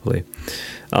Pinterest monopoly.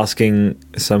 Asking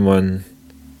someone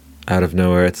out of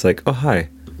nowhere, it's oh, hi.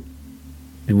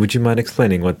 Would you mind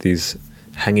explaining what these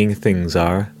hanging things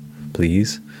are,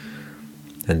 please?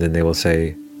 And then they will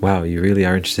say, wow, you really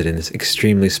are interested in this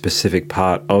extremely specific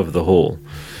part of the hall.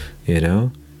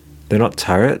 They're not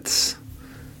turrets.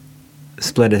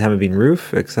 Splendid hammer beam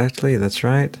roof, exactly, that's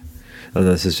right. And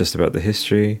this is just about the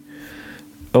history.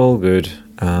 All good.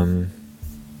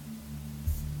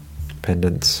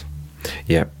 Pendants.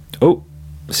 Yeah. Oh,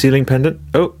 ceiling pendant.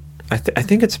 Oh, I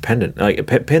think it's a pendant.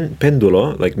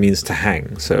 Pendulo, means to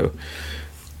hang. So,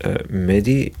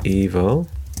 medieval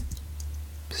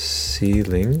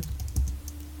ceiling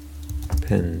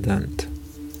pendant.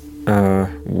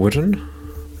 Wooden?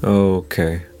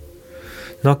 Okay.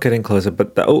 Not getting closer,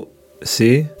 but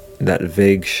see? That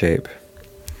vague shape.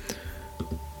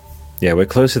 Yeah, we're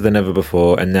closer than ever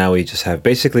before, and now we just have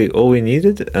basically all we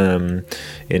needed, in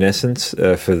essence,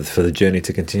 for the journey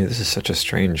to continue. This is such a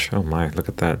strange... Oh my, look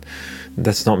at that.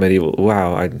 That's not medieval.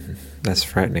 Wow, that's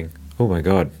frightening. Oh my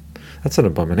God. That's an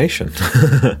abomination.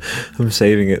 I'm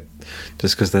saving it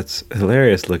just because that's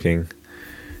hilarious looking.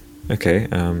 Okay,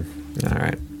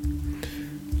 alright.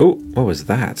 Oh, what was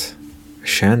that? A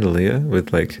chandelier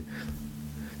with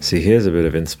See, here's a bit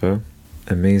of inspo.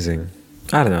 Amazing.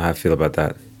 I don't know how I feel about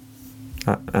that.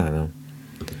 I don't know.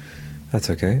 That's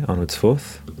okay. Onwards,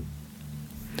 forth.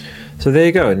 So there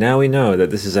you go. Now we know that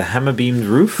this is a hammer-beamed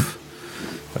roof,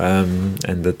 and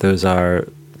that those are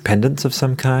pendants of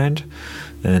some kind.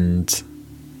 And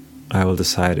I will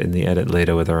decide in the edit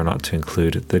later whether or not to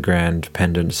include the grand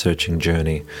pendant searching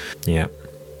journey. Yeah.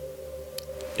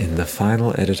 In the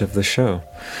final edit of the show.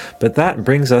 But that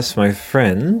brings us, my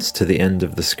friends, to the end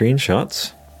of the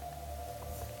screenshots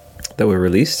that were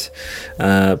released.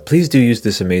 Please do use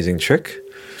this amazing trick.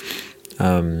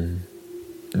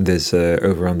 There's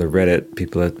over on the Reddit,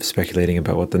 people are speculating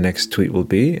about what the next tweet will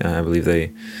be. I believe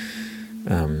they...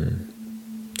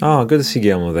 oh, good to see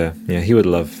Guillermo there. Yeah, he would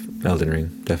love Elden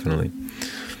Ring, definitely.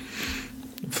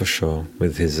 For sure.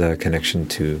 With his connection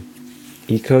to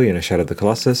Eco, Shadow of the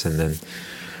Colossus, and then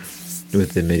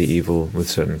with the medieval, with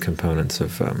certain components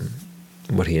of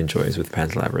what he enjoys with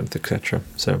Pan's Labyrinth, etc.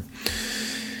 So,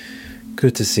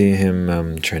 good to see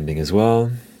him trending as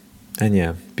well. And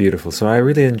yeah, beautiful. So I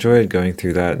really enjoyed going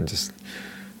through that, and just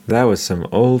that was some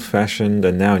old-fashioned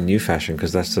and now new-fashioned,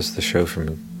 because that's just the show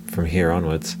from here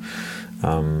onwards.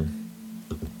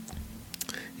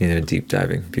 Deep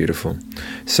diving, beautiful.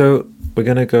 So we're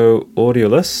gonna go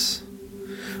audioless,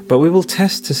 but we will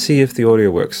test to see if the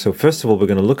audio works. So first of all, we're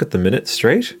gonna look at the minute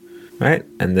straight, right?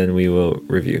 And then we will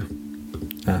review.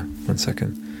 1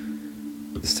 second.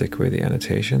 Let's take away the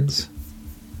annotations.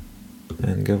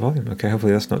 And go volume. Okay,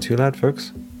 hopefully that's not too loud,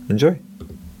 folks. Enjoy.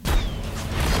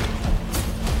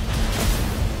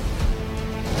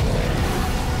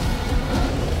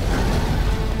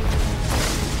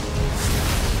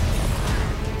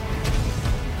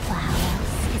 For how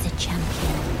else is a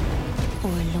champion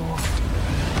or a lord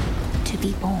to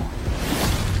be born?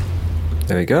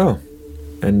 There we go.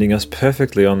 Ending us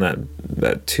perfectly on that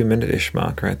 2-minute-ish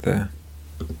mark right there.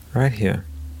 Right here.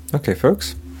 Okay,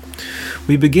 folks.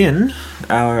 We begin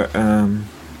our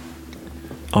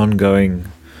ongoing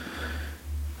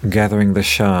gathering the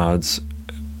shards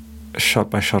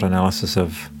shot-by-shot analysis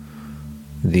of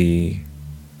the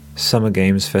Summer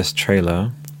Games Fest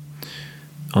trailer.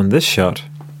 On this shot,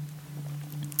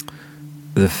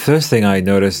 the first thing I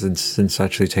noticed since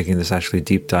actually taking this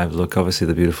deep dive look, obviously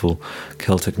the beautiful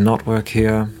Celtic knotwork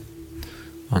here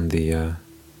on the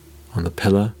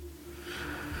pillar.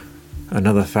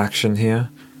 Another faction here.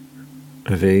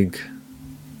 A vague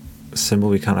symbol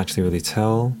we can't actually really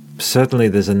tell. Certainly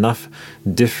there's enough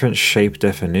different shape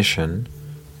definition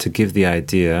to give the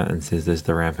idea, and there's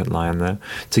the rampant lion there,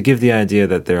 to give the idea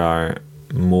that there are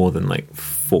more than like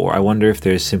 4. I wonder if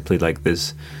there's simply like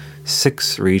there's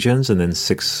 6 regions and then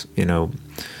 6,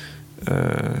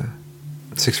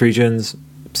 6 regions,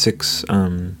 6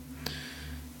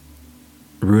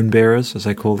 rune bearers, as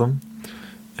I call them.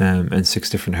 And 6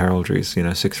 different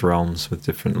heraldries, 6 realms with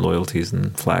different loyalties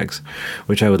and flags,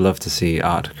 which I would love to see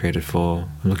art created for.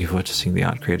 I'm looking forward to seeing the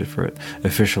art created for it,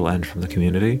 official and from the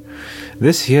community.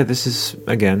 This is,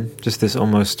 again, just this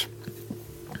almost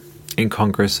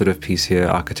incongruous sort of piece here,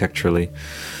 architecturally.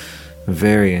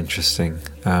 Very interesting.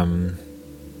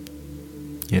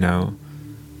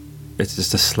 It's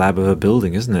just a slab of a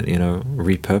building, isn't it?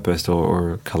 Repurposed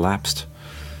or collapsed.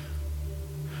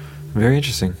 Very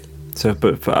interesting. So,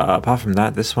 but apart from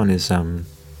that, this one is a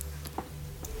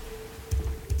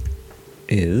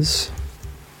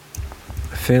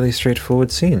fairly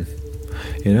straightforward scene.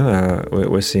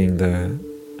 We're seeing the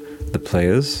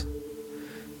players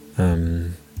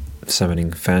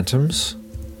summoning phantoms,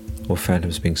 or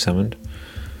phantoms being summoned,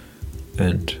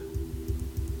 and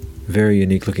very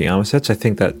unique looking armor sets. I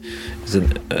think that is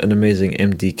an amazing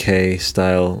MDK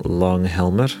style long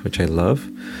helmet, which I love.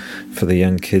 For the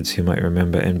young kids who might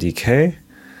remember MDK,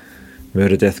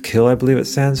 Murder, Death, Kill, I believe it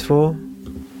stands for.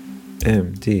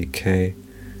 MDK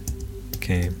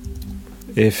game.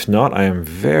 If not, I am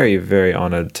very, very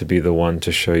honored to be the one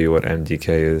to show you what MDK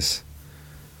is.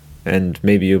 And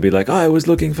maybe you'll be like, oh, I was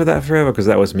looking for that forever, because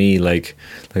that was me like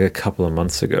a couple of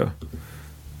months ago.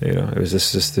 It was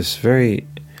just this very...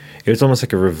 It was almost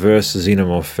like a reverse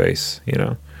xenomorph face,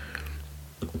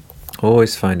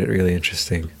 Always find it really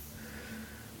interesting.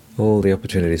 All the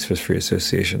opportunities for free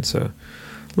association, so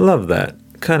love that.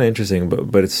 Kind of interesting,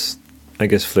 but it's, I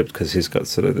guess, flipped because he's got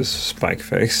sort of this spike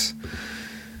face.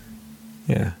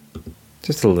 Yeah,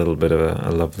 just a little bit of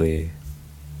a lovely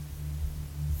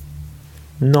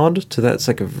nod to that. It's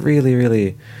like a really,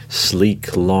 really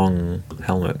sleek, long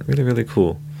helmet. Really, really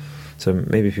cool. So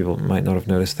maybe people might not have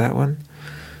noticed that one.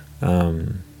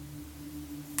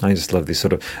 I just love these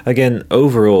sort of... Again,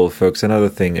 overall, folks, another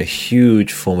thing, a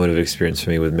huge formative experience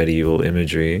for me with medieval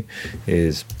imagery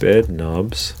is bed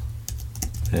knobs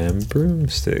and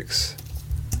broomsticks.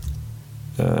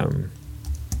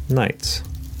 Knights.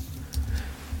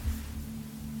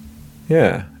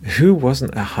 Yeah, who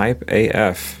wasn't a hype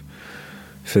AF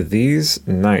for these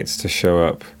knights to show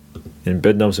up in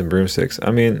bed knobs and broomsticks? I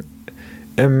mean,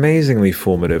 amazingly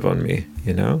formative on me,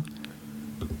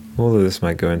 All of this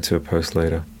might go into a post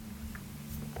later.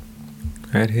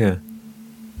 Right here.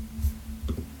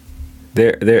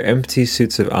 They're empty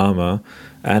suits of armor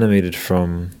animated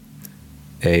from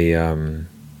a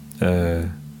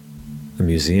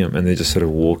museum, and they're just sort of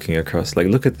walking across. Like,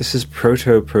 look at this is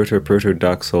proto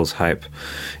Dark Souls hype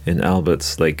in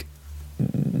Albert's like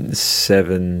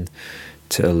 7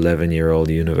 to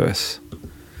 11-year-old universe.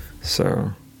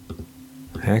 So,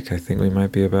 heck, I think we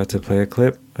might be about to play a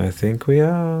clip. I think we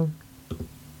are.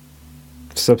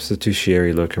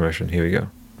 Substitutiary locomotion. Here we go.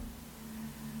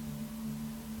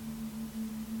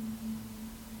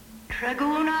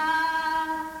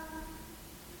 Traguna,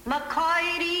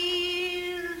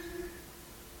 Macoides,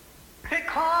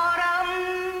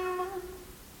 Tricorum,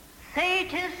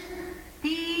 Satis,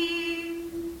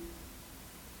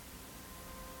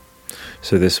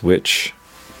 So this witch,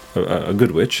 a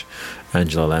good witch,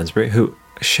 Angela Lansbury, who,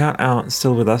 shout out,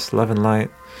 still with us, love and light,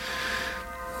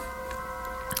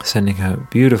 sending her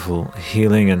beautiful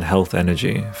healing and health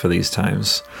energy for these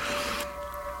times.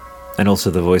 And also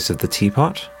the voice of the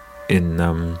teapot in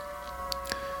Look.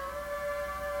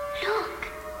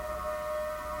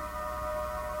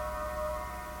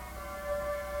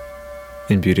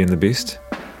 in Beauty and the Beast.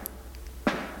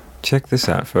 Check this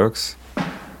out, folks.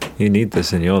 You need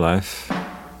this in your life.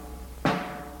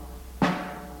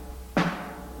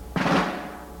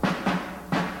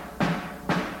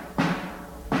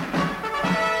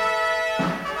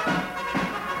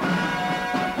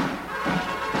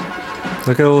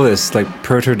 Look at all this, like,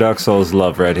 proto Dark Souls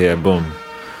love right here, boom.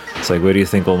 It's like, where do you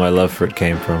think all my love for it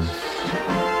came from?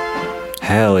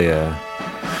 Hell yeah.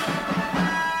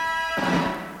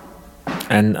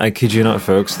 And I kid you not,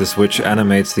 folks, this witch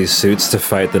animates these suits to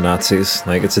fight the Nazis.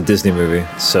 Like, it's a Disney movie.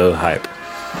 So hype.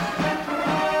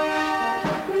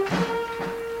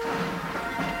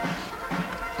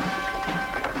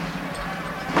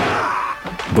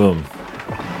 Boom.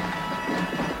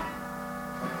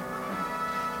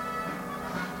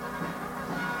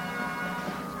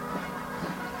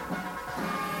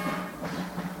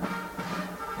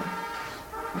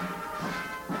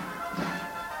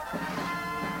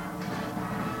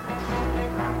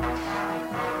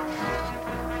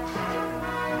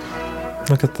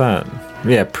 Look at that.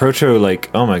 Yeah, proto, like,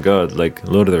 oh my god, like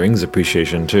Lord of the Rings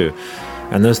appreciation too.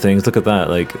 And those things, look at that,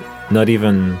 like, not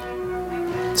even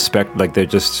like they're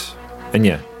just, and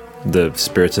yeah, the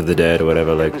spirits of the dead or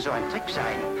whatever, like.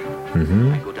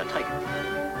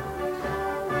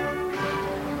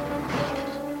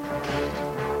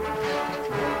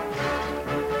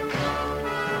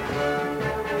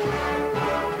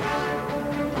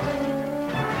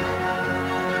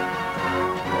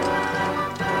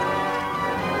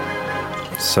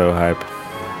 So hype.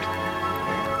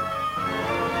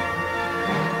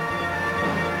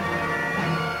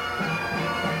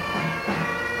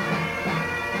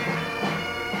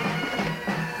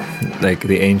 Like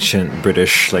the ancient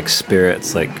British like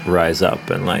spirits like rise up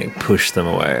and like push them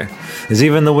away. There's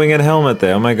even the winged helmet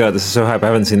there. Oh my god, this is so hype. I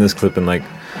haven't seen this clip in like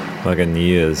fucking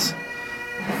years.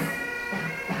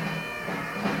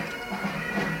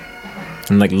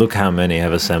 And like, look how many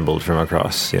have assembled from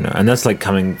across, you know, and that's like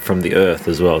coming from the earth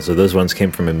as well. So those ones came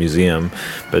from a museum,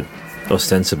 but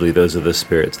ostensibly those are the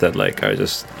spirits that like are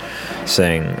just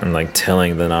saying and like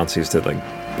telling the Nazis to like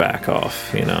back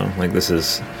off, you know, like this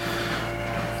is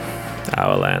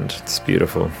our land. It's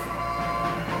beautiful.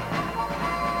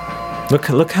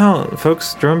 Look how,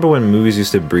 folks, do you remember when movies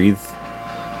used to breathe,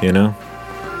 you know?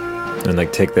 And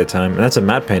like take their time. And that's a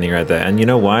matte painting right there. And you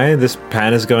know why this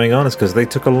pan is going on? It's because they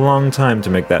took a long time to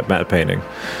make that matte painting.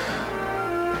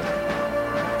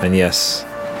 And yes,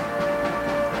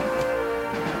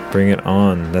 bring it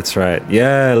on. That's right.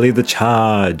 Yeah, lead the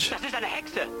charge. Das ist eine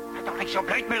Hexe. Doch nicht so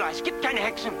blöd, Müller. Es gibt keine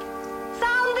Hexen.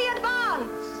 Sound the advance.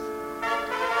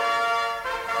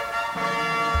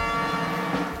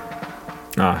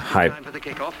 Ah, hype. Time for the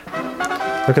kickoff.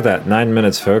 Look at that, 9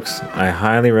 minutes, folks. I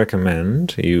highly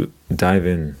recommend you dive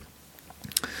in.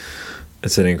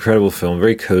 It's an incredible film,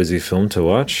 very cozy film to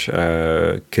watch.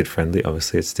 Kid-friendly,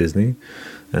 obviously, it's Disney.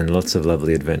 And lots of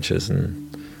lovely adventures. And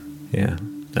yeah.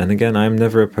 And again, I'm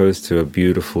never opposed to a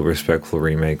beautiful, respectful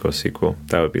remake or sequel.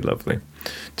 That would be lovely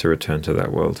to return to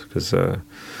that world. Because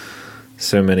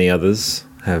so many others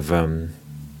have...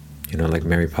 you know, like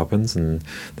Mary Poppins, and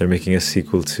they're making a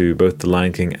sequel to both The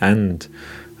Lion King and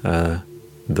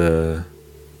the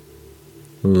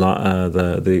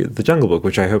Jungle Book,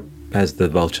 which I hope has the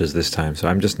vultures this time. So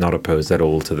I'm just not opposed at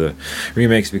all to the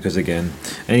remakes, because again,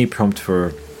 any prompt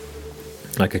for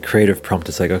like a creative prompt,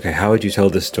 it's like, okay, how would you tell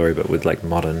this story but with like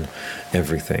modern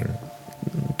everything?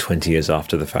 20 years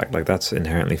after the fact. Like, that's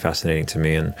inherently fascinating to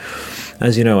me. And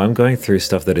as you know, I'm going through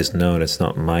stuff that is known. It's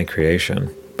not my creation,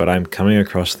 but I'm coming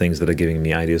across things that are giving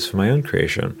me ideas for my own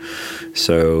creation.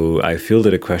 So I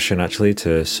fielded a question actually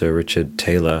to Sir Richard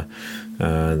Taylor,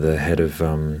 the head of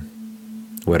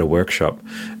Weta Workshop,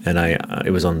 and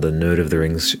it was on the Nerd of the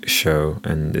Rings show,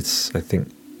 and it's, I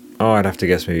think, I'd have to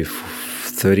guess maybe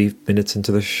 30 minutes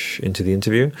into the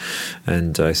interview,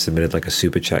 and I submitted like a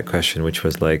super chat question, which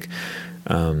was like,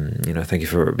 thank you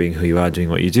for being who you are, doing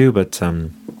what you do, but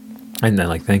and then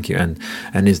like, thank you, and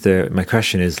my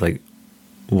question is like,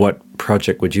 what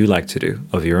project would you like to do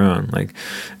of your own? Like,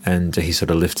 and he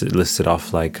sort of listed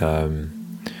off like a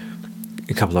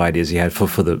couple of ideas he had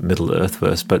for the Middle Earth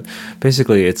verse, but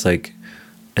basically it's like,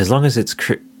 as long as it's,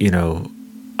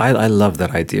 I love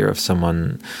that idea of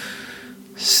someone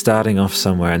starting off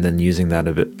somewhere and then using that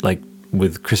a bit, like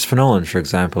with Christopher Nolan, for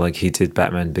example. Like, he did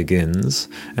Batman Begins,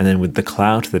 and then with the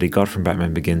clout that he got from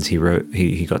Batman Begins, he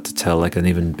got to tell like an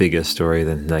even bigger story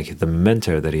than like the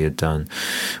Memento that he had done,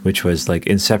 which was like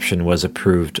Inception was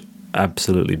approved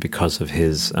absolutely because of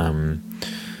his the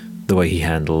way he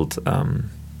handled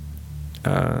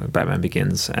Batman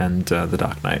Begins and The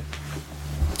Dark Knight.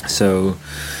 So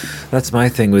that's my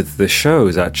thing with the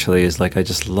shows, actually, is like, I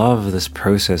just love this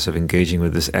process of engaging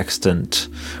with this extant,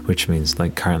 which means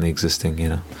like currently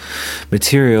existing,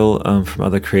 material from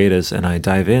other creators, and I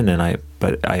dive in,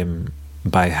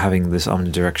 by having this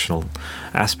omnidirectional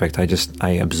aspect, I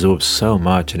absorb so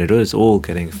much, and it is all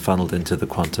getting funneled into the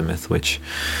Quantum Myth, which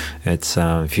it's,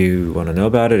 if you want to know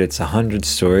about it, it's 100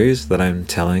 stories that I'm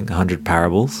telling, 100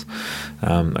 parables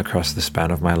across the span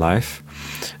of my life,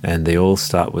 and they all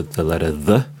start with the letter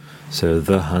the. So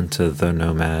the hunter, the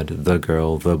nomad, the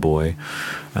girl, the boy.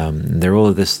 They're all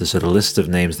of this sort of list of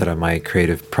names that are my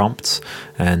creative prompts,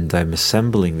 and I'm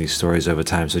assembling these stories over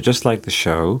time. So just like the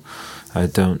show,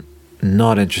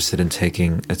 not interested in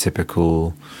taking a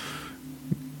typical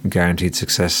guaranteed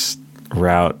success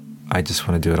route. I just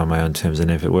want to do it on my own terms, and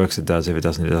if it works, it does. If it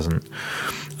doesn't, it doesn't.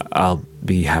 I'll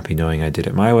be happy knowing I did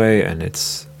it my way,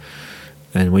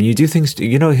 and when you do things,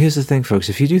 here's the thing, folks,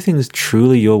 if you do things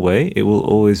truly your way, it will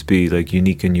always be like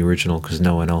unique and original, because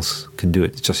no one else can do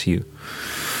it. It's just you.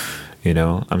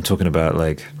 I'm talking about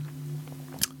like,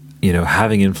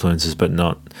 having influences, but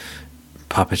not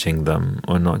puppeting them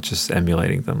or not just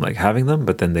emulating them, like having them,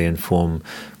 but then they inform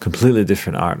completely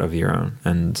different art of your own.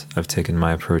 And I've taken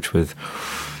my approach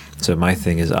so my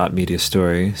thing is art, media,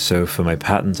 story. So for my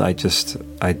patterns, I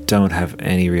don't have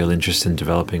any real interest in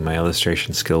developing my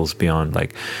illustration skills beyond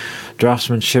like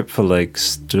draftsmanship for like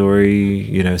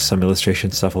story, some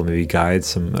illustration stuff, or maybe guide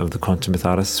some of the Quantum Myth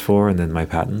artists for, and then my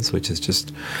patterns, which is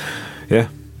just, I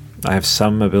have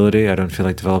some ability. I don't feel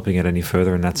like developing it any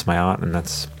further, and that's my art, and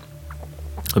that's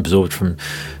absorbed from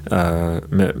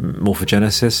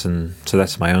morphogenesis, and so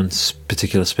that's my own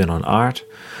particular spin on art.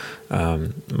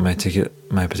 My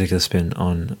particular spin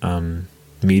on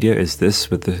media is this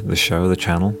with the show, the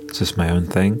channel. It's just my own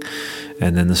thing,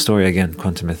 and then the story, again,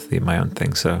 Quantum Myth, my own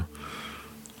thing. So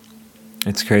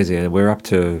it's crazy. We're up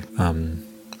to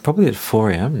probably at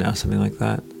 4 a.m. now, something like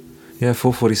that. Yeah,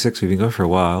 4:46. We've been going for a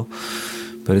while,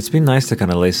 but it's been nice to kind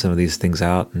of lay some of these things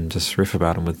out and just riff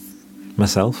about them with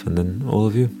myself and then all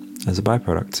of you as a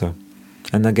byproduct. So,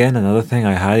 and again, another thing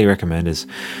I highly recommend is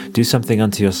do something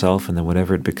unto yourself, and then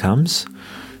whatever it becomes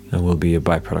will be a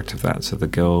byproduct of that. So the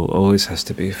goal always has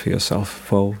to be for yourself,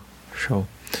 for sure.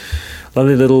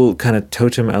 Lovely little kind of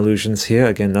totem allusions here.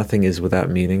 Again, nothing is without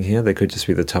meaning here. They could just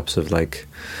be the tops of like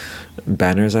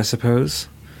banners, I suppose.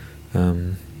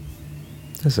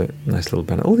 There's a nice little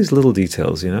banner. All these little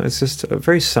details, it's just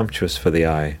very sumptuous for the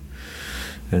eye.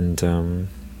 And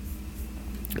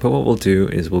but what we'll do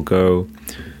is we'll go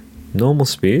normal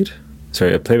speed,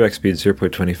 playback speed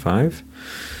 0.25.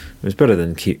 It's better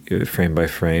than keep frame by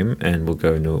frame, and we'll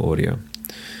go no audio.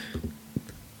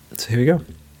 So here we go.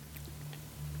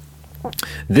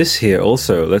 This here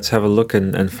also, let's have a look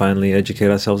and finally educate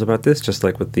ourselves about this, just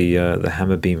like with the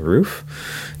hammer beam roof.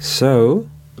 So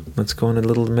let's go on a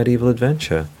little medieval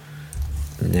adventure.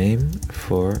 Name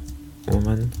for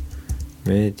woman,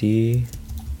 medieval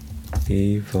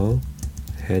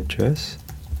headdress,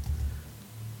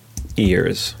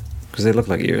 ears, because they look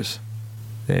like ears.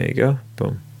 There you go,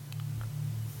 boom.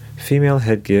 Female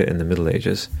headgear in the Middle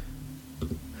Ages.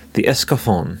 The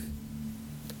escafon.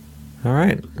 All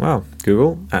right, wow,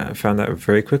 Google found that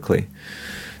very quickly.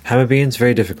 Hammer beams,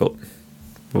 very difficult.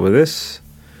 But with this,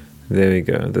 there we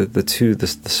go. The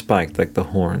spiked, like the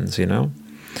horns, It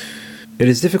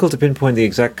is difficult to pinpoint the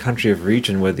exact country or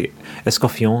region where the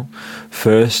escaffion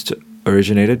first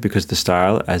originated because the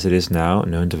style, as it is now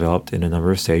known, developed in a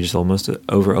number of stages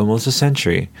over almost a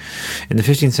century. In the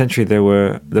 15th century, there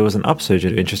was an upsurge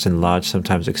of interest in large,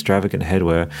 sometimes extravagant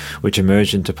headwear, which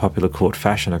emerged into popular court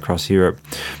fashion across Europe.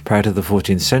 Prior to the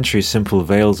 14th century, simple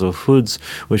veils or hoods,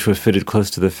 which were fitted close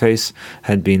to the face,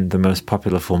 had been the most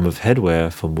popular form of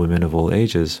headwear for women of all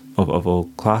ages, of all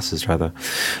classes rather.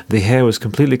 The hair was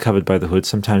completely covered by the hood,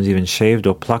 sometimes even shaved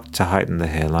or plucked to heighten the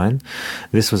hairline.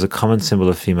 This was a common symbol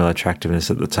of female attractiveness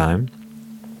at the time.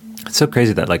 It's so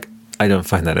crazy that, like, I don't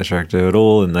find that attractive at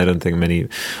all, and I don't think many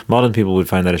modern people would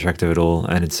find that attractive at all,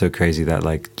 and it's so crazy that,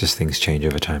 like, just things change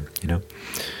over time, you know?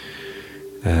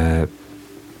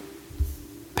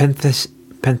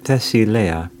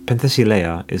 Penthesilea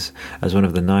is, as one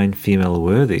of the 9 female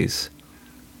worthies,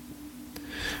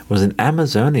 was an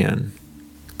Amazonian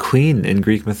queen in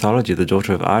Greek mythology, the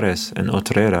daughter of Ares and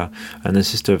Otrera, and the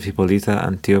sister of Hippolyta,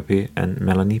 Antiope, and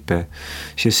Melanippe.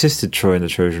 She assisted Troy in the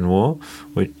Trojan War,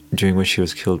 during which she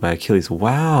was killed by Achilles.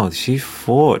 Wow, she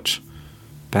fought.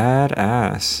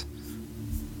 Badass.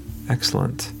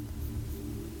 Excellent.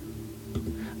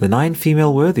 The 9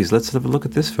 female worthies. Let's have a look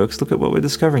at this, folks. Look at what we're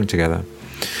discovering together.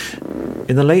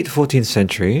 In the late 14th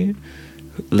century,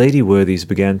 lady worthies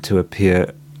began to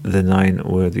appear. The 9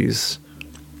 worthies.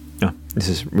 Oh, this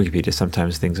is Wikipedia.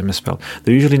 Sometimes things are misspelled.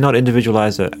 They're usually not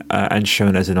individualized and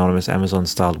shown as anonymous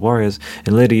Amazon-styled warriors.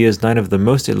 In later years, 9 of the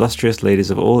most illustrious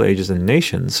ladies of all ages and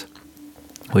nations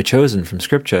were chosen from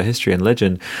scripture, history, and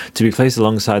legend to be placed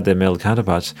alongside their male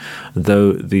counterparts,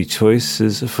 though the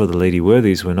choices for the lady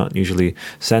worthies were not usually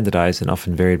standardized and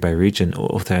often varied by region or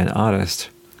author and artist.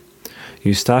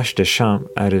 Eustache Deschamps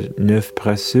added neuf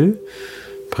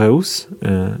préus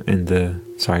in the,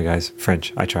 sorry guys,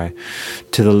 French, I try,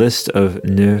 to the list of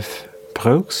neuf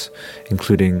préus,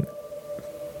 including,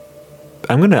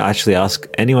 I'm going to actually ask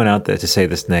anyone out there to say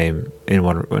this name in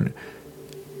one.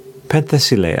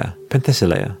 Penthesilea.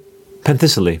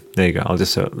 There you go. I'll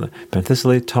just say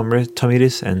Penthesilea,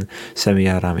 Tomidis, and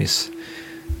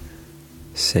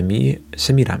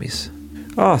Semiramis.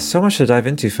 Oh, so much to dive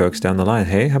into, folks, down the line.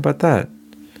 Hey, how about that?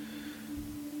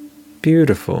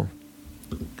 Beautiful.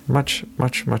 Much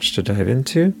to dive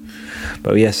into.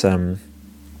 But yes, an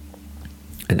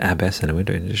abbess and a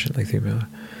widow in addition, like the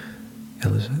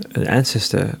an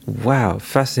ancestor. Wow,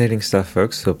 fascinating stuff,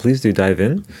 folks. So please do dive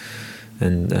in.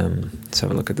 And let's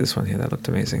have a look at this one here. That looked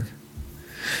amazing.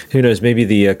 Who knows, maybe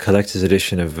the collector's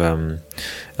edition of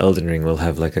Elden Ring will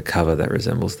have like a cover that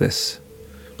resembles this.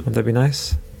 Wouldn't that be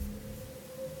nice?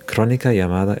 Crónica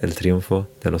llamada El Triunfo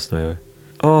de los Nueve.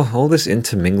 Oh, all this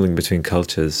intermingling between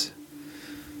cultures.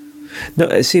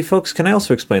 No, see, folks, can I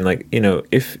also explain, like, you know,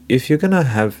 if you're going to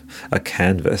have a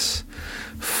canvas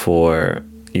for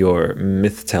your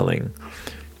myth-telling,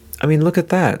 I mean, look at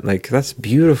that. Like, that's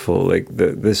beautiful. Like,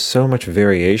 there's so much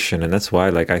variation, and that's why,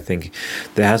 like, I think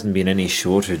there hasn't been any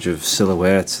shortage of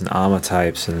silhouettes and armor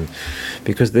types, and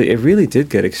because it really did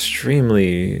get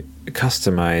extremely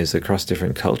customized across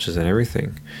different cultures and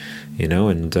everything, you know,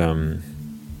 and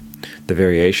the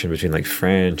variation between, like,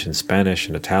 French and Spanish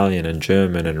and Italian and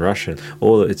German and Russian,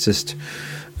 it's just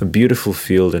a beautiful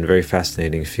field and very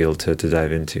fascinating field to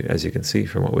dive into, as you can see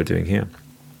from what we're doing here.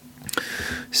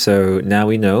 So now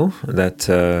we know that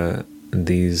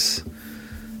these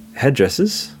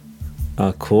headdresses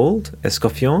are called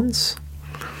escoffions.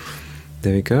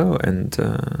 There we go. And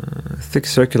thick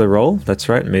circular roll, that's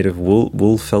right, made of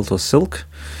wool, felt, or silk.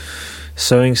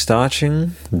 Sewing,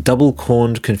 starching, double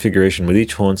corned configuration, with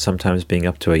each horn sometimes being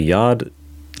up to a yard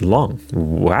long.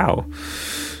 Wow.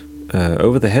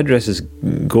 Over the headdresses,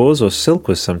 gauze or silk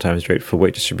was sometimes draped for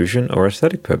weight distribution or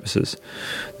aesthetic purposes.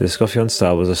 The escoffion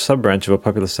style was a sub-branch of a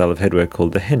popular style of headwear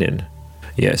called the hennin.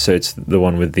 Yeah, so it's the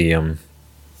one with the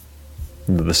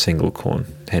single corn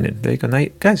hennin. There you go. Now,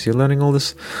 guys, you're learning all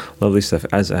this lovely stuff,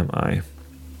 as am I.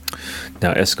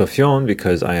 Now, escoffion,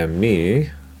 because I am me,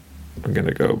 I'm going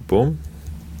to go, boom,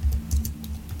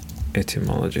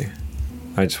 etymology.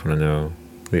 I just want to know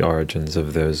the origins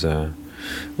of those.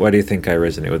 Why do you think I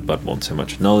resonate with Bloodborne so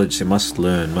much? Knowledge, you must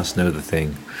learn, must know the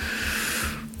thing.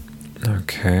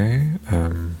 Okay.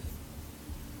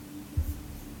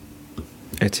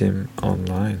 Etym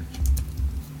Online.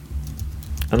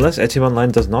 Unless Etym Online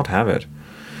does not have it.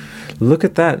 Look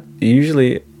at that.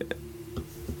 Usually...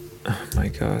 Oh my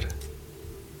god.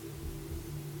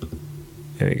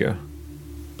 There you go.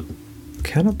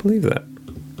 Cannot believe that.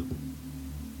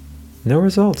 No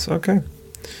results. Okay.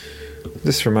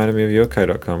 This reminded me of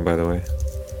yokai.com, by the way.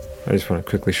 I just want to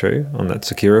quickly show you on that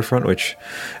Sekiro front, which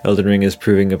Elden Ring is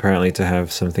proving apparently to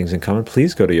have some things in common.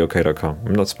 Please go to yokai.com.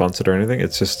 I'm not sponsored or anything.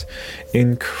 It's just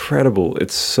incredible.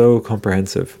 It's so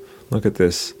comprehensive. Look at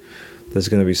this. There's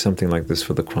going to be something like this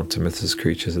for the Quantum Mythos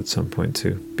creatures at some point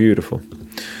too. Beautiful.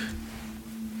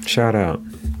 Shout out.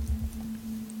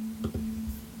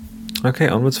 Okay,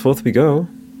 onwards forth we go.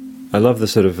 I love the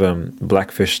sort of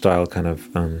Blackfish style kind of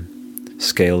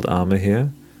scaled armor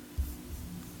here.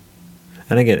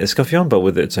 And again, Escaffion, but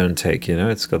with its own take, you know?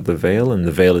 It's got the veil, and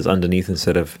the veil is underneath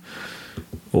instead of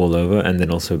all over, and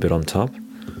then also a bit on top.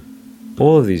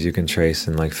 All of these you can trace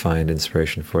and like find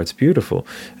inspiration for. It's beautiful.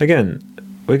 Again,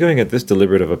 we're going at this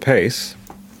deliberate of a pace.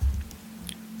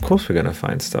 Of course we're going to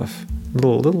find stuff.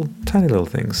 Little, tiny little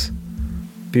things.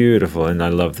 Beautiful. And I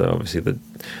love the, obviously,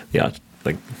 the arch,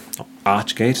 like,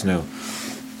 arch gate? No.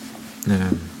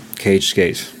 Cage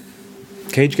gate.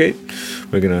 Cage gate?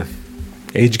 We're going to...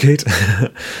 Age gate?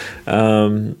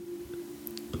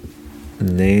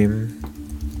 Name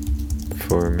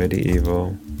for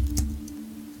medieval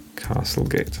castle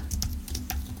gate.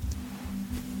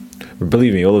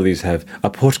 Believe me, all of these have a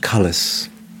portcullis.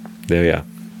 There we are.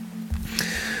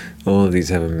 All of these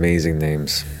have amazing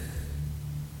names.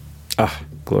 Ah,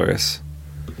 glorious.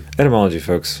 Etymology,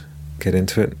 folks. Get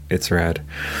into it. It's rad.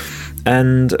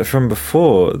 And from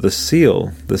before, the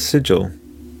seal, the sigil,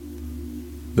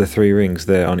 the 3 rings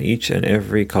there on each and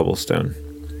every cobblestone.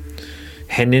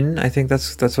 Henin, I think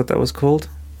that's what that was called.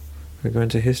 We go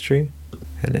into history.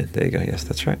 Henin, there you go. Yes,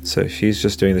 that's right. So she's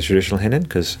just doing the traditional Henin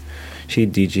because she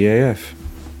DGAF.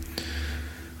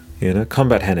 You know,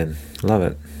 combat Henin. Love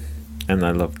it. And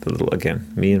I love the little,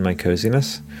 again, me and my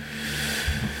coziness.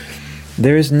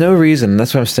 There is no reason,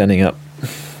 that's why I'm standing up.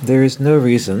 There is no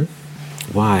reason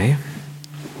why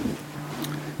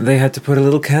they had to put a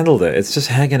little candle there. It's just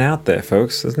hanging out there,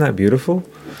 folks. Isn't that beautiful?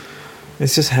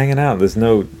 It's just hanging out. There's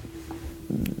no,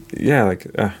 yeah, like,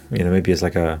 you know, maybe it's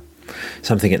like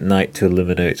something at night to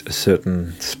illuminate a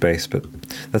certain space. But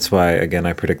that's why, again,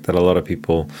 I predict that a lot of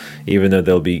people, even though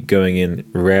they'll be going in,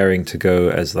 raring to go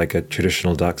as like a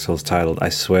traditional Dark Souls title, I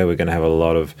swear we're going to have a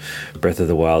lot of Breath of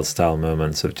the Wild style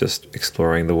moments of just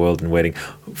exploring the world and waiting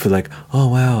for like, oh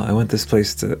wow, I want this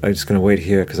place I'm just going to wait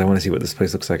here because I want to see what this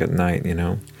place looks like at night, you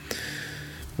know?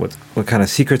 What kind of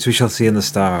secrets we shall see in the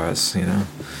stars, you know?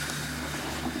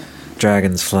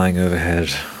 Dragons flying overhead.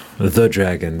 The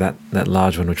dragon, that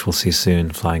large one which we'll see soon,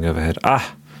 flying overhead.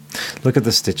 Ah! Look at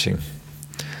the stitching.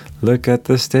 Look at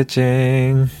the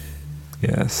stitching.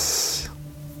 Yes.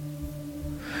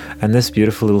 And this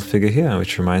beautiful little figure here,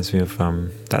 which reminds me of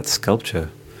that sculpture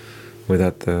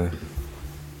without the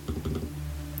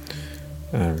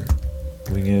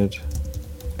winged,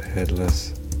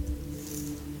 headless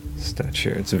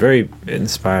statue. It's very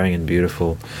inspiring and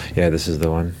beautiful. Yeah, this is the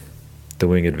one. The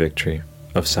Winged Victory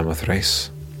of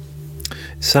Samothrace.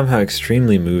 Somehow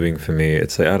extremely moving for me.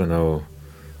 It's like, I don't know,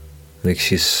 like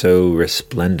she's so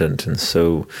resplendent and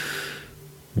so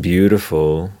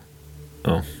beautiful.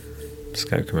 Oh,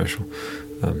 Sky commercial.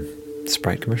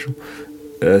 Sprite commercial.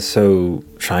 So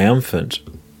triumphant,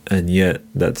 and yet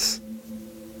that's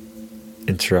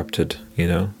interrupted, you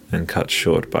know, and cut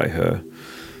short by her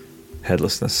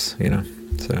headlessness, you know.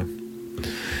 So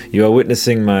you are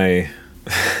witnessing my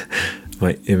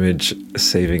my image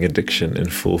saving addiction in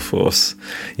full force.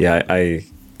 Yeah, I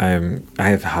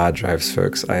have hard drives,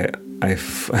 folks. I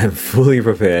am fully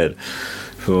prepared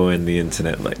for when the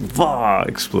internet like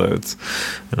explodes,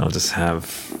 and I'll just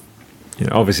have, you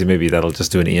know, obviously maybe that'll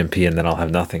just do an EMP and then I'll have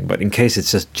nothing. But in case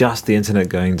it's just the internet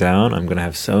going down, I'm gonna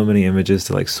have so many images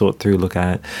to like sort through, look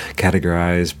at,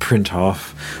 categorize, print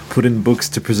off, put in books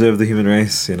to preserve the human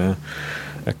race. You know,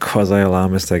 a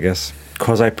quasi-alarmist, I guess.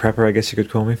 Quasi-prepper, I guess you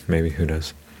could call me. Maybe, who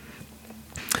knows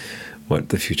what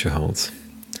the future holds.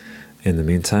 In the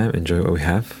meantime, enjoy what we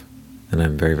have. And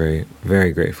I'm very, very,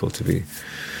 very grateful to be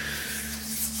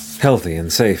healthy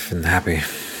and safe and happy,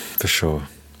 for sure.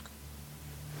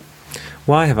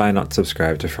 Why have I not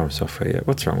subscribed to From Software yet?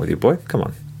 What's wrong with you, boy? Come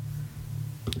on.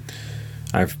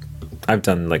 I've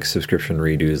done like subscription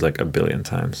redos like a billion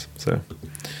times, so...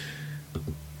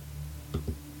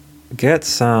 Get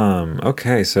some.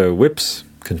 Okay, so whips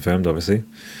confirmed, obviously.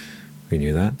 We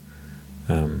knew that.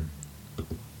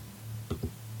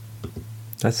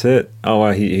 That's it. Oh,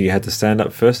 wow, he had to stand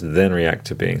up first, then react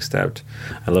to being stabbed.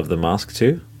 I love the mask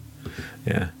too.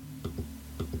 Yeah.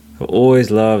 I've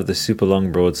always loved the super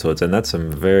long broadswords, and that's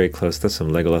some very close, that's some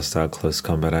Legolas style close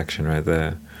combat action right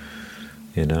there.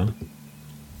 You know?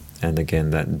 And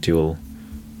again, that dual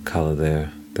color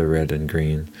there, the red and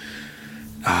green.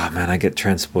 Ah, man, I get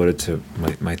transported to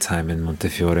my time in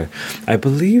Montefiore. I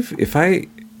believe if I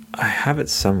have it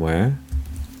somewhere.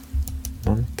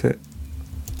 Monte...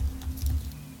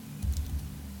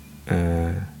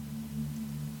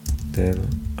 del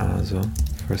Aso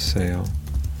for sale.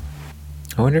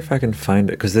 I wonder if I can find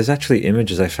it, because there's actually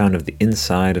images I found of the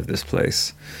inside of this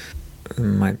place. It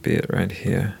might be it right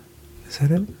here. Is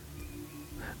that it?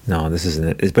 No, this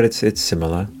isn't it. But it's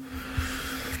similar.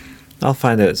 I'll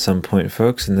find it at some point,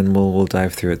 folks, and then we'll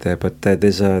dive through it there. But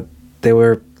they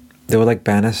were like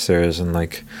banisters, and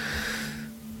like,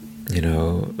 you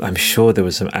know, I'm sure there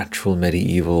was some actual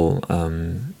medieval,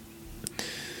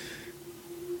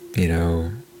 you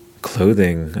know,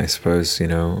 clothing, I suppose, you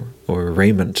know, or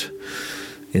raiment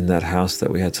in that house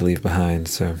that we had to leave behind.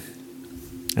 So,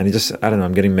 and it just, I don't know,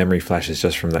 I'm getting memory flashes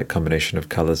just from that combination of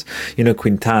colors. You know,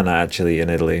 Quintana, actually, in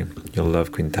Italy. You'll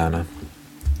love Quintana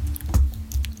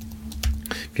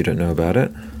if you don't know about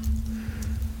it.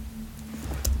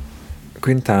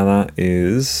 Quintana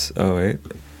is, oh wait,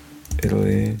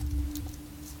 Italy,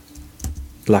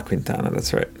 La Quintana,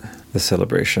 that's right. The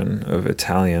celebration of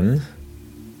Italian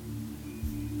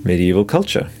medieval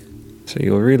culture. So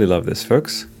you'll really love this,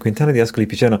 folks. Quintana di Ascoli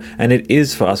Piceno, and it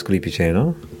is for Ascoli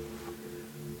Piceno,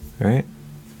 right?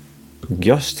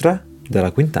 Giostra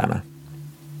della Quintana.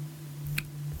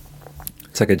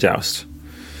 It's like a joust.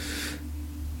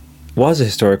 Was a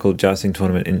historical jousting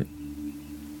tournament in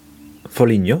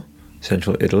Foligno,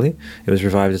 central Italy. It was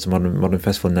revived as a modern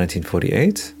festival in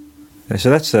 1948. So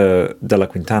that's della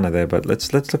Quintana there, but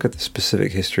let's look at the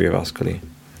specific history of Ascoli.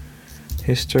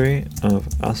 History of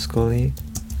Ascoli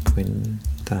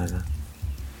Quintana.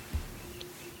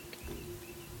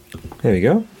 There we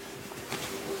go.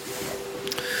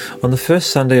 On the first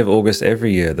Sunday of August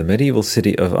every year, the medieval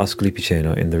city of Ascoli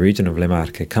Piceno in the region of Le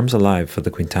Marche comes alive for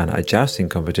the Quintana, a jousting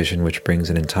competition which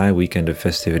brings an entire weekend of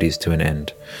festivities to an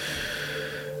end.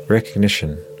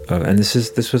 Recognition of, and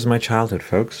this was my childhood,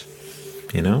 folks,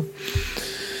 you know.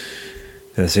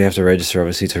 So you have to register,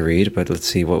 obviously, to read, but let's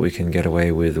see what we can get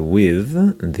away with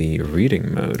the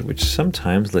reading mode, which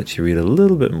sometimes lets you read a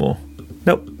little bit more.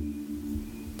 Nope.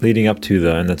 Leading up to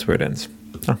and that's where it ends.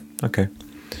 Oh, okay.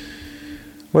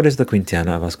 What is the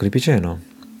Quintana of Ascoli Piceno?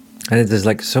 And there's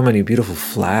like so many beautiful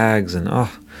flags and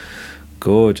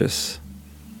gorgeous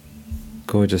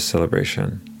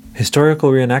celebration. Historical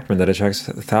reenactment that attracts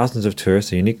thousands of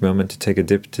tourists, a unique moment to take a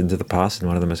dip into the past in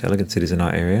one of the most elegant cities in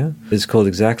our area. It's called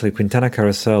exactly Quintana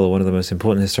Carousel, one of the most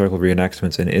important historical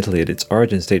reenactments in Italy. Its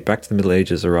origins date back to the Middle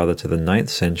Ages, or rather to the 9th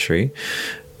century,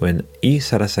 when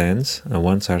Saracens,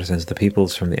 the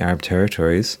peoples from the Arab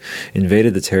territories,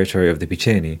 invaded the territory of the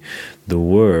Piceni. The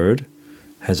word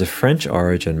has a French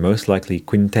origin, most likely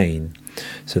Quintain.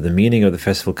 So the meaning of the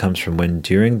festival comes from when,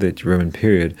 during the Roman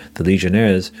period, the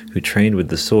legionnaires who trained with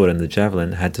the sword and the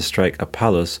javelin had to strike a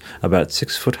palus about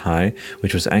 6 foot high,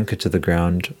 which was anchored to the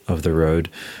ground of the road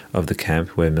of the camp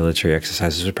where military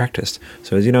exercises were practiced.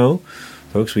 So as you know,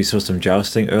 folks, we saw some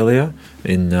jousting earlier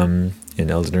in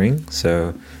Elden Ring.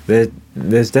 So there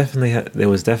was definitely,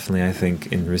 I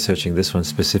think, in researching this one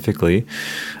specifically,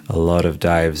 a lot of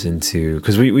dives into,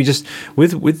 because we just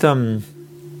with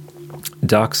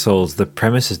Dark Souls, the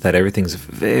premise is that everything's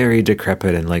very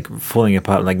decrepit and like falling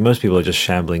apart. Like most people are just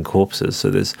shambling corpses. So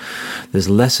there's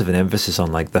less of an emphasis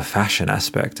on like the fashion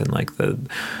aspect and like the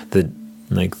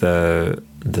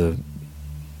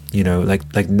you know,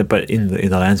 but in the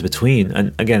lands between.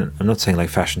 And again, I'm not saying like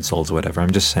Fashion Souls or whatever.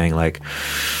 I'm just saying like,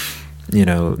 you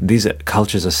know, these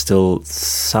cultures are still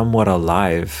somewhat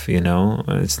alive, you know.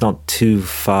 It's not too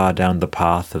far down the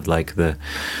path of like the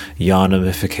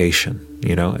Yarnamification,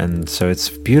 you know. And so it's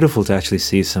beautiful to actually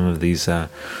see some of these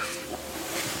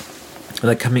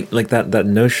like coming, like that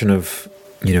notion of,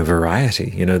 you know,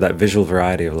 variety, you know, that visual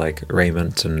variety of like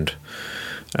raiment and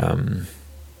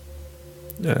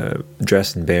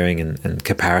dress and bearing and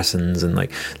comparisons, and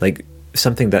like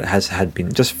something that had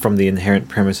been just from the inherent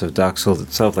premise of Dark Souls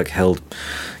itself, like held,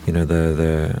 you know,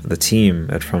 the team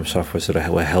at From Software sort of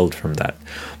were held from that.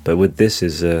 But with this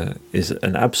is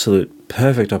an absolute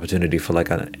perfect opportunity for like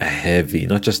a heavy,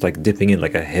 not just like dipping in,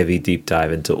 like a heavy deep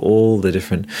dive into all the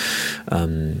different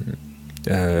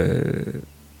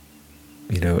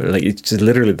you know, like it's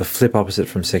literally the flip opposite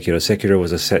from Sekiro. Sekiro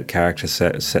was a set character,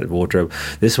 set wardrobe.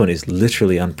 This one is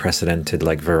literally unprecedented,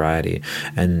 like variety,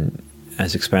 and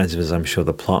as expansive as I'm sure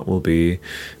the plot will be,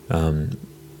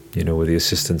 you know, with the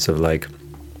assistance of like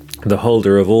the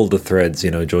holder of all the threads,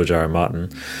 you know, George R. R. Martin.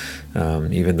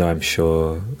 Even though I'm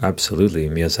sure absolutely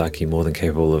Miyazaki more than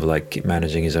capable of like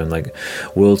managing his own like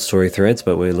world story threads,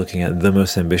 but we're looking at the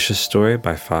most ambitious story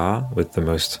by far, with the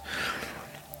most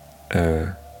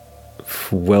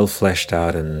well fleshed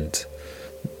out and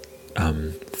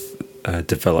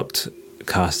developed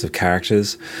cast of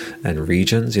characters and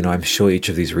regions. You know, I'm sure each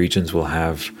of these regions will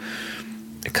have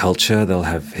a culture, they'll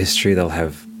have history, they'll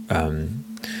have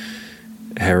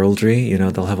heraldry, you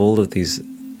know, they'll have all of these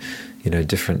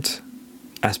different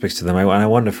aspects to them. And I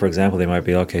wonder, for example, they might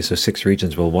be, okay, so 6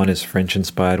 regions. Well, one is French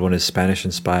inspired, one is Spanish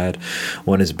inspired,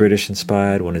 one is British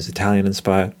inspired, one is Italian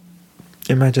inspired.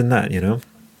 Imagine that,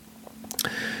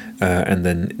 and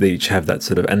then they each have that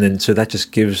sort of, and then so that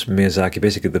just gives Miyazaki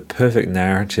basically the perfect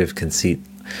narrative conceit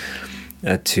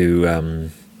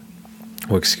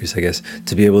or excuse, I guess,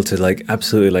 to be able to like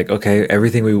absolutely like, okay,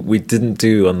 everything we didn't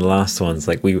do on the last ones,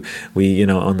 like we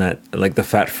on that, like the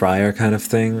fat friar kind of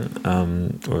thing,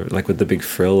 or like with the big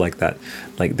frill like that,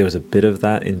 like there was a bit of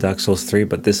that in Dark Souls 3,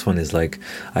 but this one is like,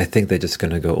 I think they're just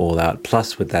going to go all out,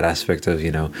 plus with that aspect of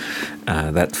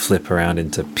that flip around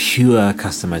into pure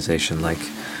customization,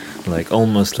 like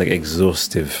almost like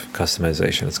exhaustive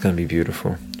customization. It's going to be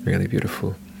beautiful, really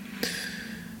beautiful.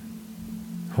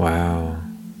 Wow.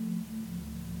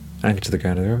 Anchor to the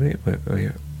ground.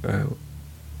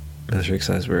 Military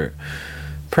exercise were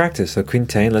practice. So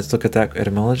quintain, let's look at that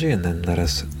etymology and then let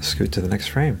us scoot to the next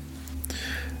frame.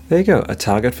 There you go, a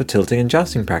target for tilting and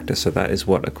jousting practice. So that is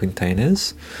what a quintain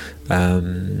is.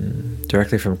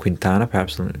 Directly from quintana,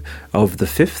 perhaps of the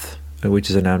 5th, which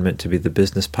is a noun meant to be the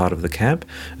business part of the camp,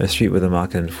 a street where the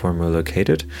market and forum were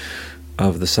located.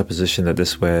 Of the supposition that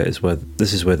this is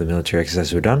where the military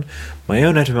exercises were done. My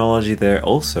own etymology there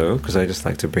also, because I just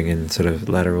like to bring in sort of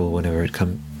lateral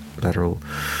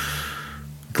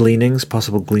gleanings,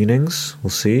 possible gleanings. We'll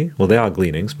see. Well, they are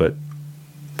gleanings, but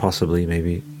possibly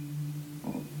maybe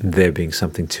there being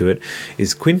something to it.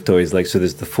 Is quinto is like, so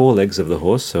there's the 4 legs of the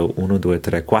horse, so 1, 2,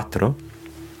 3, 4.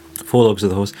 4 legs of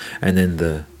the horse, and then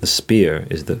the spear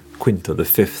is the quinto, the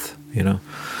 5th.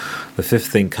 The 5th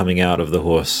thing coming out of the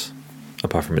horse.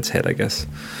 Apart from its head, I guess,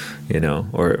 I mean,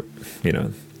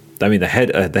 the head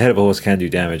of a horse can do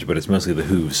damage, but it's mostly the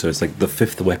hooves, so it's like the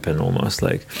 5th weapon almost,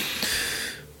 like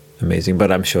amazing.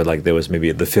 But I'm sure like there was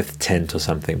maybe the 5th tent or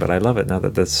something. But I love it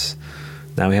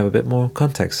now we have a bit more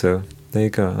context. So there you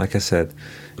go. Like I said,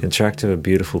 interactive, a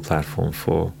beautiful platform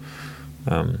for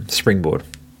springboard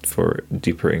for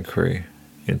deeper inquiry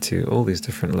into all these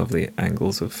different lovely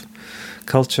angles of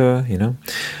culture.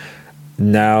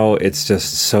 Now it's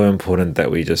just so important that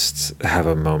we just have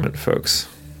a moment, folks.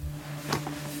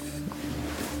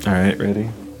 All right, ready?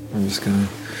 I'm just gonna...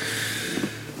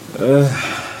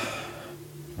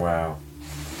 Wow.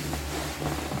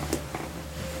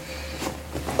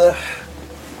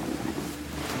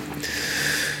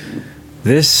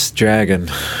 This dragon.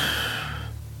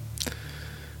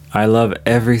 I love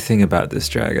everything about this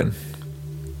dragon.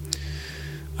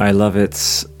 I love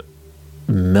its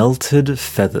melted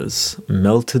feathers,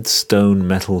 melted stone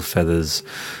metal feathers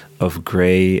of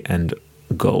grey and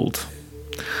gold.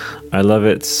 I love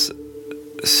its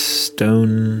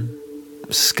stone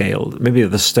scaled, maybe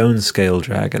the stone scale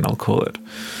dragon, I'll call it.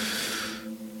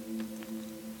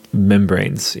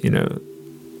 Membranes,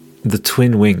 the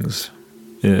twin wings,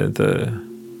 the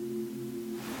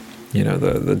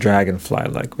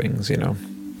dragonfly-like wings,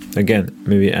 Again,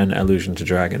 maybe an allusion to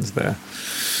dragons there.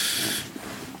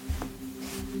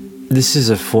 This is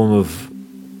a form of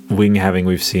wing having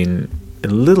we've seen a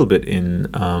little bit in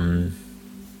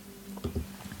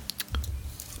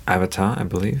Avatar, I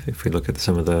believe, if we look at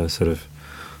some of the sort of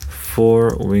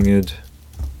 4-winged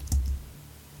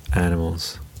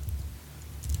animals.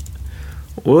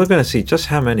 We're going to see just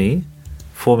how many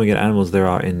 4-winged animals there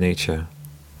are in nature.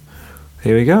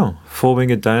 Here we go.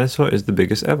 4-winged dinosaur is the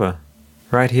biggest ever.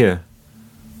 Right here.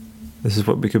 This is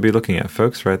what we could be looking at,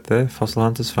 folks, right there. Fossil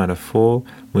hunters find a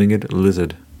 4-winged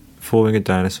lizard. 4-winged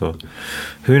dinosaur.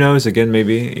 Who knows, again,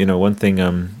 maybe, one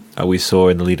thing we saw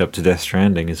in the lead up to Death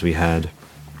Stranding is we had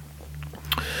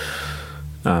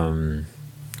the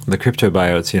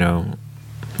cryptobiotes,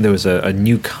 there was a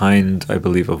new kind, I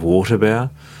believe, of water bear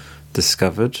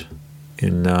discovered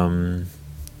in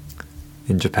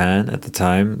Japan at the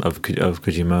time of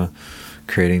Kojima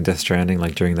creating Death Stranding,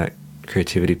 like during that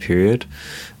creativity period.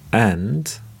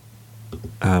 And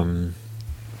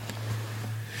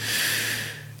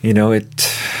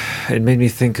it made me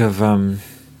think of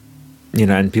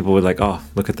and people were like, oh,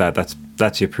 look at that,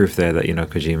 that's your proof there that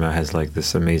Kojima has like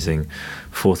this amazing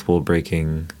fourth wall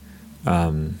breaking. I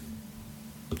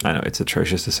know it's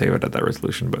atrocious to say right at that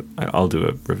resolution, but I'll do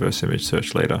a reverse image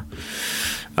search later.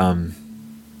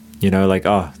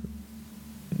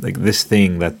 Like this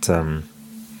thing that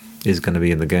is going to be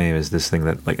in the game is this thing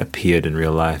that like appeared in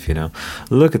real life.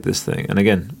 Look at this thing. And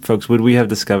again, folks, would we have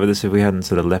discovered this if we hadn't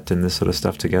sort of leapt in this sort of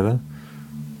stuff together?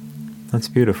 That's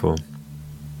beautiful.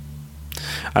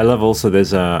 I love also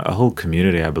there's a whole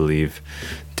community, I believe,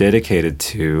 dedicated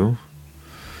to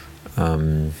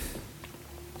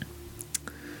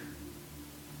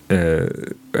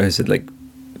is it like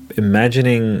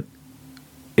imagining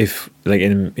if like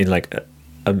in like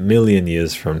a million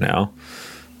years from now,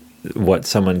 what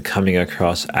someone coming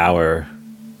across our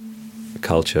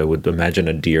culture would imagine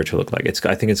a deer to look like.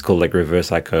 I think it's called like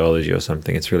reverse archaeology or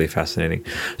something. It's really fascinating.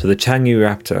 So the Changi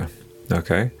raptor,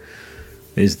 okay,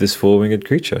 is this four-winged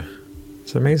creature.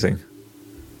 It's amazing.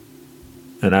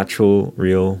 An actual,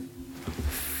 real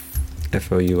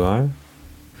FOUR.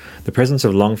 The presence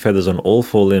of long feathers on all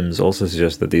four limbs also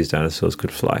suggests that these dinosaurs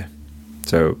could fly.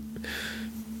 So,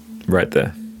 right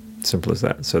there. Simple as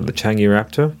that. So the Changi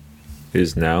raptor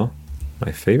is now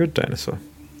my favorite dinosaur.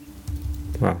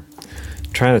 Wow.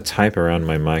 Trying to type around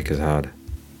my mic is hard.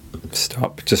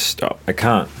 Stop. Just stop. I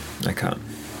can't.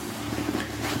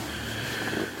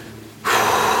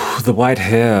 The white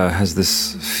hair has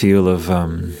this feel of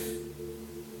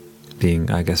being,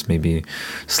 I guess, maybe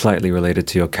slightly related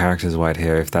to your character's white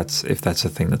hair, if that's a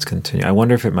thing that's continuing. I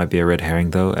wonder if it might be a red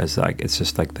herring though, as like it's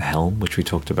just like the helm, which we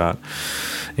talked about,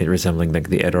 it resembling like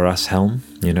the Edoras helm,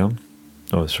 you know?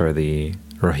 Oh, sorry, the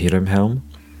Rohirrim helm.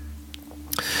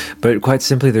 But quite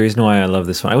simply, the reason why I love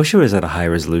this one, I wish it was at a high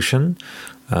resolution,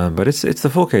 but it's the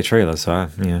 4K trailer, so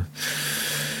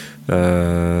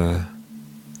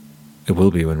it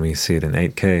will be when we see it in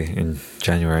 8K in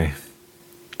January.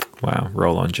 Wow,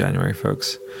 roll on January,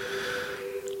 folks.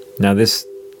 Now this,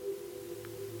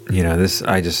 you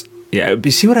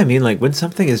see what I mean? Like when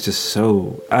something is just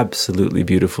so absolutely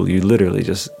beautiful,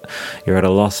 you're at a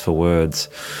loss for words.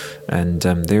 And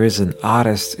there is an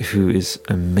artist who is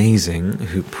amazing,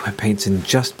 who paints in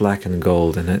just black and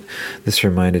gold, and this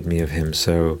reminded me of him.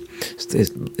 So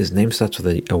his name starts with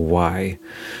a Y.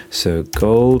 So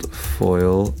gold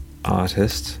foil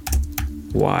artist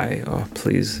Y. Oh,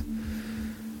 please.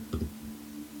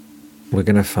 We're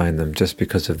going to find them just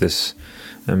because of this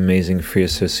amazing free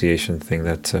association thing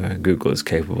that Google is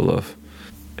capable of.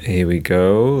 Here we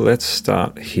go. Let's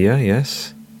start here,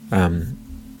 yes.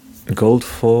 Gold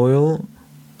foil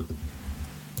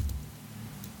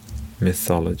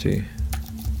mythology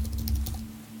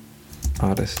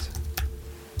artist.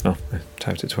 Oh, I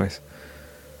typed it twice.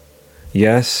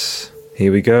 Yes,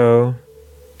 here we go.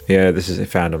 Yeah, I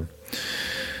found him.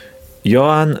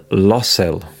 Johan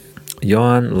Lossell.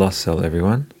 Johan Lossell,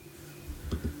 everyone.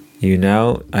 You've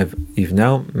now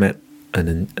met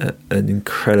an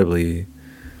incredibly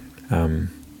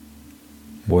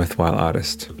worthwhile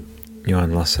artist,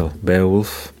 Johan Lossell,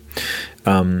 Beowulf.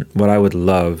 What I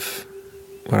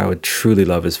would truly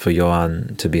love is for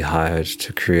Johan to be hired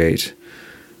to create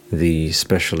the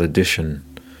special edition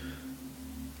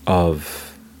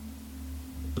of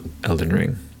Elden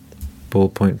Ring.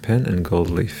 Ballpoint pen and gold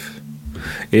leaf.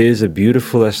 It is a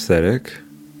beautiful aesthetic.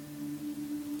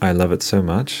 I love it so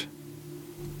much.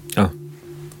 Oh,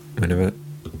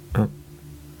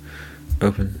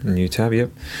 open a new tab. Yep,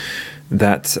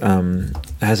 that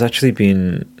has actually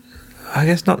been, I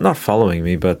guess, not following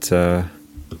me, but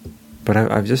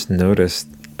I've just noticed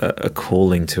a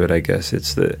calling to it. I guess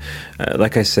it's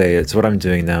like I say, it's what I'm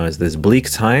doing now. Is there's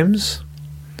bleak times,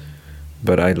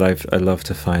 but I love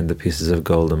to find the pieces of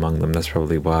gold among them. That's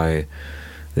probably why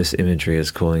this imagery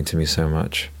is calling to me so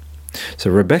much.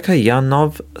 So Rebecca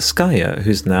Yanovskaya,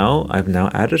 I've now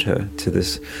added her to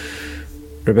this.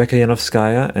 Rebecca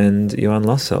Yanovskaya and Johan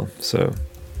Lossell. So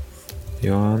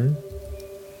Johan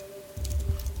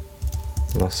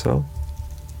Lossell.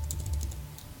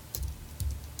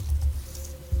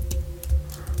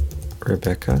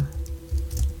 Rebecca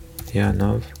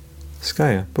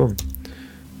Yanovskaya. Boom.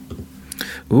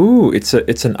 Ooh, it's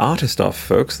an artist off,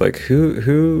 folks. Like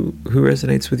who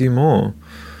resonates with you more?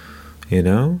 You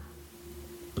know?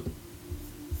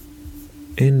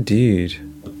 Indeed.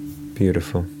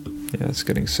 Beautiful. Yeah, it's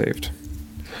getting saved.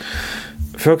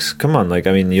 Folks, come on. Like,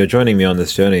 I mean, you're joining me on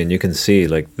this journey, and you can see,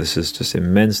 like, this is just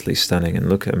immensely stunning.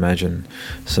 And imagine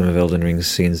some of Elden Ring's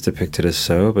scenes depicted as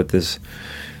so, but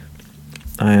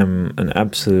I am an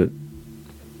absolute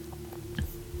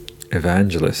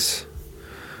evangelist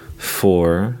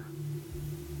for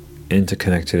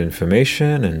interconnected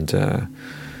information and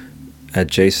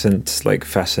adjacent, like,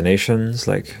 fascinations.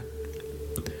 Like,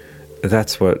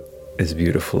 that's what is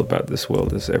beautiful about this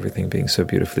world, is everything being so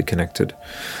beautifully connected.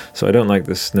 So I don't like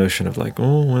this notion of like,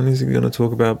 oh, when is he going to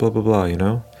talk about blah blah blah, you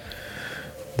know?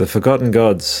 The Forgotten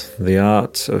Gods, the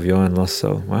art of Johan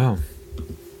Lossell. Wow,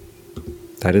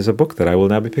 that is a book that I will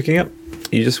now be picking up.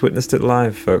 You just witnessed it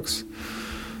live, folks.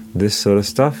 This sort of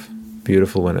stuff,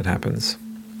 beautiful when it happens.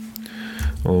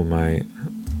 All my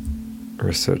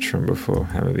research from before,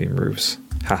 Hammerbeam roofs.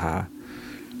 Haha.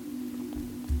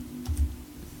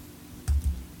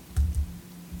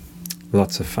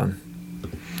 Lots of fun.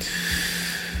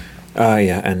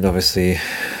 Yeah, and obviously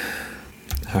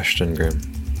Hushed and Grim.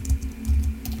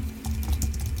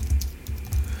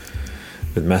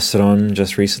 with Mastodon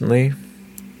just recently.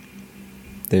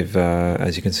 They've,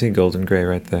 as you can see, gold and grey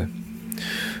right there.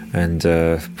 And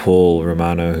Paul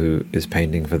Romano, who is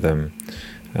painting for them,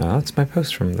 that's my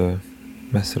post from the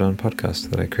Mastodon podcast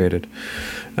that I created,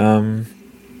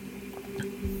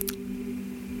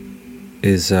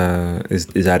 is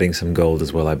adding some gold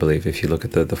as well, I believe, if you look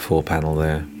at the full panel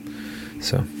there.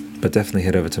 So, but definitely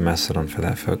head over to Mastodon for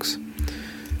that, folks.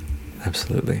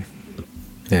 Absolutely.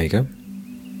 There you go.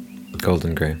 Gold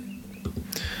and grey.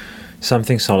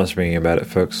 Something solace bringing about it,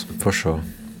 folks, for sure.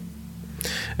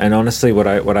 And honestly, what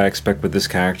I expect with this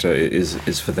character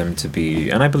is for them to be,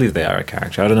 and I believe they are a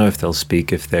character. I don't know if they'll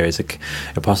speak. If there is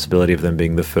a possibility of them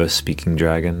being the first speaking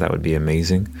dragon, that would be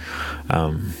amazing.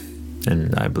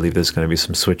 And I believe there's going to be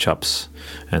some switch ups,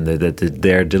 and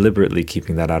they're deliberately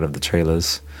keeping that out of the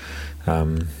trailers.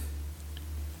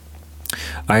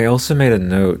 I also made a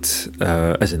note,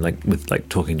 as in like with like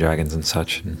talking dragons and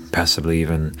such, and passively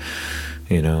even,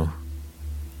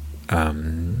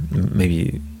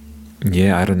 maybe.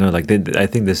 Yeah, I don't know. Like, I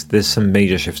think there's some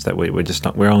major shifts that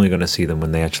we're only going to see them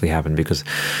when they actually happen, because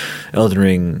Elden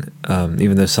Ring,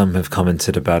 even though some have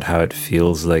commented about how it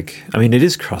feels like, I mean, it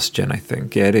is cross-gen, I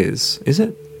think. Yeah, it is. Is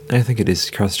it? I think it is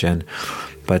cross-gen,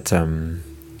 but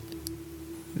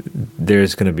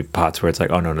there's going to be parts where it's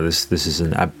like, oh no, this is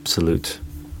an absolute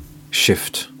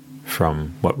shift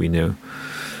from what we knew,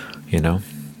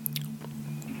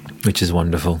 which is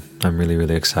wonderful. I'm really,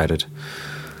 really excited.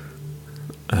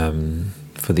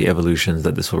 For the evolutions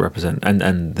that this will represent,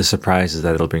 and the surprises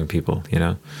that it'll bring people,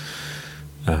 and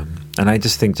I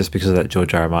just think, just because of that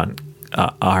George R.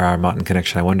 R. Martin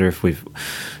connection, I wonder if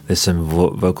there's some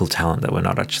vocal talent that we're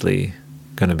not actually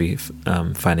going to be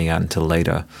finding out until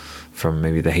later, from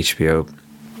maybe the HBO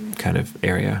kind of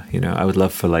area. I would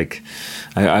love for, like,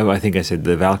 I think I said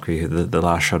the Valkyrie, the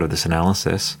last shot of this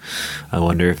analysis. I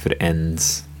wonder if it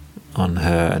ends on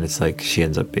her and it's like she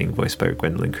ends up being voiced by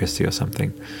Gwendolyn Christie or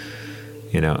something,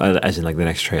 as in like the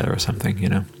next trailer or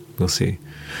something. We'll see.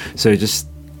 So just,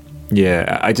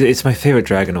 yeah, it's my favorite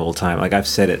dragon of all time. Like, I've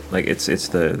said it, like it's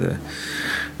the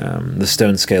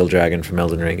stone scale dragon from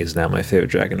Elden Ring is now my favorite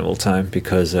dragon of all time,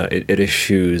 because it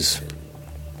eschews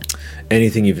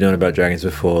anything you've known about dragons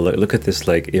before. Like, look at this,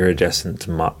 like, iridescent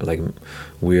like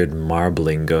weird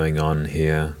marbling going on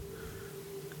here.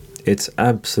 It's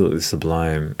absolutely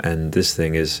sublime, and this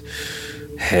thing is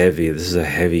heavy. This is a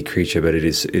heavy creature, but it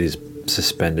is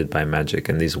suspended by magic,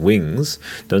 and these wings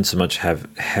don't so much have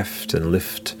heft and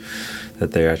lift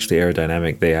that they're actually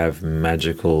aerodynamic. They have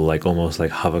magical, like almost like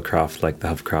hovercraft, like the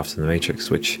hovercrafts in the Matrix,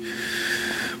 which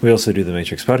we also do the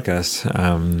Matrix podcast.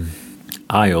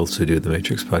 I also do the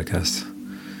Matrix podcast.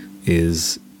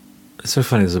 It's so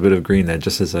funny, there's a bit of green there,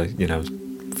 just as I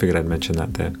figured I'd mention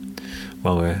that there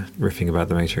while we're riffing about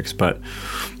the Matrix. But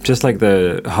just like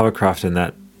the hovercraft in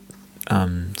that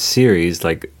series,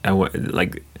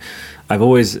 I've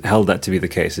always held that to be the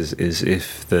case, is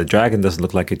if the dragon doesn't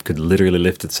look like it could literally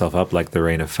lift itself up, like the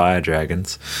Reign of Fire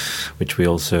dragons, which I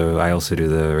also do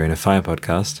the Reign of Fire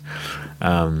podcast,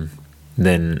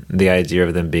 then the idea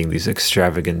of them being these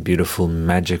extravagant, beautiful,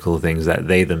 magical things that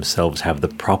they themselves have the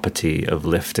property of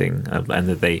lifting, and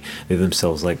that they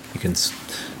themselves, like, you can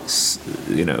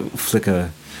flick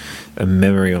a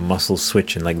memory or muscle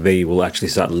switch, and like they will actually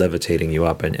start levitating you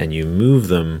up, and you move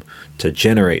them to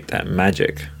generate that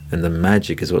magic, and the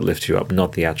magic is what lifts you up,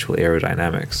 not the actual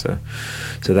aerodynamics.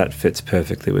 So that fits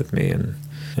perfectly with me.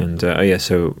 And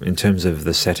so in terms of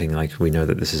the setting, like, we know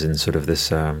that this is in sort of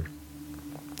this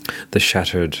the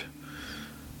Shattered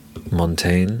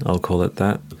Montaigne, I'll call it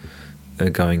that,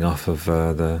 going off of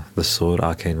the sword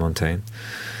Arcane Montaigne,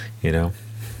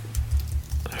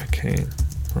 Arcane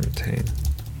Montaigne,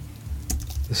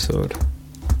 the sword.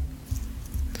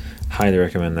 Highly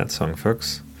recommend that song,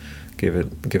 folks. Give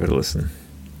it a listen.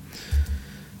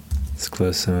 Let's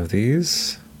close some of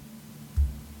these.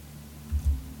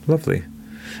 Lovely.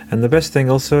 And the best thing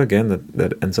also, again,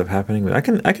 that ends up happening, I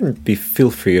can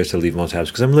feel freer to leave more tabs,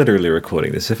 because I'm literally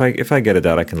recording this. If I get it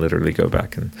out, I can literally go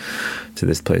back to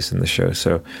this place in the show.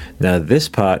 So now this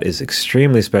part is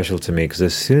extremely special to me, because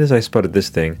as soon as I spotted this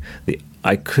thing,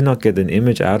 I could not get an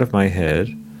image out of my head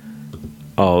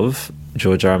of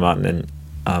George R. R. Martin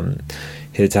and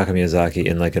Hidetaka Miyazaki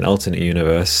in like an alternate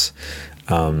universe.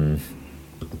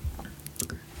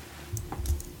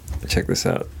 Check this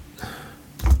out.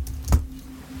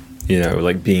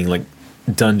 Like being like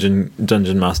dungeon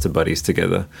master buddies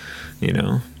together.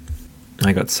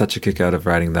 I got such a kick out of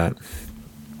writing that.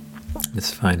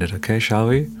 Let's find it, okay, shall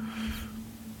we?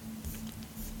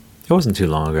 It wasn't too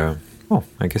long ago. Oh,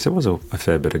 I guess it was a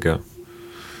fair bit ago.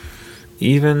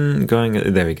 even going,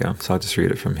 there we go. So I'll just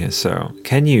read it from here. So,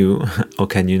 can you or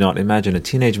can you not imagine a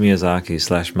teenage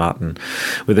Miyazaki / Martin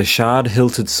with a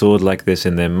shard-hilted sword like this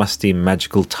in their musty,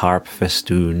 magical tarp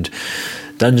festooned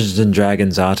Dungeons and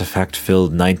Dragons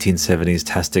artifact-filled 1970s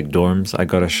tastic dorms? I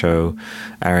gotta show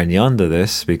Aaron Yonder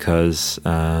this because,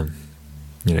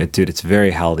 dude, it's very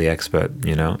Hal the Expert,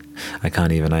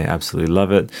 I absolutely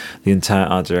love it. The entire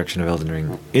art direction of Elden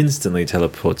Ring instantly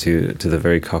teleports you to the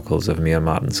very cockles of Mia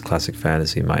Martin's classic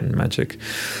fantasy, might and magic,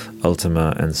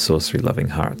 Ultima, and sorcery-loving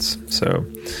hearts. So,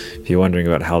 if you're wondering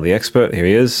about Hal the Expert, here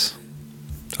he is.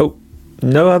 Oh,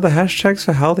 no other hashtags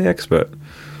for Hal the Expert.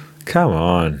 Come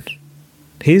on.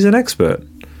 He's an expert.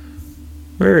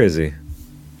 Where is he?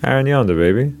 Aaron Yonder,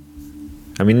 baby.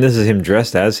 I mean, this is him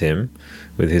dressed as him,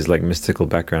 with his mystical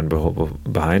background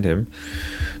behind him.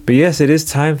 But yes, it is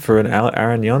time for an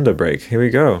Aaron Yonder break. Here we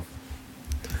go.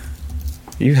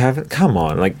 You haven't? Come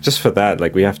on, just for that,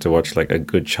 we have to watch a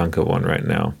good chunk of one right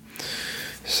now.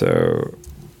 So,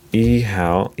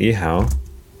 Hal, the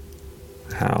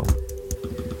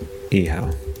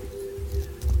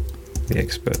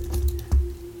expert.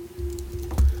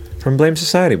 From Blame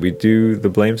Society, we do the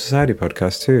Blame Society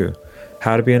podcast too.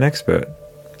 How to be an expert.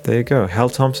 There you go. Hal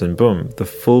Thompson, boom, the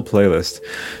full playlist.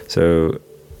 So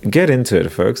get into it,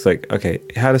 folks. Okay,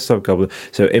 how to stop goblin.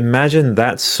 So imagine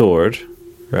that sword,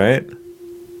 right?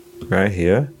 Right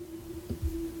here.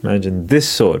 Imagine this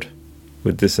sword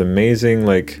with this amazing,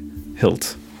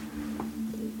 hilt.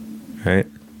 Right?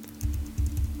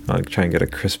 I'll try and get a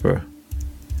crisper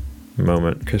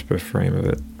frame of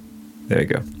it. There you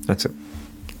go. That's it. A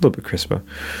little bit crisper.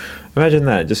 Imagine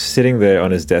that, just sitting there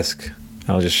on his desk.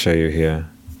 I'll just show you here.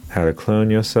 How to clone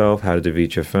yourself, how to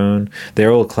defeat your phone.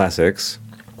 They're all classics.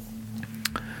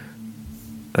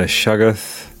 A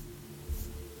Shoggoth.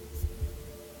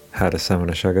 How to summon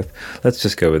a Shoggoth. Let's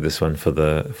just go with this one for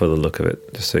the look of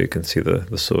it, just so you can see the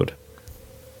sword.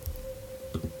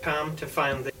 To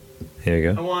find the. Here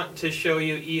you I go. want to show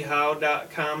you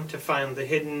ehow.com to find the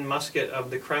hidden musket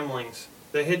of the Kremlings.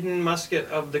 The hidden musket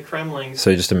of the Kremlings.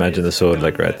 So just imagine the sword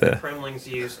right there. The Kremlings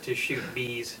used to shoot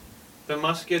bees. The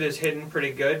musket is hidden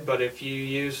pretty good, but if you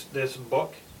use this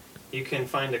book, you can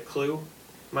find a clue.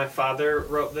 My father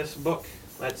wrote this book.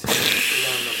 Let's see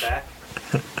on the back.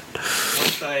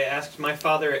 Once I asked my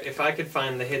father if I could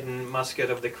find the hidden musket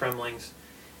of the Kremlings,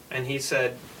 and he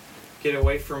said, "Get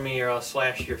away from me or I'll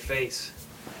slash your face."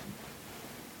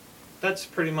 That's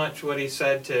pretty much what he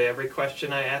said to every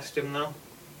question I asked him, though.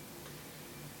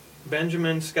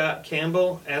 Benjamin Scott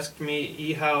Campbell asked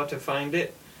me how to find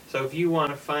it. So if you want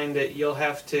to find it, you'll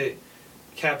have to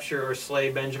capture or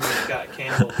slay Benjamin Scott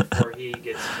Campbell before he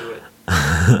gets to it.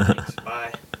 Thanks,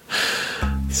 bye.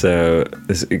 So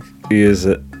he is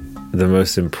the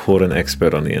most important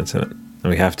expert on the internet. And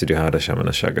we have to do How to Summon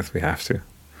a Shoggoth. We have to.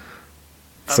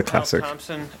 It's a classic. I'm Hal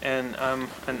Thompson, and I'm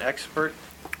an expert.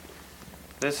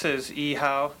 This is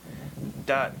ehow.com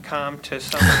to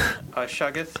summon a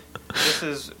Shoggoth. This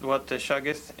is what the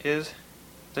Shoggoth is.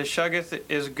 The Shoggoth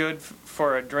is good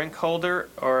for a drink holder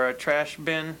or a trash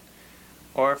bin,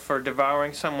 or for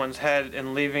devouring someone's head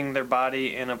and leaving their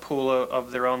body in a pool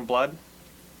of their own blood.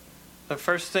 The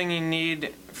first thing you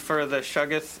need for the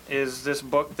Shoggoth is this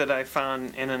book that I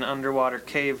found in an underwater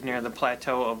cave near the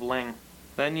plateau of Ling.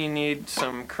 Then you need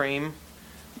some cream,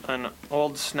 an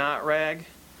old snot rag,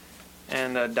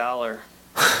 and $1.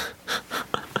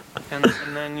 and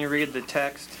then you read the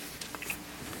text.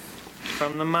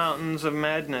 From the mountains of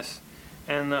madness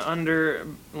and the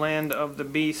underland of the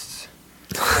beasts,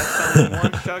 I summon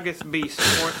one Shoggoth beast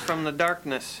forth from the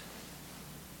darkness.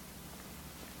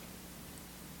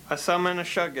 I summon a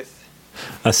Shoggoth.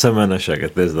 I summon a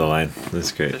Shoggoth. There's the line.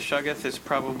 That's great. The Shoggoth is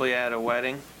probably at a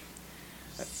wedding.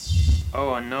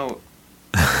 Oh, a note.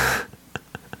 I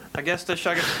guess the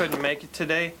Shoggoth couldn't make it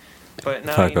today, but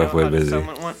now Fuck you know off, we're how to busy.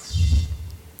 summon one.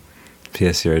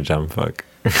 P.S. You're a dumb fuck.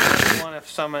 If you want to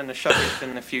summon a Shoggoth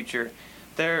in the future,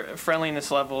 their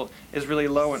friendliness level is really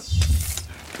low.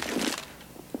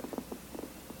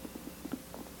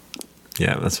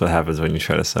 Yeah, that's what happens when you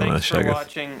try to summon Thanks a for Shoggoth.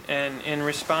 watching, and in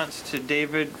response to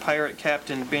David Pirate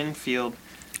Captain Binfield,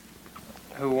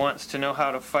 who wants to know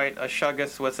how to fight a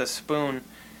Shoggoth with a spoon,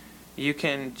 you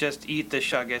can just eat the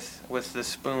Shoggoth with the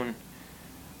spoon.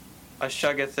 A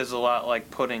Shoggoth is a lot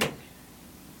like pudding.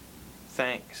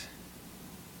 Thanks.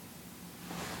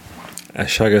 A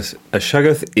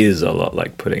Shoggoth is a lot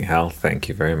like pudding, Hal. Thank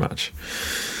you very much.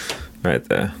 Right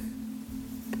there.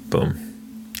 Boom.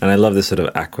 And I love this sort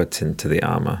of aqua tint to the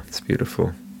armor. It's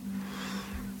beautiful.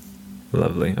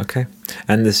 Lovely. Okay.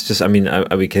 And this just, I mean,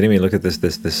 are we kidding me? Look at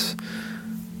this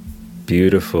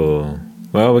beautiful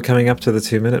Well, we're coming up to the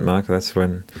 2-minute mark. That's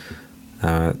when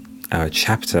our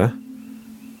chapter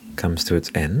comes to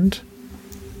its end.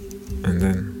 And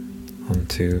then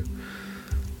onto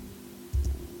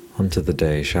the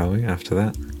day, shall we, after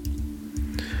that?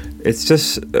 It's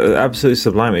just absolutely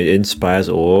sublime. It inspires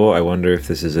awe. I wonder if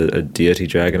this is a deity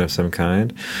dragon of some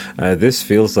kind. This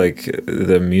feels like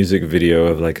the music video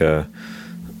of like a...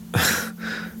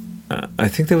 I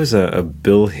think there was a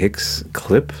Bill Hicks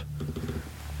clip.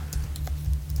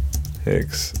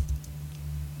 Hicks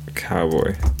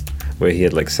Cowboy, where he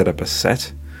had like set up a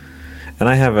set. And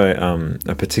I have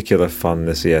a particular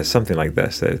fondness, yeah, something like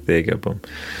this. There you go, boom.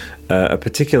 A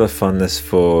particular fondness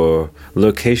for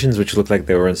locations which look like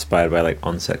they were inspired by like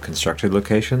on-set constructed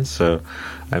locations. So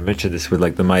I mentioned this with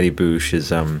like the Mighty Boosh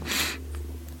is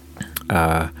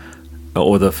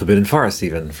or the Forbidden Forest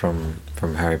even from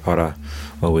Harry Potter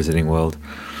or Wizarding World.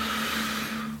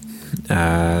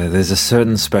 There's a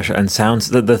certain special and sounds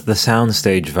the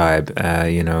soundstage vibe.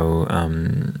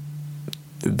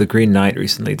 The Green Knight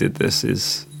recently did this.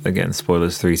 Is again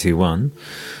spoilers 3, 2, 1.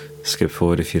 Skip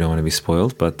forward if you don't want to be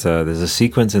spoiled. But there's a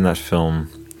sequence in that film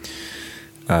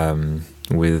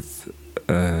with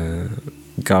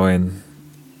Gawain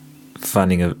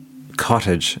finding a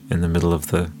cottage in the middle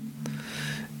of the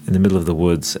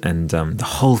woods, and the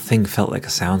whole thing felt like a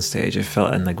soundstage. It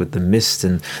felt, and like with the mist,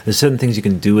 and there's certain things you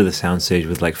can do with a soundstage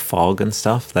with like fog and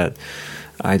stuff that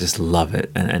I just love it.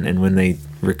 And when they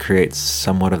recreate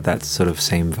somewhat of that sort of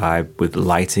same vibe with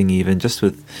lighting, even just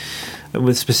with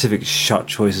specific shot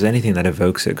choices, anything that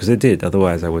evokes it, because it did.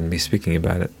 Otherwise, I wouldn't be speaking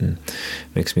about it, and it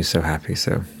makes me so happy.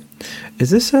 So,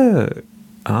 is this a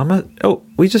armor? Oh,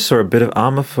 we just saw a bit of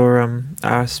armor for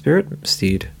our spirit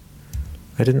steed.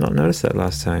 I did not notice that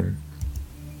last time.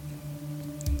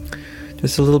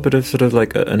 Just a little bit of sort of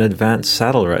like an advanced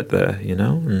saddle right there, you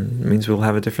know? And it means we'll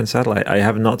have a different saddle. I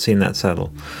have not seen that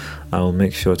saddle. I will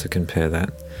make sure to compare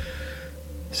that.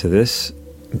 So this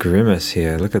Grimace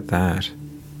here, look at that.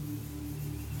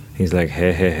 He's like,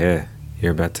 hey,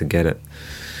 you're about to get it.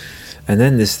 And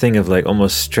then this thing of like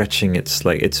almost stretching, it's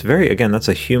very, again, that's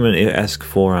a human-esque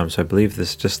forearm. So I believe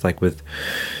this, just like with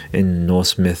in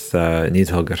Norse myth,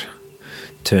 Nidhogger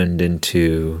turned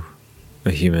into a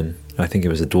human. I think it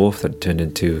was a dwarf that turned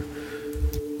into...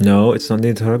 No, it's not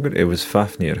Nidhogger. It was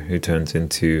Fafnir who turns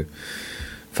into...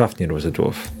 Fafnir was a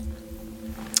dwarf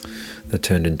that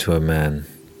turned into a man.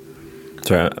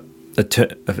 Sorry, a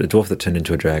dwarf that turned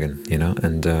into a dragon, you know?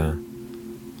 And,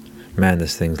 man,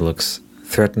 this thing looks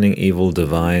threatening, evil,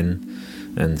 divine,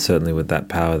 and certainly with that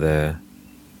power there.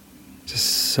 Just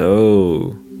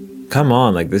so... Come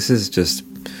on, like, this is just...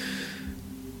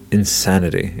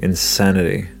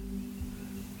 Insanity.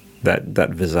 That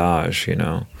visage, you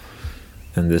know,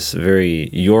 and this very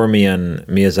Yormian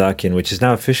Miyazakian, which is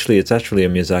now officially, it's actually a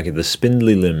Miyazaki, the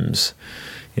spindly limbs,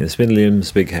 spindly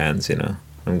limbs, big hands, you know.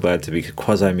 I'm glad to be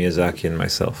quasi Miyazakian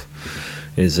myself.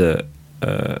 Is a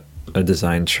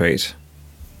design trait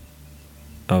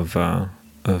of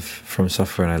From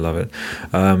Software, and I love it.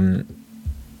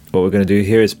 What we're going to do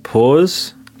here is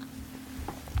pause.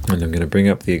 And I'm going to bring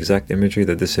up the exact imagery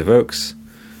that this evokes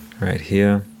right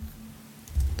here.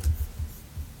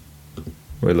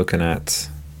 We're looking at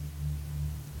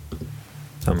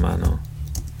Amano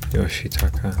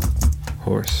Yoshitaka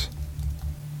horse.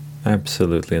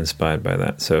 Absolutely inspired by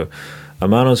that. So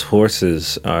Amano's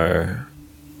horses are...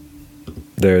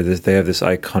 They have this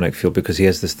iconic feel because he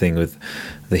has this thing with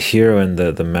the hero and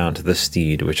the mount, the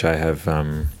steed, which I have...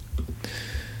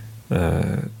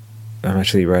 I'm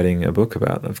actually writing a book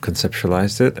about. I've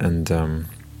conceptualized it, and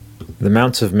the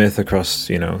mounts of myth across,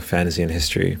 fantasy and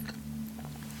history,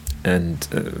 and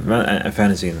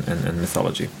fantasy and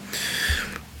mythology.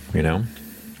 The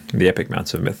epic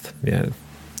mounts of myth. Yeah,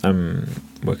 I'm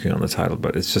working on the title,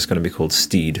 but it's just going to be called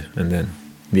Steed, and then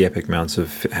the epic mounts of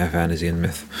fantasy and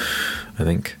myth. I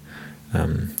think.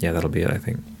 That'll be it. I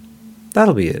think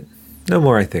that'll be it. No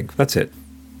more. I think that's it.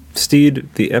 Steed,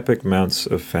 the epic mounts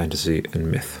of fantasy and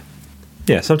myth.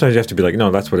 Yeah, sometimes you have to be like,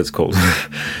 no, that's what it's called.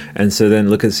 And so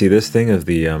then see this thing of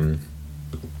the...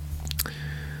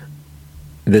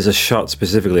 there's a shot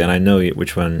specifically, and I know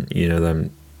which one,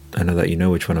 I know that you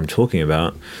know which one I'm talking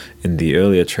about, in the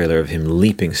earlier trailer of him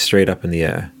leaping straight up in the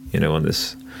air, on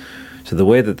this. So the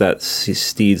way that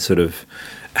steed sort of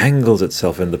angles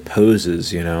itself in the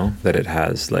poses, that it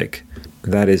has, like,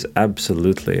 that is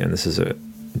absolutely, and this is a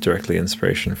directly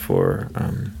inspiration for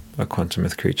a quantum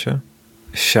myth creature.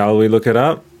 Shall we look it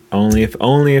up? Only if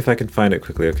I can find it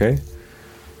quickly, okay?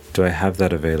 Do I have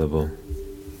that available?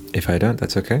 If I don't,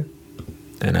 that's okay.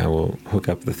 and I will hook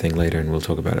up the thing later, and we'll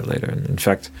talk about it later. And in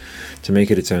fact, to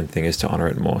make it its own thing is to honor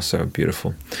it more. So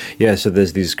beautiful. Yeah, so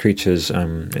there's these creatures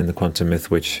in the quantum myth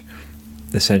which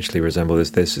essentially resemble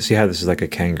this. See how this is like a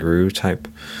kangaroo type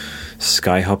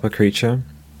skyhopper creature?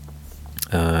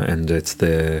 And it's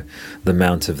the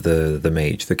mount of the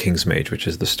mage, the king's mage, which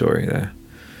is the story there.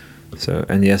 So,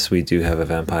 and yes, we do have a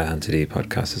Vampire Hunter D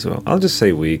podcast as well. I'll just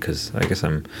say we, because I guess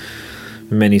I'm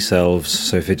many selves,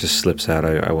 so if it just slips out,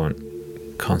 I won't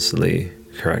constantly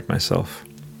correct myself.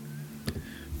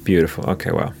 Beautiful.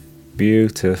 Okay, wow.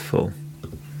 Beautiful.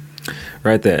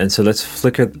 Right there. And so let's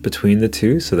flicker between the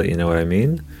two so that you know what I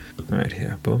mean. Right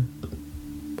here. Boom.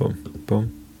 Boom.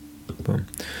 Boom. Boom.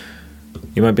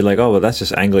 You might be like, oh, well, that's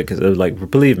just angling. Because, like,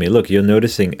 believe me, look, you're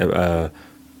noticing a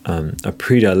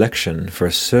predilection for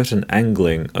a certain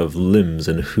angling of limbs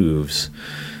and hooves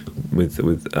with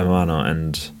Amana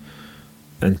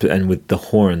and with the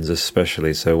horns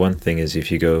especially. So one thing is,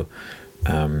 if you go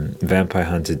Vampire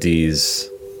Hunter D's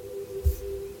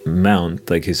mount,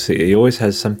 like he always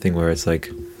has something where it's like,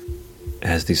 it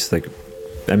has these, like,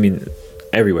 I mean,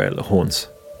 everywhere, the horns.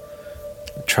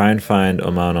 Try and find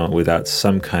Omano without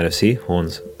some kind of, see,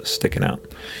 horns sticking out.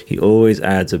 He always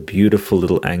adds a beautiful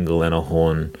little angle and a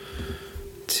horn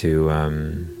to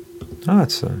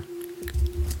it's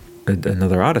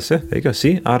another artist. Yeah, there you go.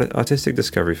 See, artistic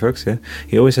discovery, folks. Yeah,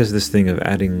 he always has this thing of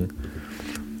adding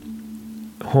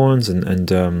horns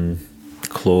and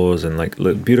claws and like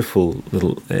beautiful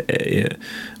little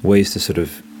ways to sort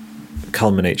of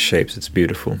culminate shapes. It's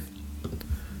beautiful.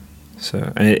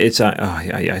 So, and it's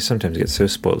I sometimes get so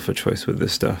spoiled for choice with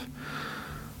this stuff,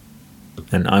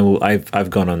 and I've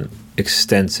gone on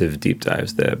extensive deep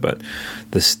dives there, but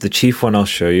the chief one I'll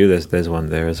show you. There's one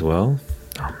there as well.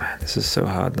 Oh man, this is so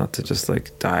hard not to just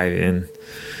like dive in.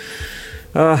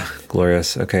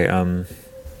 Glorious. Okay,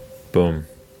 boom.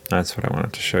 That's what I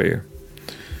wanted to show you.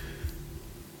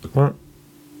 What?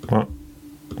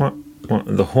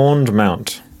 The horned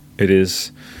mount. It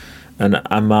is an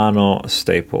Amano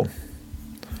staple.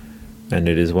 And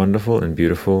it is wonderful and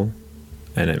beautiful,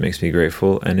 and it makes me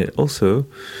grateful, and it also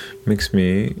makes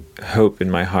me hope in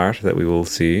my heart that we will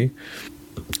see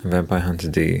Vampire Hunter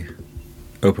D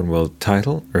open world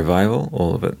title, revival,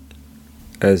 all of it.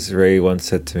 As Ray once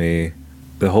said to me,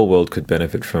 the whole world could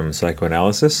benefit from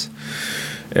psychoanalysis.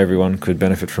 Everyone could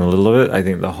benefit from a little of it. I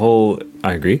think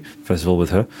I agree, first of all,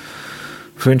 with her.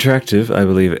 For interactive, I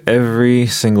believe every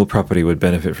single property would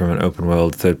benefit from an open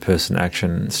world, third-person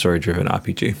action, story-driven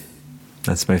RPG.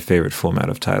 That's my favorite format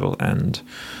of title, and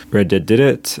Red Dead did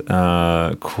it.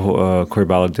 Cory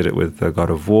Balog did it with God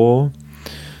of War,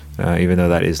 even though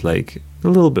that is like a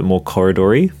little bit more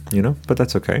corridory, but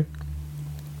that's okay.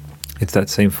 It's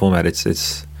that same format.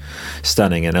 It's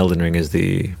stunning, and Elden Ring is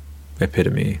the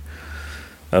epitome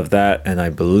of that, and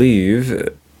I believe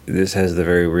this has the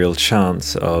very real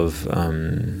chance of,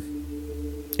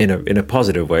 in a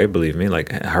positive way, believe me,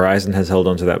 like Horizon has held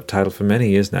on to that title for many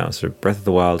years now. So Breath of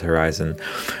the Wild, Horizon,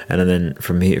 and then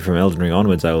from Elden Ring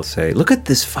onwards, I will say, look at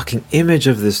this fucking image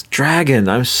of this dragon.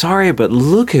 I'm sorry, but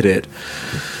look at it.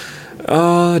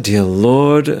 Oh dear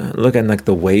Lord, look at like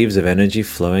the waves of energy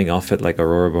flowing off it like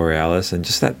Aurora Borealis, and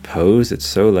just that pose. It's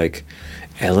so like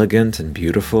elegant and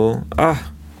beautiful.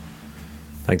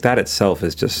 Like that itself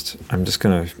is just, I'm just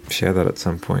going to share that at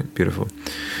some point. Beautiful.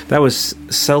 That was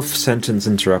self-sentence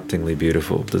interruptingly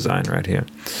beautiful design right here.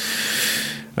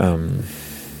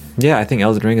 Yeah, I think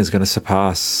Elden Ring is going to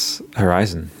surpass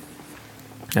Horizon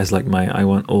as like my I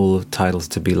want all titles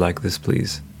to be like this,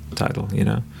 please title,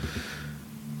 There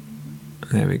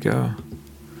we go.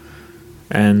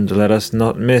 And let us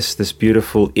not miss this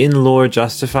beautiful in-lore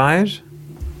justified,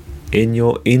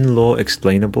 in-law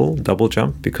explainable double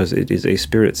jump, because it is a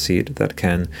spirit seed that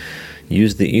can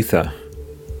use the ether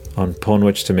upon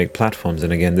which to make platforms.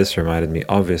 And again, this reminded me,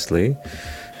 obviously,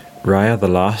 Raya the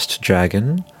Last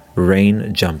Dragon,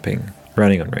 rain jumping,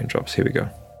 running on raindrops. Here we go.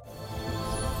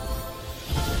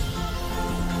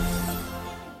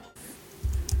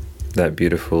 That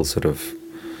beautiful sort of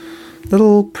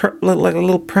little like a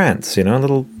little prance, a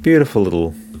little beautiful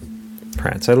little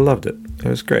prance. I loved it. It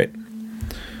was great.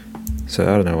 So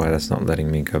I don't know why that's not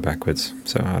letting me go backwards.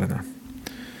 So I don't know.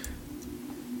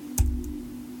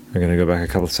 We're going to go back a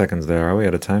couple of seconds there, are we,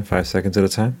 at a time? 5 seconds at a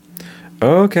time?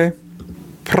 Okay.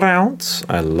 Prounce.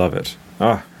 I love it.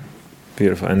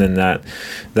 Beautiful. And then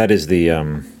that is the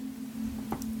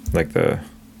like the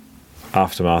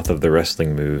aftermath of the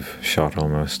wrestling move shot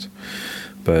almost.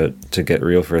 But to get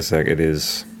real for a sec, it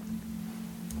is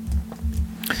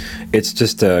it's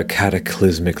just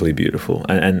cataclysmically beautiful.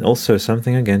 And also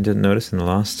something, again, didn't notice in the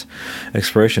last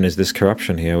exploration is this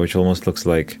corruption here, which almost looks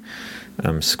like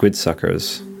squid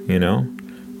suckers, you know?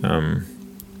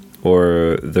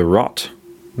 Or the rot.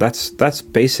 That's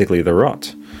basically the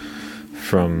rot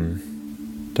from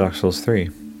Dark Souls 3.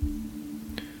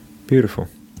 Beautiful.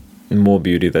 More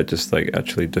beauty that just like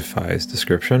actually defies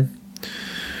description.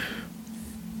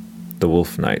 The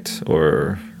Wolf Knight,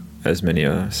 or as many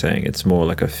are saying, it's more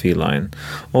like a feline.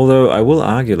 Although I will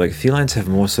argue, like, felines have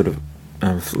more sort of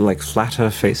like flatter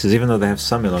faces, even though they have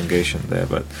some elongation there.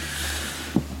 But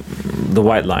the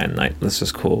White Lion Knight, let's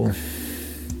just call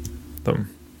them.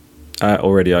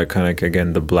 Already iconic,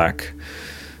 again, the black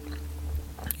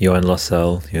Johan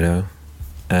Lossell, you know,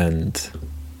 and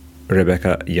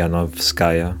Rebecca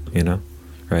Janovskaya, you know,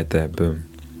 right there, boom,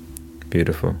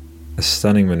 beautiful. A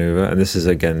stunning maneuver, and this is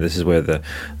where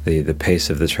the pace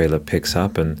of the trailer picks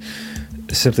up, and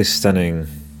simply stunning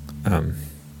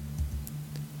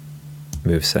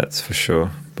move sets for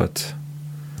sure. But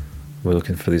we're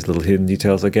looking for these little hidden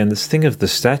details again. This thing of the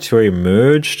statuary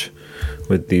merged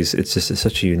with these, it's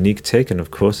such a unique take, and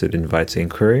of course it invites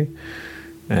inquiry.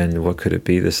 And what could it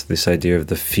be? This idea of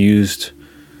the fused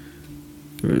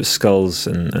skulls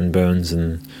and bones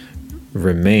and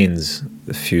remains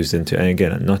fused into, and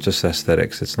again, not just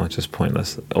aesthetics, it's not just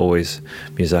pointless. Always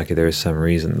Miyazaki, there is some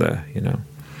reason there, you know.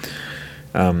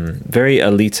 Very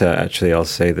Alita, actually. I'll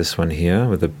say this one here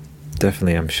with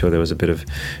definitely, I'm sure there was a bit of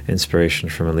inspiration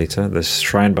from Alita. The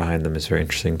shrine behind them is very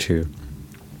interesting too.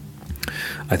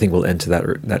 I think we'll enter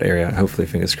that area, hopefully,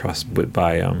 fingers crossed,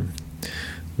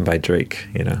 by Drake,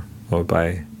 you know, or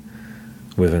by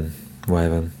Wyvern.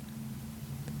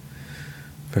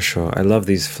 For sure. I love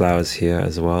these flowers here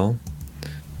as well.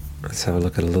 Let's have a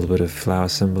look at a little bit of flower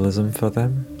symbolism for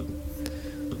them.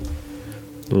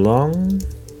 Long,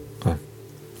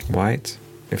 white,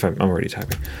 I'm already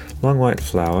typing. Long white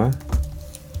flower.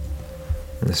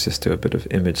 Let's just do a bit of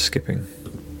image skipping,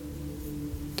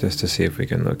 just to see if we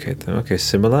can locate them. Okay,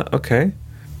 similar, okay.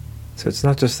 So it's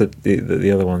not just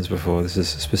the other ones before, this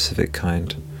is a specific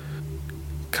kind.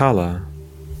 Kala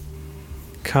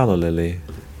lily.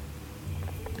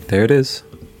 There it is.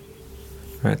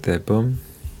 Right there, boom.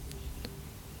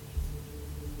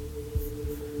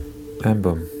 And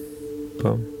boom.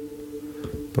 Boom.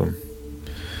 Boom.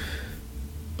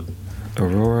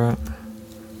 Aurora.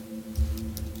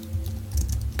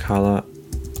 Kala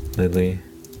lily.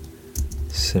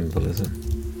 Symbolism.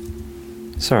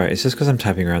 Sorry, it's just because I'm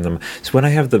typing around them. So when I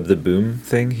have the boom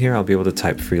thing here, I'll be able to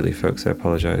type freely, folks. I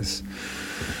apologize.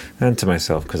 And to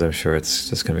myself, because I'm sure it's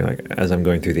just going to be like, as I'm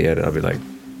going through the edit, I'll be like,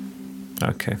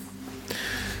 okay.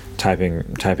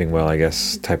 Typing well, I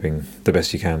guess. Typing the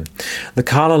best you can. The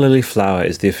Kala lily flower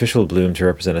is the official bloom to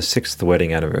represent a 6th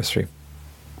wedding anniversary.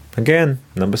 Again,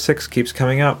 number 6 keeps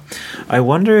coming up. I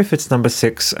wonder if it's number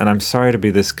 6, and I'm sorry to be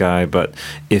this guy, but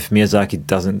if Miyazaki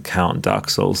doesn't count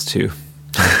Dark Souls 2.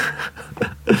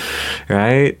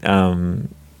 Right?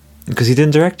 Because he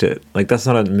didn't direct it. Like, that's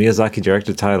not a Miyazaki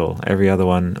directed title. Every other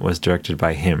one was directed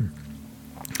by him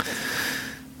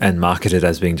and marketed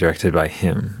as being directed by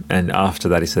him. And after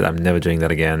that, he said, I'm never doing that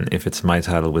again. If it's my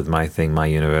title with my thing, my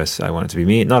universe, I want it to be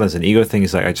me. Not as an ego thing.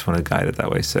 He's like, I just want to guide it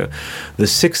that way. So the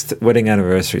 6th wedding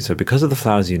anniversary. So because of the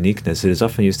flower's uniqueness, it is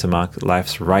often used to mark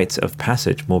life's rites of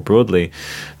passage. More broadly,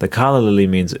 the Kala lily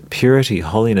means purity,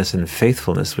 holiness, and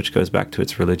faithfulness, which goes back to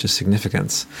its religious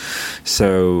significance.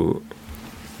 So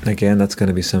again, that's going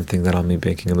to be something that I'll be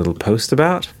making a little post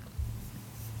about.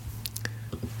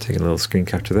 Taking a little screen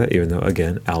capture there, even though,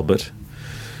 again, Albert,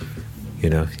 you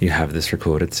know, you have this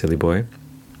recorded, silly boy.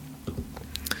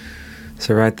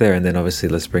 So right there, and then obviously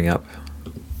let's bring up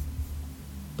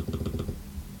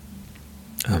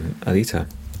Alita,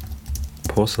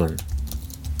 porcelain,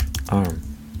 arm.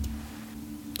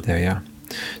 There we are.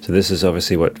 So this is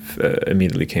obviously what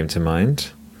immediately came to mind.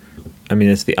 I mean,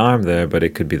 it's the arm there, but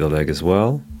it could be the leg as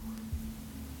well.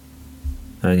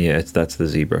 And yeah, that's the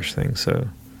ZBrush thing, so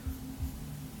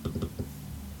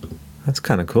that's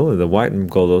kind of cool. The white and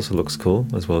gold also looks cool,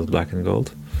 as well as black and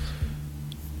gold.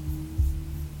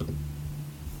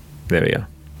 There we are.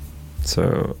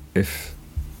 So if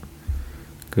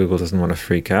Google doesn't want to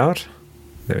freak out,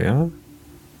 there we are.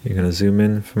 You're going to zoom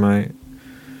in for my...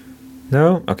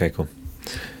 No? Okay, cool.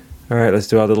 All right, let's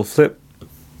do our little flip.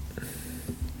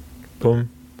 Boom.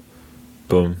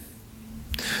 Boom.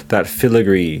 That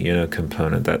filigree, you know,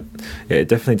 component, that it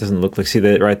definitely doesn't look like... See,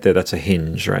 that right there, that's a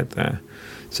hinge right there.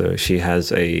 So she has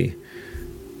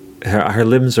her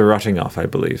limbs are rotting off, I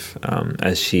believe,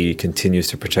 as she continues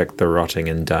to protect the rotting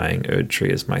and dying Erd tree,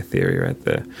 is my theory right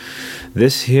there.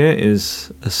 This here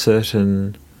is a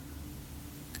certain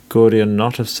Gordian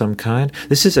knot of some kind.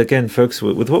 This is, again, folks,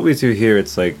 with what we do here,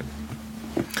 it's like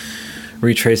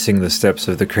retracing the steps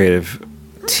of the creative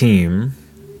team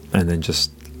and then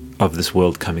just of this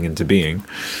world coming into being.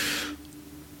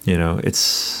 You know,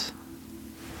 it's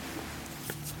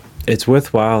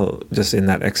worthwhile just in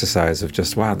that exercise of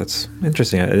just, wow, that's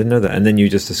interesting, I didn't know that. And then you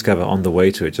just discover on the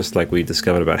way to it, just like we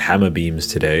discovered about hammer beams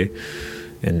today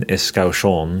in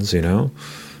escauchons, you know.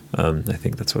 I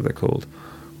think that's what they're called.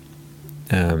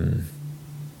 You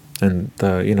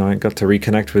know, I got to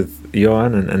reconnect with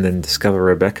Johan and then discover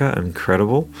Rebecca.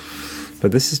 Incredible.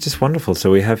 But this is just wonderful.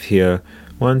 So we have here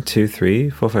 1, 2, 3,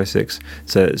 4, 5, 6.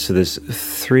 So there's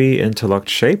 3 interlocked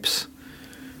shapes,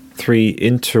 3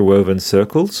 interwoven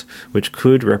circles, which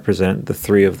could represent the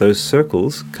 3 of those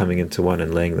circles coming into one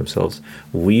and laying themselves,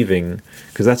 weaving,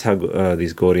 because that's how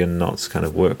these Gordian knots kind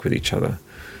of work with each other.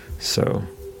 So,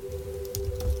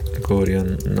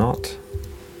 Gordian knot.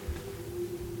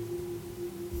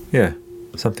 Yeah,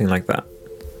 something like that.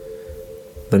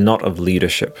 The knot of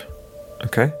leadership.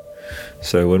 Okay?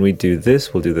 So when we do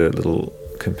this, we'll do the little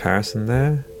comparison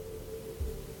there.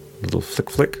 Little flick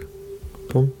flick.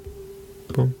 Boom.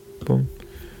 Boom. Boom.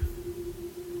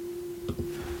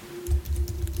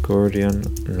 Gordian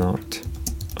knot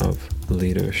of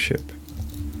leadership.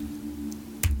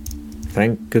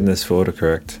 Thank goodness for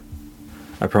autocorrect.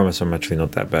 I promise I'm actually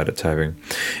not that bad at typing.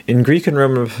 In Greek and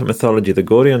Roman mythology, the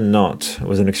Gordian knot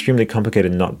was an extremely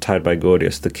complicated knot tied by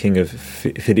Gordius, the king of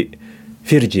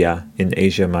Phrygia in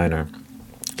Asia Minor.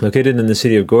 Located in the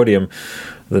city of Gordium,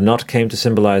 the knot came to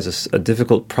symbolize a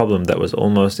difficult problem that was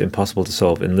almost impossible to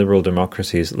solve in liberal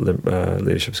democracies'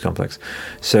 leadership's complex.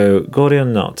 So,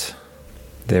 Gordian knot.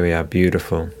 There we are,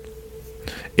 beautiful.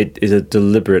 It is a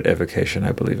deliberate evocation,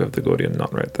 I believe, of the Gordian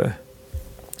knot right there.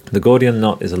 The Gordian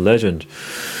knot is a legend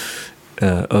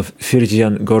of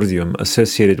Phrygian Gordium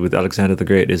associated with Alexander the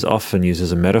Great. It is often used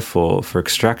as a metaphor for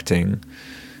extracting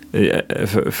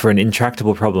for an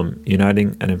intractable problem,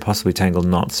 uniting an impossibly tangled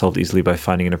knot solved easily by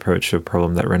finding an approach to a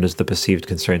problem that renders the perceived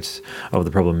constraints of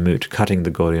the problem moot, cutting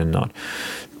the Gordian knot.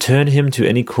 Turn him to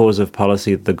any cause of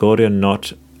policy, the Gordian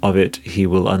knot of it he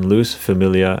will unloose,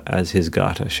 familiar as his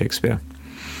garter, Shakespeare.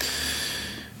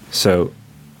 So,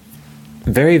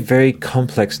 very, very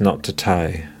complex knot to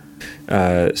tie.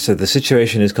 So the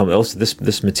situation is complex. Also,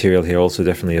 this material here also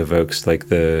definitely evokes like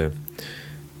the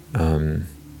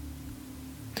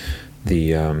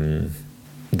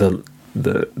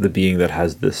being that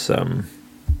has this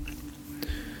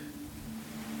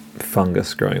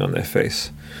fungus growing on their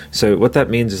face. So what that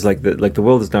means is like the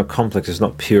world is now complex. It's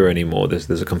not pure anymore.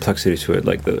 There's a complexity to it.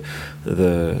 Like the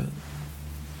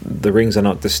rings are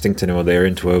not distinct anymore. They're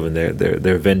interwoven.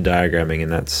 They're Venn diagramming,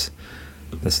 and that's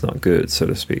not good, so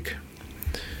to speak.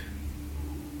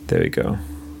 There we go.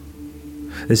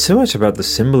 There's so much about the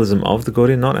symbolism of the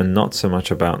Gordian knot, and not so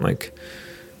much about like,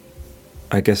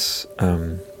 I guess.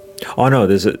 Oh no,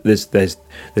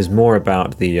 there's more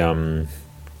about the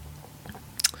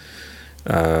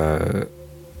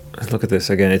look at this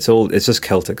again. It's just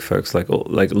Celtic, folks. Like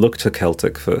look to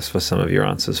Celtic first for some of your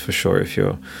answers for sure if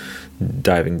you're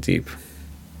diving deep.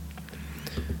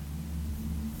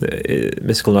 The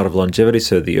mystical knot of longevity.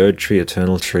 So the Erd tree,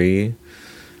 eternal tree,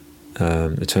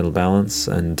 eternal balance,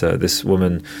 and this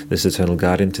woman, this eternal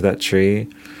guardian to that tree.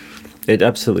 It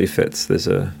absolutely fits. There's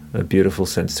a beautiful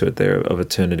sense to it there of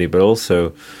eternity, but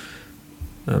also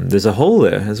there's a hole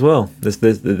there as well.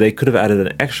 They could have added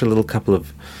an extra little couple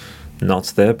of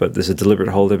knots there, but there's a deliberate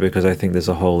hole there because I think there's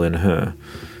a hole in her.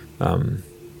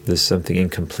 There's something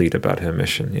incomplete about her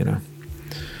mission, you know.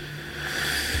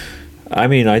 I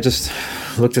mean, I just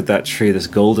looked at that tree, this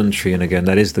golden tree, and again,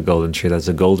 that is the golden tree. That's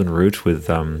a golden root with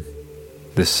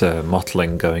this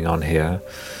mottling going on here.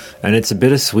 And it's a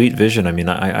bittersweet vision. I mean,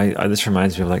 I this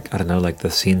reminds me of like, I don't know, like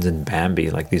the scenes in Bambi,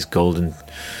 like these golden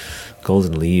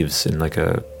leaves in like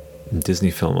a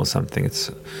Disney film or something.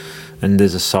 And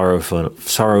there's a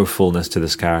sorrowfulness to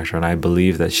this character, and I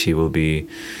believe that she will be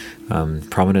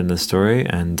prominent in the story,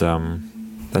 and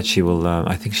that she will.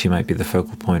 I think she might be the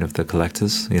focal point of the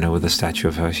collectors. You know, with a statue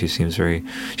of her, she's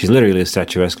literally a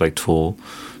statuesque, like tall.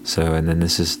 So, and then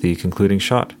this is the concluding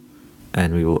shot,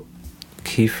 and we will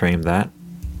keyframe that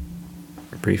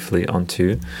briefly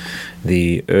onto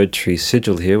the Erd tree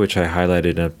sigil here, which I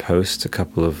highlighted in a post a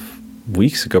couple of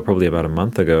weeks ago, probably about a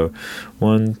month ago.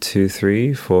 1, 2,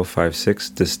 3, 4, 5, 6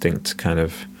 distinct kind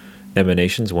of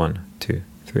emanations. 1, 2,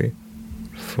 3,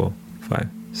 4, 5,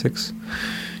 6.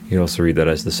 You can also read that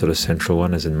as the sort of central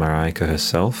one, as in Maraika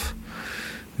herself.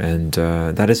 And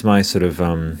that is my sort of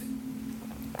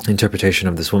interpretation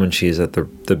of this woman. She is at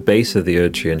the base of the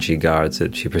Erd tree, and she guards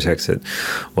it, she protects it,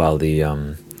 while the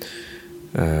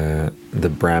the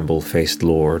bramble-faced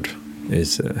lord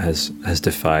has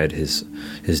defied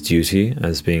his duty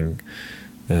as being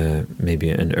maybe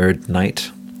an Erd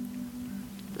knight,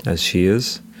 as she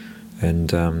is,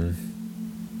 and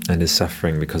is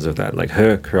suffering because of that. Like,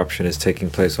 her corruption is taking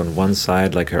place on one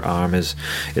side, like her arm is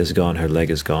gone, her leg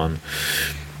is gone,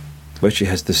 but she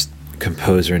has this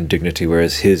composure and dignity,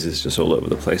 whereas his is just all over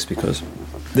the place because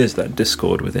there's that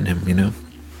discord within him, you know.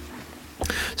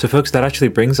 So folks, that actually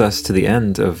brings us to the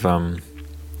end of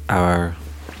our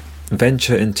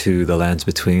venture into the lands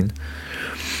between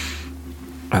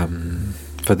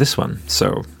for this one.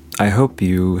 So I hope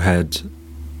you had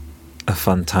a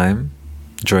fun time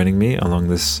joining me along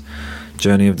this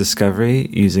journey of discovery,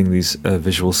 using these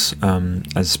visuals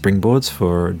as springboards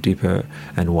for deeper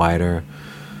and wider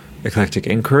eclectic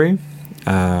inquiry.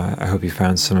 I hope you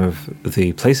found some of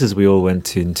the places we all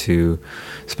went into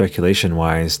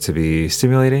speculation-wise to be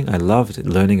stimulating. I loved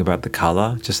learning about the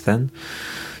color just then.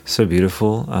 So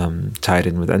beautiful, tied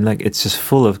in with, and like it's just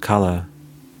full of color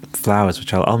flowers,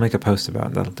 which I'll make a post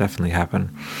about. That'll definitely happen.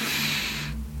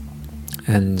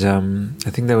 And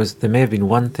I think there may have been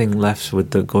one thing left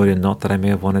with the Gordian knot that I may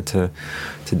have wanted to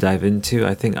dive into.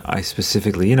 I think I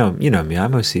specifically, you know me,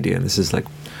 I'm OCD, and this is like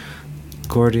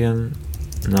Gordian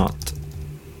knot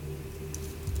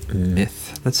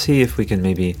myth. Let's see if we can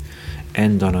maybe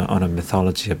end on a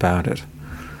mythology about it.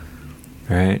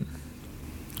 Right?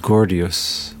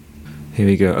 Gordius. Here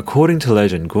we go. According to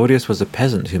legend, Gordius was a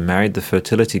peasant who married the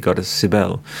fertility goddess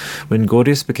Cybele. When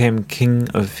Gordius became king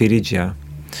of Phrygia,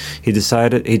 he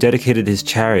dedicated his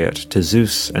chariot to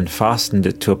Zeus and fastened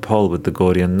it to a pole with the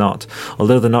Gordian knot.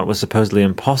 Although the knot was supposedly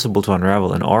impossible to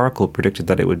unravel, an oracle predicted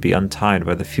that it would be untied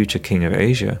by the future king of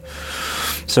Asia.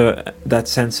 So that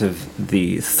sense of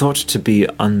the thought to be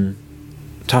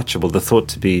untouchable, the thought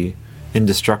to be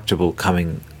indestructible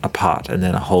coming apart, and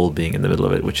then a hole being in the middle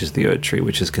of it, which is the Erd tree,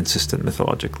 which is consistent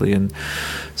mythologically and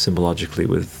symbologically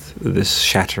with this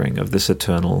shattering of this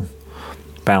eternal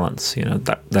balance, you know,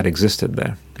 that existed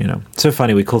there, you know. It's so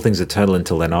funny, we call things eternal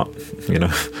until they're not, you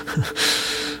know.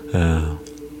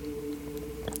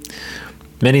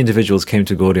 Many individuals came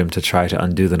to Gordium to try to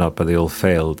undo the knot, but they all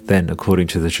failed. Then, according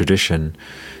to the tradition,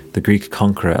 the Greek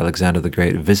conqueror Alexander the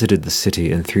Great visited the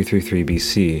city in 333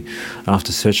 BC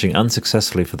after searching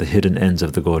unsuccessfully for the hidden ends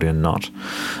of the Gordian knot.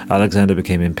 Alexander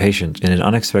became impatient. In an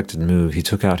unexpected move, he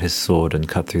took out his sword and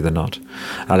cut through the knot.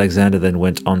 Alexander then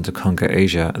went on to conquer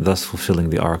Asia, thus fulfilling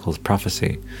the oracle's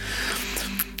prophecy.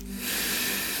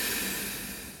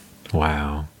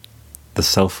 Wow. The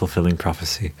self-fulfilling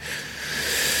prophecy.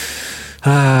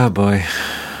 Ah, boy.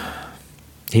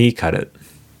 He cut it.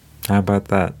 How about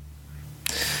that?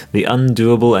 The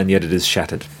undoable, and yet it is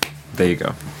shattered. There you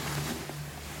go.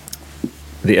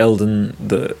 The Elden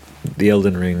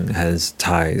Ring has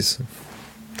ties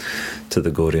to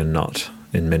the Gordian knot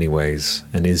in many ways,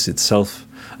 and is itself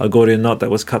a Gordian knot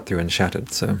that was cut through and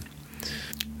shattered. So,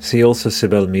 see also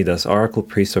Cybele Midas, oracle,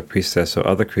 priest or priestess, or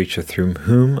other creature through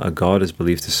whom a god is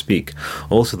believed to speak.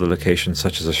 Also the location,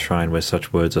 such as a shrine where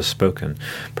such words are spoken.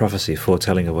 Prophecy,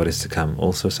 foretelling of what is to come.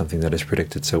 Also something that is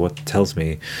predicted. So what tells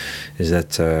me is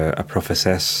that a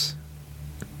prophetess,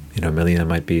 you know, Melina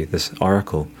might be this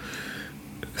oracle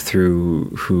through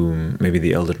whom maybe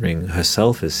the Elden Ring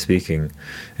herself is speaking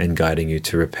and guiding you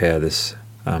to repair this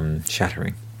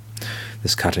shattering,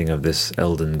 this cutting of this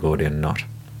Elden Gordian knot.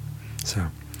 So,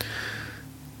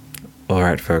 all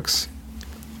right, folks,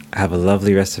 have a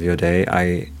lovely rest of your day.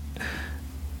 I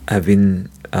have been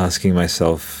asking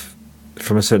myself,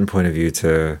 from a certain point of view,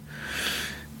 to,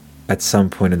 at some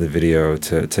point in the video,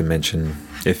 to mention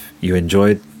if you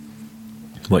enjoyed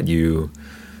what you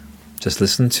just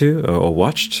listened to or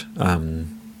watched.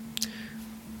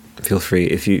 Feel free,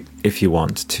 if you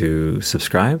want, to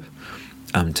subscribe,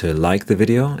 to like the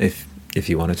video. If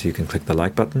you wanted to, you can click the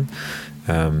like button.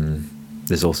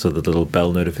 There's also the little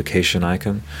bell notification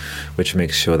icon, which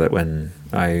makes sure that when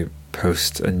I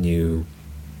post a new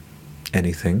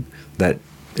anything, that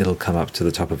it'll come up to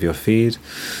the top of your feed.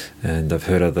 And I've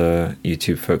heard other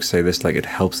YouTube folks say this, like it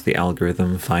helps the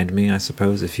algorithm find me, I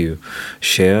suppose, if you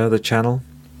share the channel.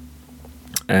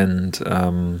 And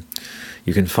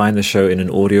you can find the show in an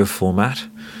audio format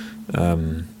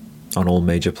on all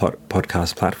major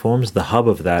podcast platforms. The hub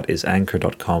of that is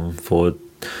anchor.fm/Elden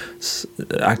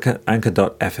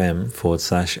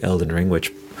Ring,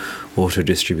 which auto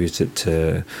distributes it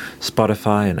to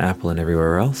Spotify and Apple and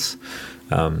everywhere else.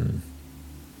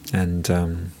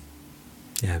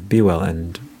 Yeah, be well,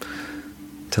 and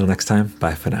till next time,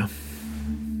 bye for now.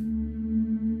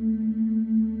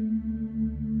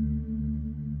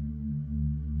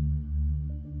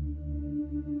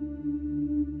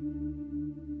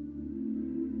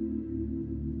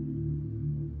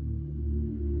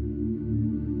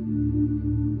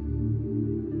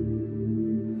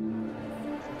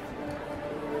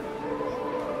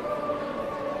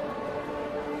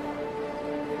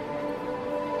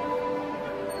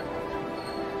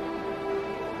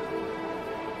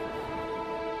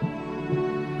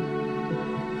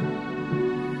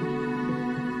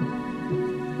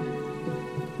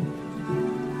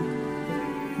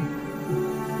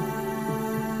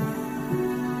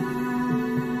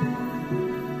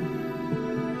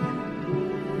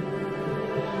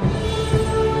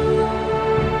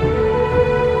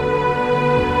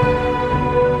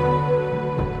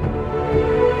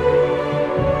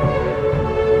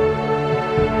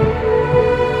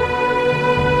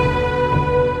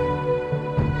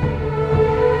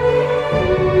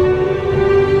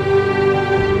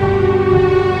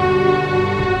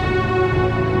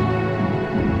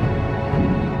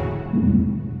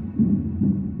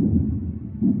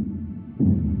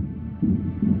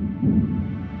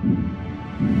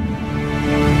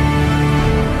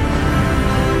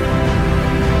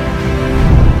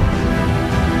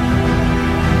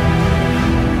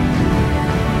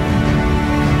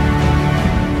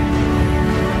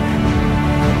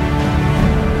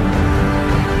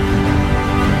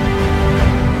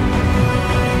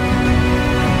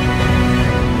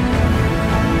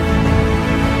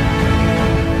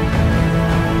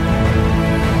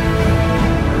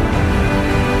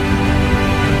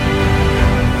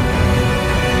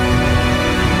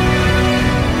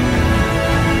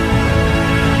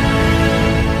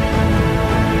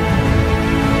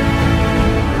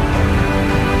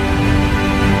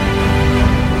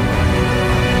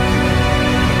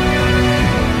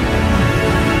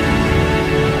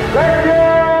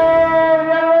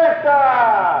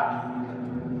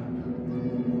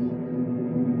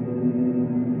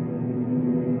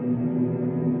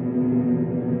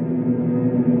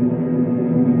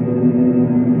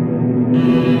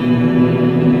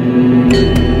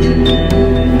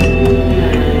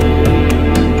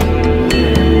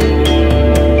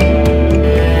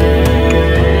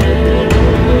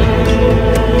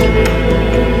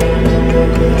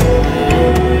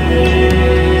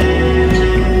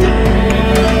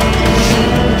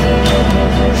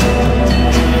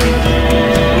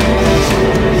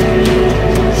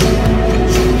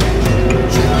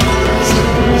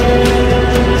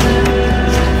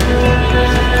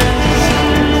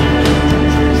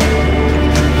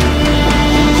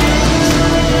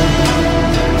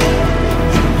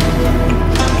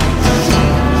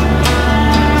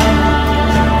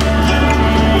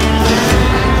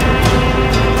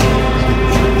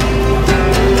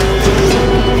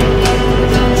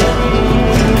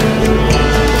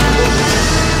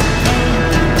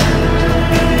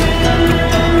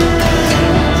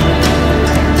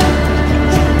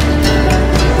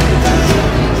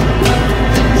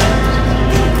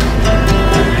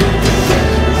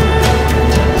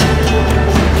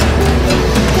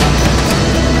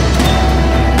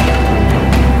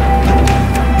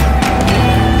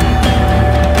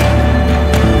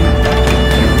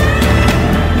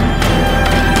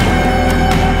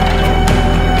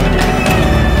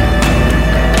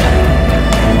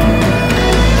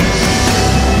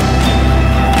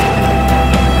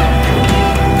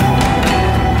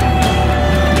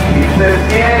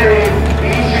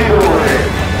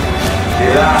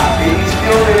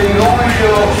 di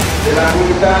luglio della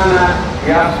quintana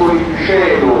di Ascoli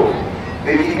Cielo,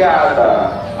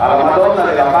 dedicata alla Madonna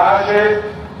della Pace,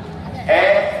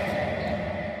 è